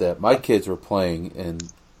game that my kids were playing in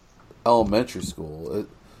elementary school.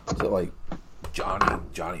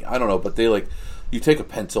 Johnny, I don't know, but they you take a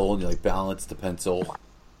pencil and you balance the pencil,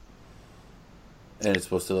 and it's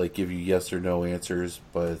supposed to give you yes or no answers,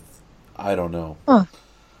 but I don't know. Huh.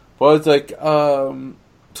 Well, it's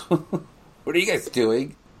what are you guys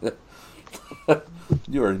doing?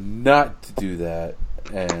 You are not to do that,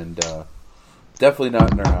 and definitely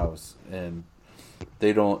not in our house. And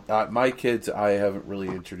they don't. My kids, I haven't really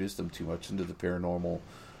introduced them too much into the paranormal.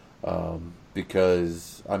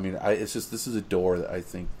 Because it's just, this is a door that I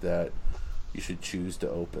think that you should choose to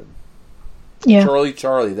open. Yeah.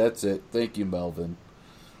 Charlie, that's it. Thank you, Melvin.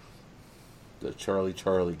 The Charlie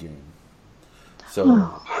game.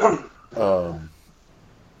 So,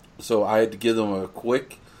 so I had to give them a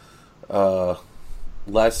quick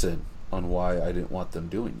lesson on why I didn't want them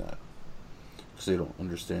doing that, because they don't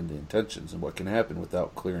understand the intentions and what can happen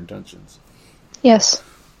without clear intentions. Yes.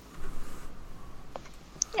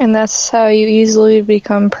 And that's how you easily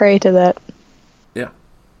become prey to that. Yeah.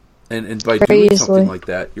 And by doing something like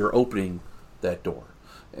that, you're opening that door.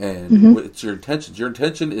 And it's your intentions. Your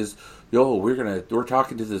intention is yo, we're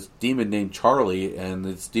talking to this demon named Charlie, and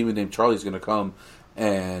this demon named Charlie's gonna come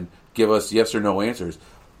and give us yes or no answers.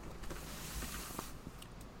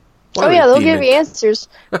 Oh yeah, they'll give you answers.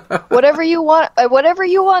 Whatever you want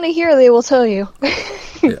to hear, they will tell you.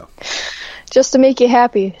 Yeah. Just to make you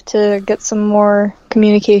happy, to get some more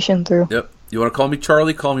communication through. Yep. You want to call me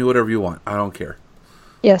Charlie? Call me whatever you want. I don't care.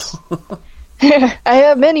 Yes. I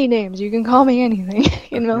have many names. You can call me anything.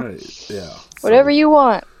 Right. Yeah. Whatever you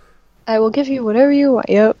want. I will give you whatever you want.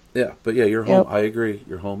 Yep. Yeah, but yeah, your home, I agree.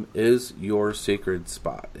 Your home is your sacred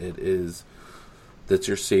spot. That's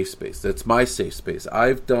your safe space. That's my safe space.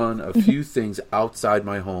 I've done a few things outside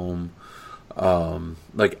my home,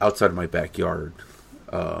 like outside my backyard,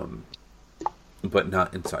 but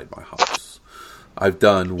not inside my house. I've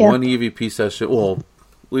done one EVP session. Well,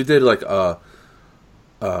 we did like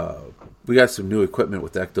we got some new equipment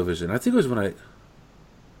with Ectovision. I think it was when I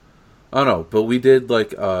don't know, but we did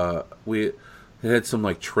like we had some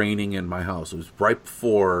like training in my house. It was right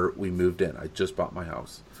before we moved in. I just bought my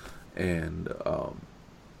house, and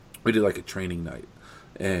we did like a training night,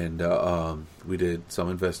 and we did some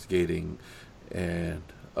investigating, and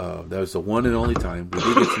that was the one and only time we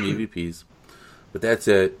did get some EVPs, but that's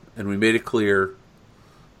it. And we made it clear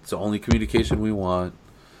it's the only communication we want.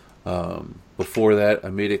 Before that, I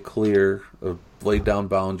made it clear, laid down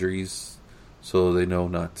boundaries so they know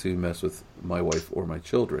not to mess with my wife or my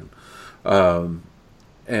children. And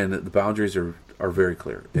the boundaries are very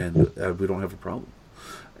clear, and we don't have a problem.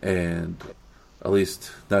 And at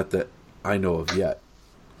least not that I know of yet.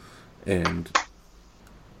 And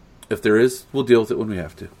if there is, we'll deal with it when we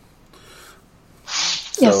have to.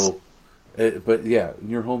 Yes. So, but yeah, in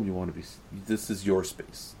your home, you want to be. This is your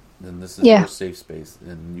space, and this is your safe space,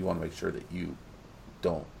 and you want to make sure that you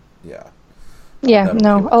don't. Yeah. Yeah.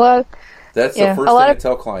 No. A lot. That's the first thing I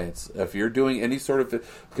tell clients. If you're doing any sort of,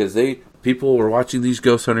 because people are watching these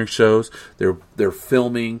ghost hunting shows, they're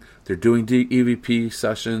filming, they're doing EVP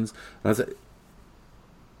sessions. And I was like,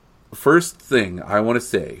 first thing I want to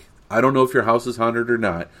say, I don't know if your house is haunted or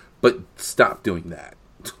not, but stop doing that.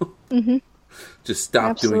 Mm-hmm. Just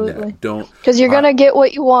stop doing that. Don't, because you're gonna get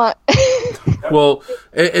what you want. Well,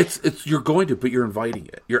 it's you're going to, but you're inviting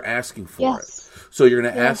it. You're asking for it. So you're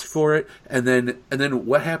going to ask for it, and then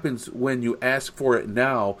what happens when you ask for it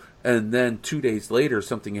now, and then 2 days later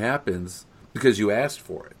something happens because you asked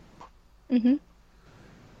for it. Mm-hmm.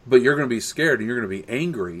 But you're going to be scared, and you're going to be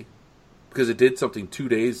angry because it did something 2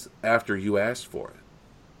 days after you asked for it.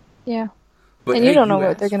 Yeah. But and you don't know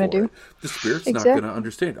what they're going to do. The spirit's not going to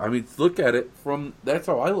understand. I mean, look at it that's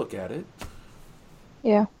how I look at it.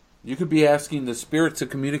 Yeah. You could be asking the spirit to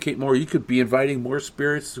communicate more. You could be inviting more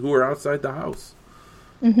spirits who are outside the house.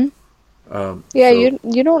 Mm-hmm.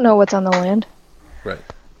 You don't know what's on the land. Right.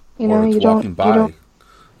 You know, you don't.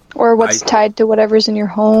 Or what's tied to whatever's in your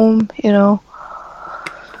home, you know.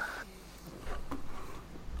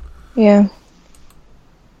 Yeah.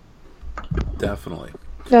 Definitely.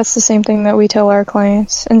 That's the same thing that we tell our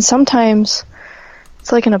clients. And sometimes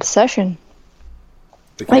it's like an obsession.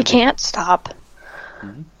 I can't stop.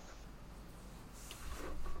 Mm-hmm.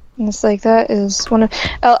 And it's like, that is one of...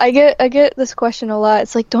 I get this question a lot.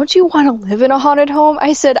 It's like, don't you want to live in a haunted home?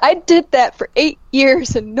 I said, I did that for 8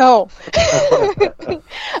 years, and no.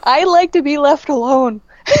 I like to be left alone.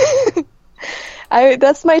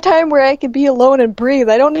 That's my time where I can be alone and breathe.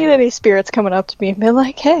 I don't need any spirits coming up to me and be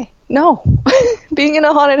like, hey, no. Being in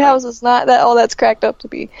a haunted house is not all that's cracked up to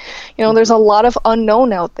be. You know, there's a lot of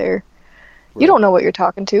unknown out there. Right. You don't know what you're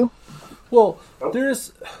talking to. Well,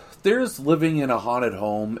 there's living in a haunted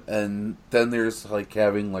home, and then there's like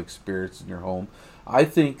having like spirits in your home. I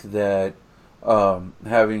think that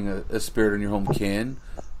having a spirit in your home can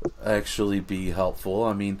actually be helpful.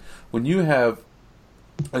 I mean, when you have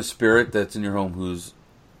a spirit that's in your home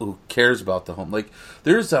who cares about the home, like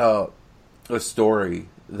there's a story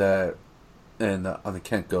that on the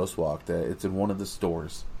Kent Ghost Walk that it's in one of the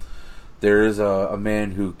stores. There is a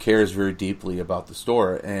man who cares very deeply about the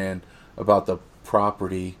store and about the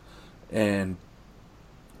property. And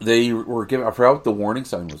they were given, I forgot what the warning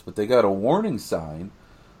sign was, but they got a warning sign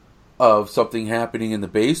of something happening in the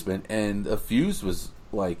basement, and a fuse was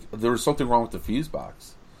like, there was something wrong with the fuse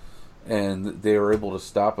box. And they were able to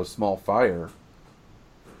stop a small fire.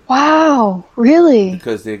 Wow, really?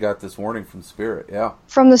 Because they got this warning from Spirit, yeah.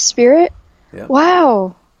 From the Spirit? Yeah.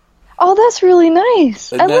 Wow. Oh, that's really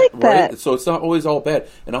nice. I like that. Right? So it's not always all bad.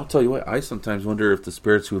 And I'll tell you what, I sometimes wonder if the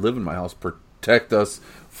spirits who live in my house protect us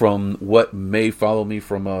from what may follow me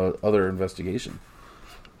from other investigation.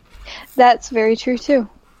 That's very true too.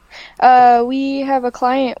 We have a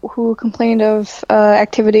client who complained of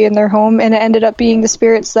activity in their home, and it ended up being the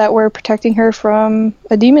spirits that were protecting her from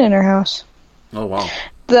a demon in her house. Oh, wow.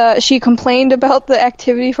 She complained about the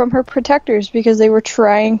activity from her protectors because they were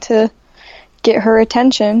trying to get her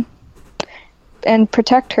attention and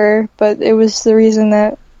protect her, but it was the reason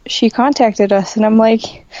that she contacted us. And I'm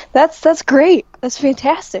like, that's great. That's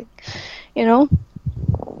fantastic. You know?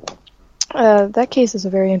 That case is a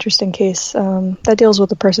very interesting case. That deals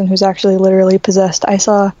with a person who's actually literally possessed. I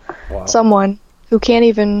saw someone who can't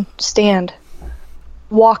even stand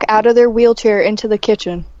walk out of their wheelchair into the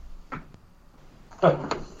kitchen.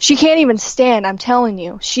 She can't even stand, I'm telling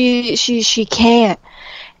you. She can't.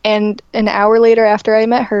 And an hour later after I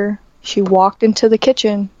met her, she walked into the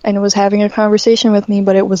kitchen and was having a conversation with me,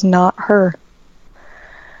 but it was not her.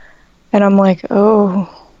 And I'm like, oh,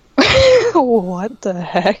 what the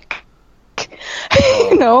heck?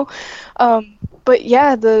 You know? But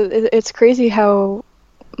yeah, it's crazy how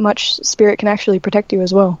much spirit can actually protect you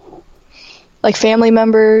as well. Like family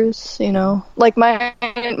members, you know, like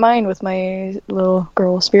mine with my little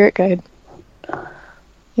girl spirit guide.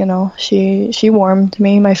 You know, she warned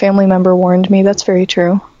me. My family member warned me. That's very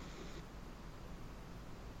true.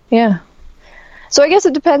 Yeah. So I guess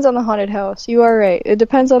it depends on the haunted house. You are right. It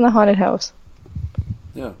depends on the haunted house.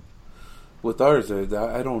 Yeah. With ours,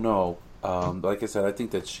 I don't know. Like I said, I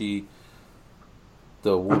think that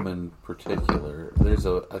the woman in particular,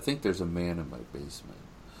 I think there's a man in my basement.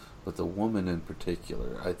 But the woman in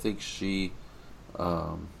particular, I think she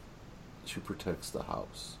protects the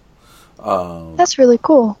house. That's really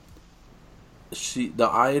cool.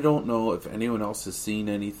 I don't know if anyone else has seen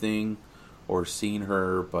anything or seen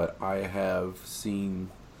her, but I have seen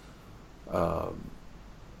a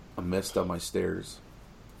mist on my stairs,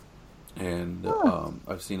 and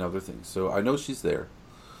I've seen other things. So I know she's there.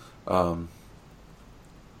 But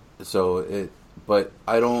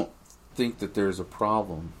I don't think that there's a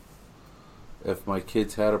problem. If my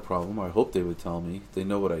kids had a problem, I hope they would tell me. They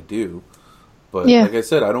know what I do. But like I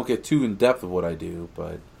said, I don't get too in depth of what I do,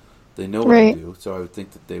 but they know what I do, so I would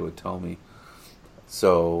think that they would tell me.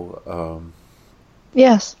 So,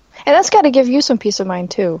 yes. And that's got to give you some peace of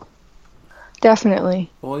mind, too.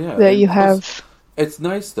 Definitely. Well, yeah. That you have... It's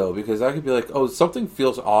nice, though, because I could be like, oh, something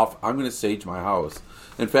feels off, I'm going to sage my house.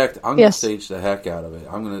 In fact, I'm going to sage the heck out of it.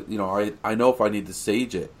 I'm going to, I know if I need to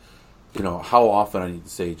sage it, how often I need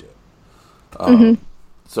to sage it.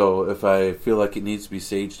 So if I feel like it needs to be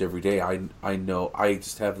saged every day, I know, I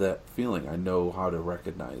just have that feeling. I know how to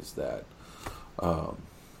recognize that.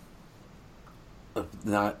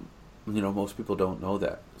 Not, most people don't know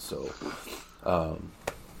that. So, I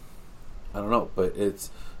don't know, but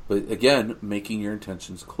again, making your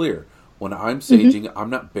intentions clear. When I'm saging, I'm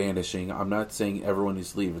not banishing. I'm not saying everyone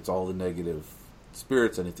needs to leave. It's all the negative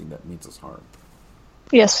spirits, anything that means us harm.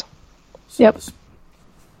 Yes. So yep.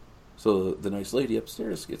 So the nice lady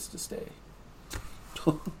upstairs gets to stay.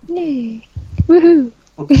 Yay. Woohoo.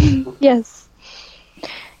 Yes.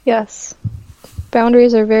 Yes.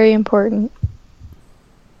 Boundaries are very important.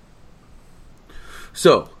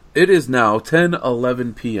 So, it is now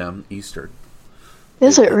 10:11 p.m. Eastern.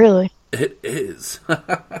 Is it really? It is.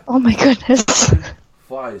 Oh my goodness.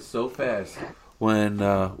 Flies so fast when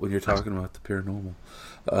you're talking about the paranormal.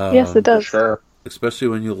 Yes, it does. For sure. Especially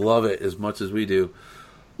when you love it as much as we do.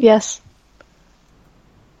 Yes.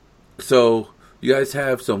 So, you guys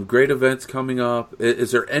have some great events coming up.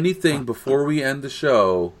 Is there anything before we end the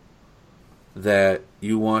show that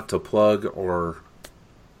you want to plug or...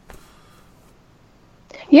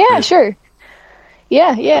 Yeah, sure.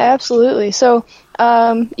 Yeah, absolutely. So,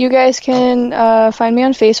 you guys can find me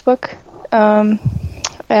on Facebook at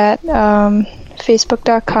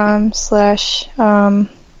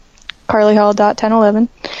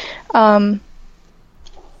facebook.com/carlyhall.1011.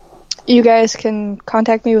 You guys can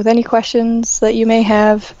contact me with any questions that you may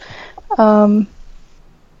have. You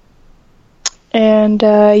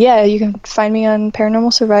can find me on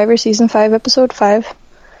Paranormal Survivor Season 5, Episode 5.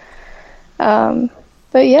 But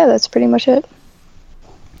yeah, that's pretty much it.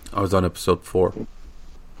 I was on Episode 4.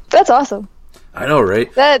 That's awesome. I know,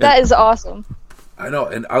 right? That is awesome. I know,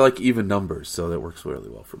 and I like even numbers, so that works really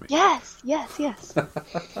well for me. Yes.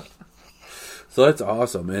 So that's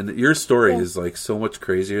awesome, and your story is like so much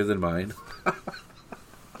crazier than mine.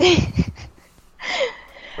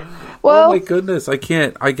 Well, oh my goodness, I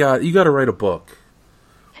can't. You got to write a book.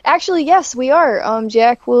 Actually, yes, we are.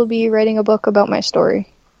 Jack will be writing a book about my story.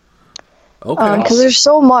 Okay. Because there's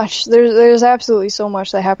so much. There's absolutely so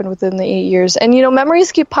much that happened within the 8 years, and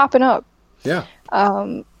memories keep popping up. Yeah.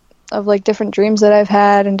 like different dreams that I've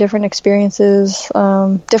had and different experiences,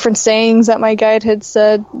 different sayings that my guide had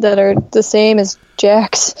said that are the same as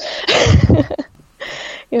Jack's.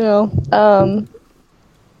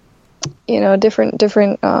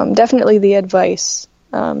 Different. Definitely the advice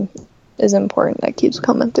is important. That keeps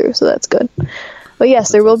coming through, so that's good. But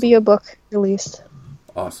yes, there will be a book released.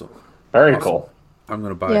 Awesome. Very cool. I'm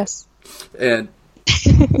going to buy Yes. it.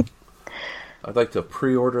 And I'd like to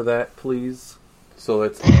pre-order that, please. So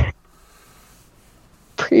it's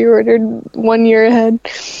Pre-ordered 1 year ahead.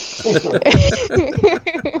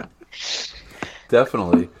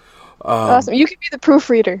 definitely. Awesome. You can be the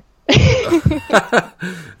proofreader.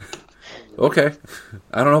 Okay.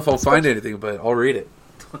 I don't know if I'll find anything, but I'll read it.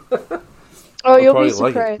 Oh, you'll probably be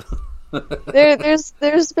like it. surprised.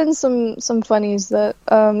 There's been some funnies that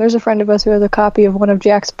there's a friend of us who has a copy of one of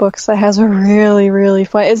Jack's books that has a really, really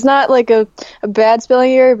fun. It's not like a bad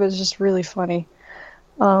spelling error, but it's just really funny.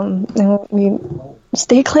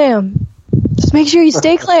 Stay clam. Just make sure you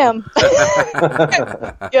stay clam.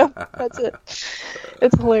 Yeah, that's it.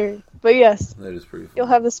 It's hilarious. But yes, That is pretty fun. you'll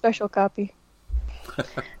have the special copy.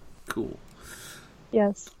 Cool.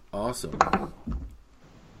 Yes. Awesome.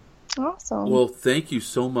 Awesome. Well, thank you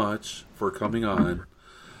so much for coming on.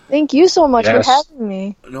 Thank you so much Yes. for having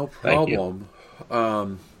me. No Thank you.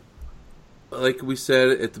 problem. Like we said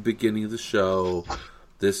at the beginning of the show,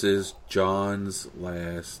 this is John's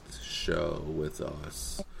last show with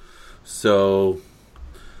us. So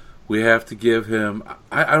we have to give him.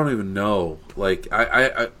 I don't even know. Like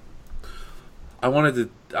I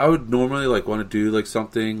would normally want to do like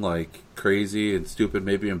something like crazy and stupid,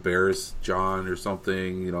 maybe embarrass John or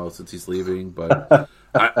something, since he's leaving. But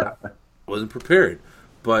I wasn't prepared.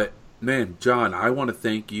 But man, John, I want to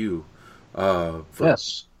thank you.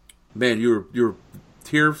 Yes. Man, you were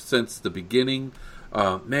here since the beginning.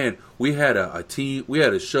 Man, we had a team. We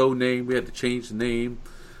had a show name. We had to change the name.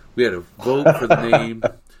 We had to vote for the name,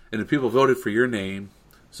 and the people voted for your name.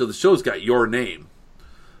 So the show's got your name.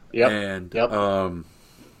 Yep. And Yep. I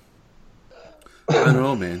don't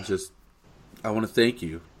know, man. Just I want to thank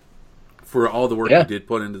you for all the work Yeah. you did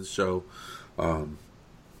put into the show.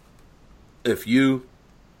 If you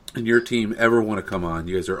and your team ever want to come on,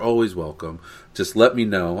 you guys are always welcome. Just let me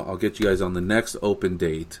know. I'll get you guys on the next open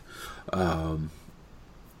date. And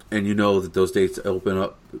you know that those dates open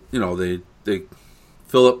up. They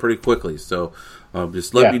fill up pretty quickly. So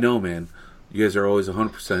just let Yeah. me know, man. You guys are always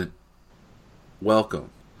 100% welcome.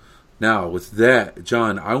 Now, with that,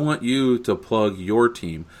 John, I want you to plug your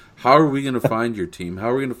team. How are we going to find your team? How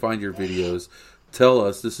are we going to find your videos? Tell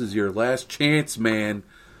us. This is your last chance, man,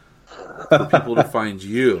 for people to find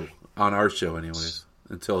you on our show anyways,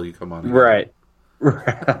 until you come on again. Right.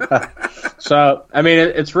 So, I mean,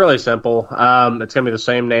 it's really simple. It's going to be the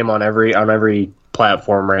same name on every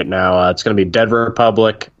platform right now. It's going to be Dead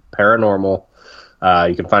Republic Paranormal.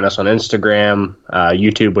 You can find us on Instagram,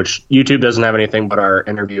 YouTube, which YouTube doesn't have anything but our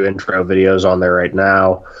interview intro videos on there right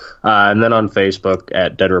now. And then on Facebook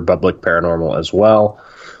at Dead Republic Paranormal as well.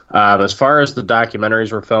 As far as the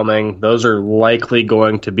documentaries we're filming, those are likely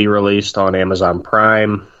going to be released on Amazon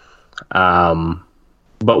Prime.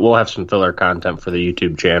 But we'll have some filler content for the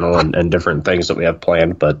YouTube channel and different things that we have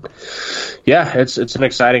planned. But yeah, it's an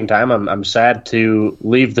exciting time. I'm sad to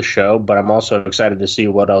leave the show, but I'm also excited to see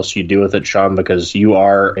what else you do with it, Sean, because you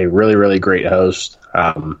are a really, really great host.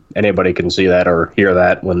 Anybody can see that or hear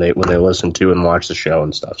that when they listen to and watch the show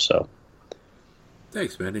and stuff. So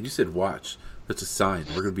Thanks, man. And you said watch. That's a sign.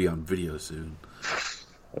 We're going to be on video soon.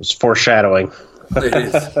 it's foreshadowing. It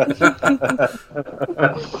is.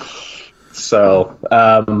 So,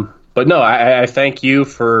 but no, I thank you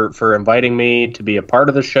for inviting me to be a part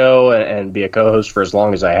of the show and be a co-host for as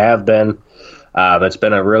long as I have been. It's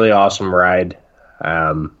been a really awesome ride.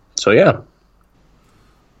 So yeah.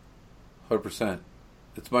 100%.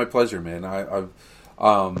 It's my pleasure, man.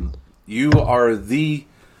 You are the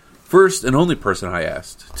first and only person I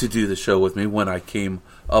asked to do the show with me when I came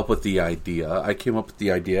up with the idea. I came up with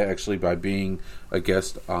the idea actually by being a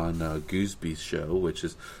guest on Gooseby's show, which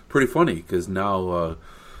is pretty funny because now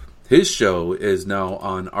his show is now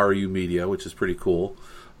on RU Media, which is pretty cool.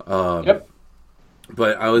 Yep.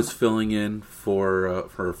 But I was filling in for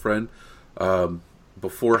a friend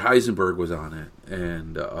before Heisenberg was on it,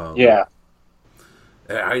 and Yeah.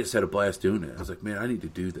 I just had a blast doing it. I was like, man, I need to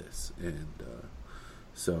do this, and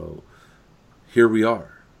so here we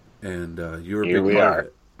are, and you're a Here big we part are. of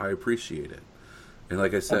it. I appreciate it, and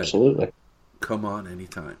like I said, Absolutely. come on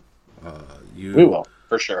anytime. We will,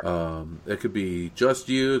 for sure. It could be just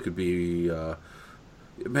you. It could be,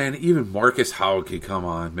 man. Even Marcus Howard could come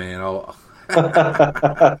on, man.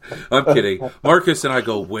 I'm kidding. Marcus and I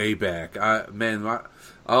go way back.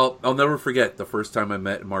 I'll never forget the first time I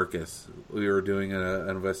met Marcus. We were doing an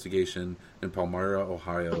investigation in Palmyra,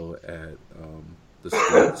 Ohio, at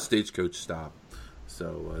the stagecoach stop.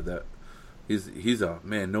 So that he's a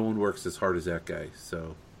man. No one works as hard as that guy.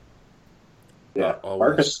 So Yeah, always.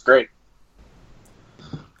 Marcus is great.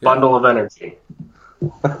 Yeah. Bundle of energy.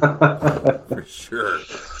 For sure.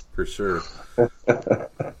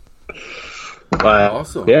 But,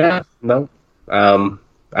 Awesome. Yeah, no.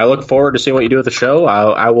 I look forward to seeing what you do with the show.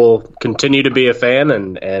 I will continue to be a fan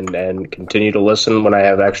and continue to listen when I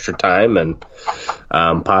have extra time and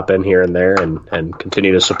pop in here and there and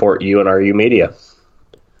continue to support you and RU Media.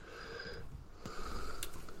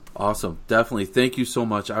 Awesome. Definitely. Thank you so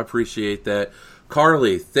much. I appreciate that.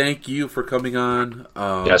 Carly, thank you for coming on.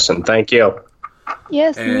 Yes, and thank you.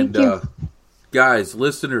 Yes, And thank you. guys,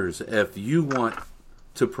 listeners, if you want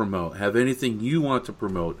to promote, have anything you want to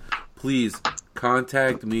promote, please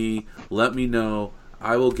contact me. Let me know.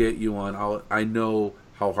 I will get you on. I know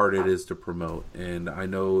how hard it is to promote, and I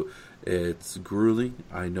know it's grueling.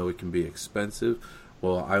 I know it can be expensive.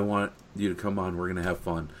 Well, I want you to come on. We're going to have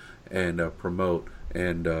fun and promote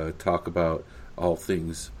and talk about all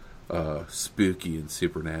things spooky and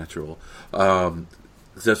supernatural. 'Cause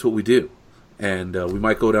that's what we do. And we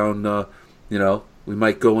might go down, we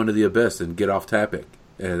might go into the abyss and get off topic.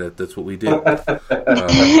 And that's what we do. And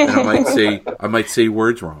I might say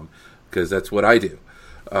words wrong because that's what I do.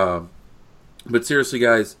 But seriously,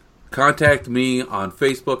 guys, contact me on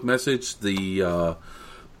Facebook. Message the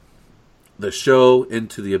show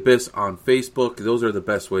Into the Abyss on Facebook. Those are the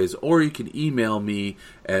best ways. Or you can email me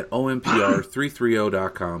at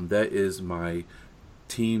ompr330.com. That is my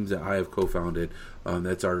team that I have co-founded.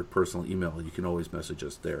 That's our personal email. You can always message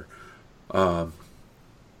us there.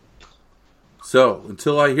 So,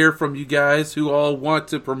 until I hear from you guys who all want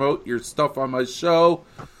to promote your stuff on my show,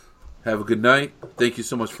 have a good night. Thank you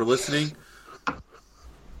so much for listening.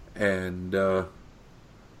 And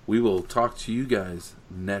we will talk to you guys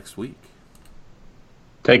next week.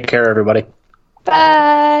 Take care, everybody.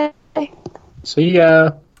 Bye. See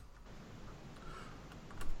ya.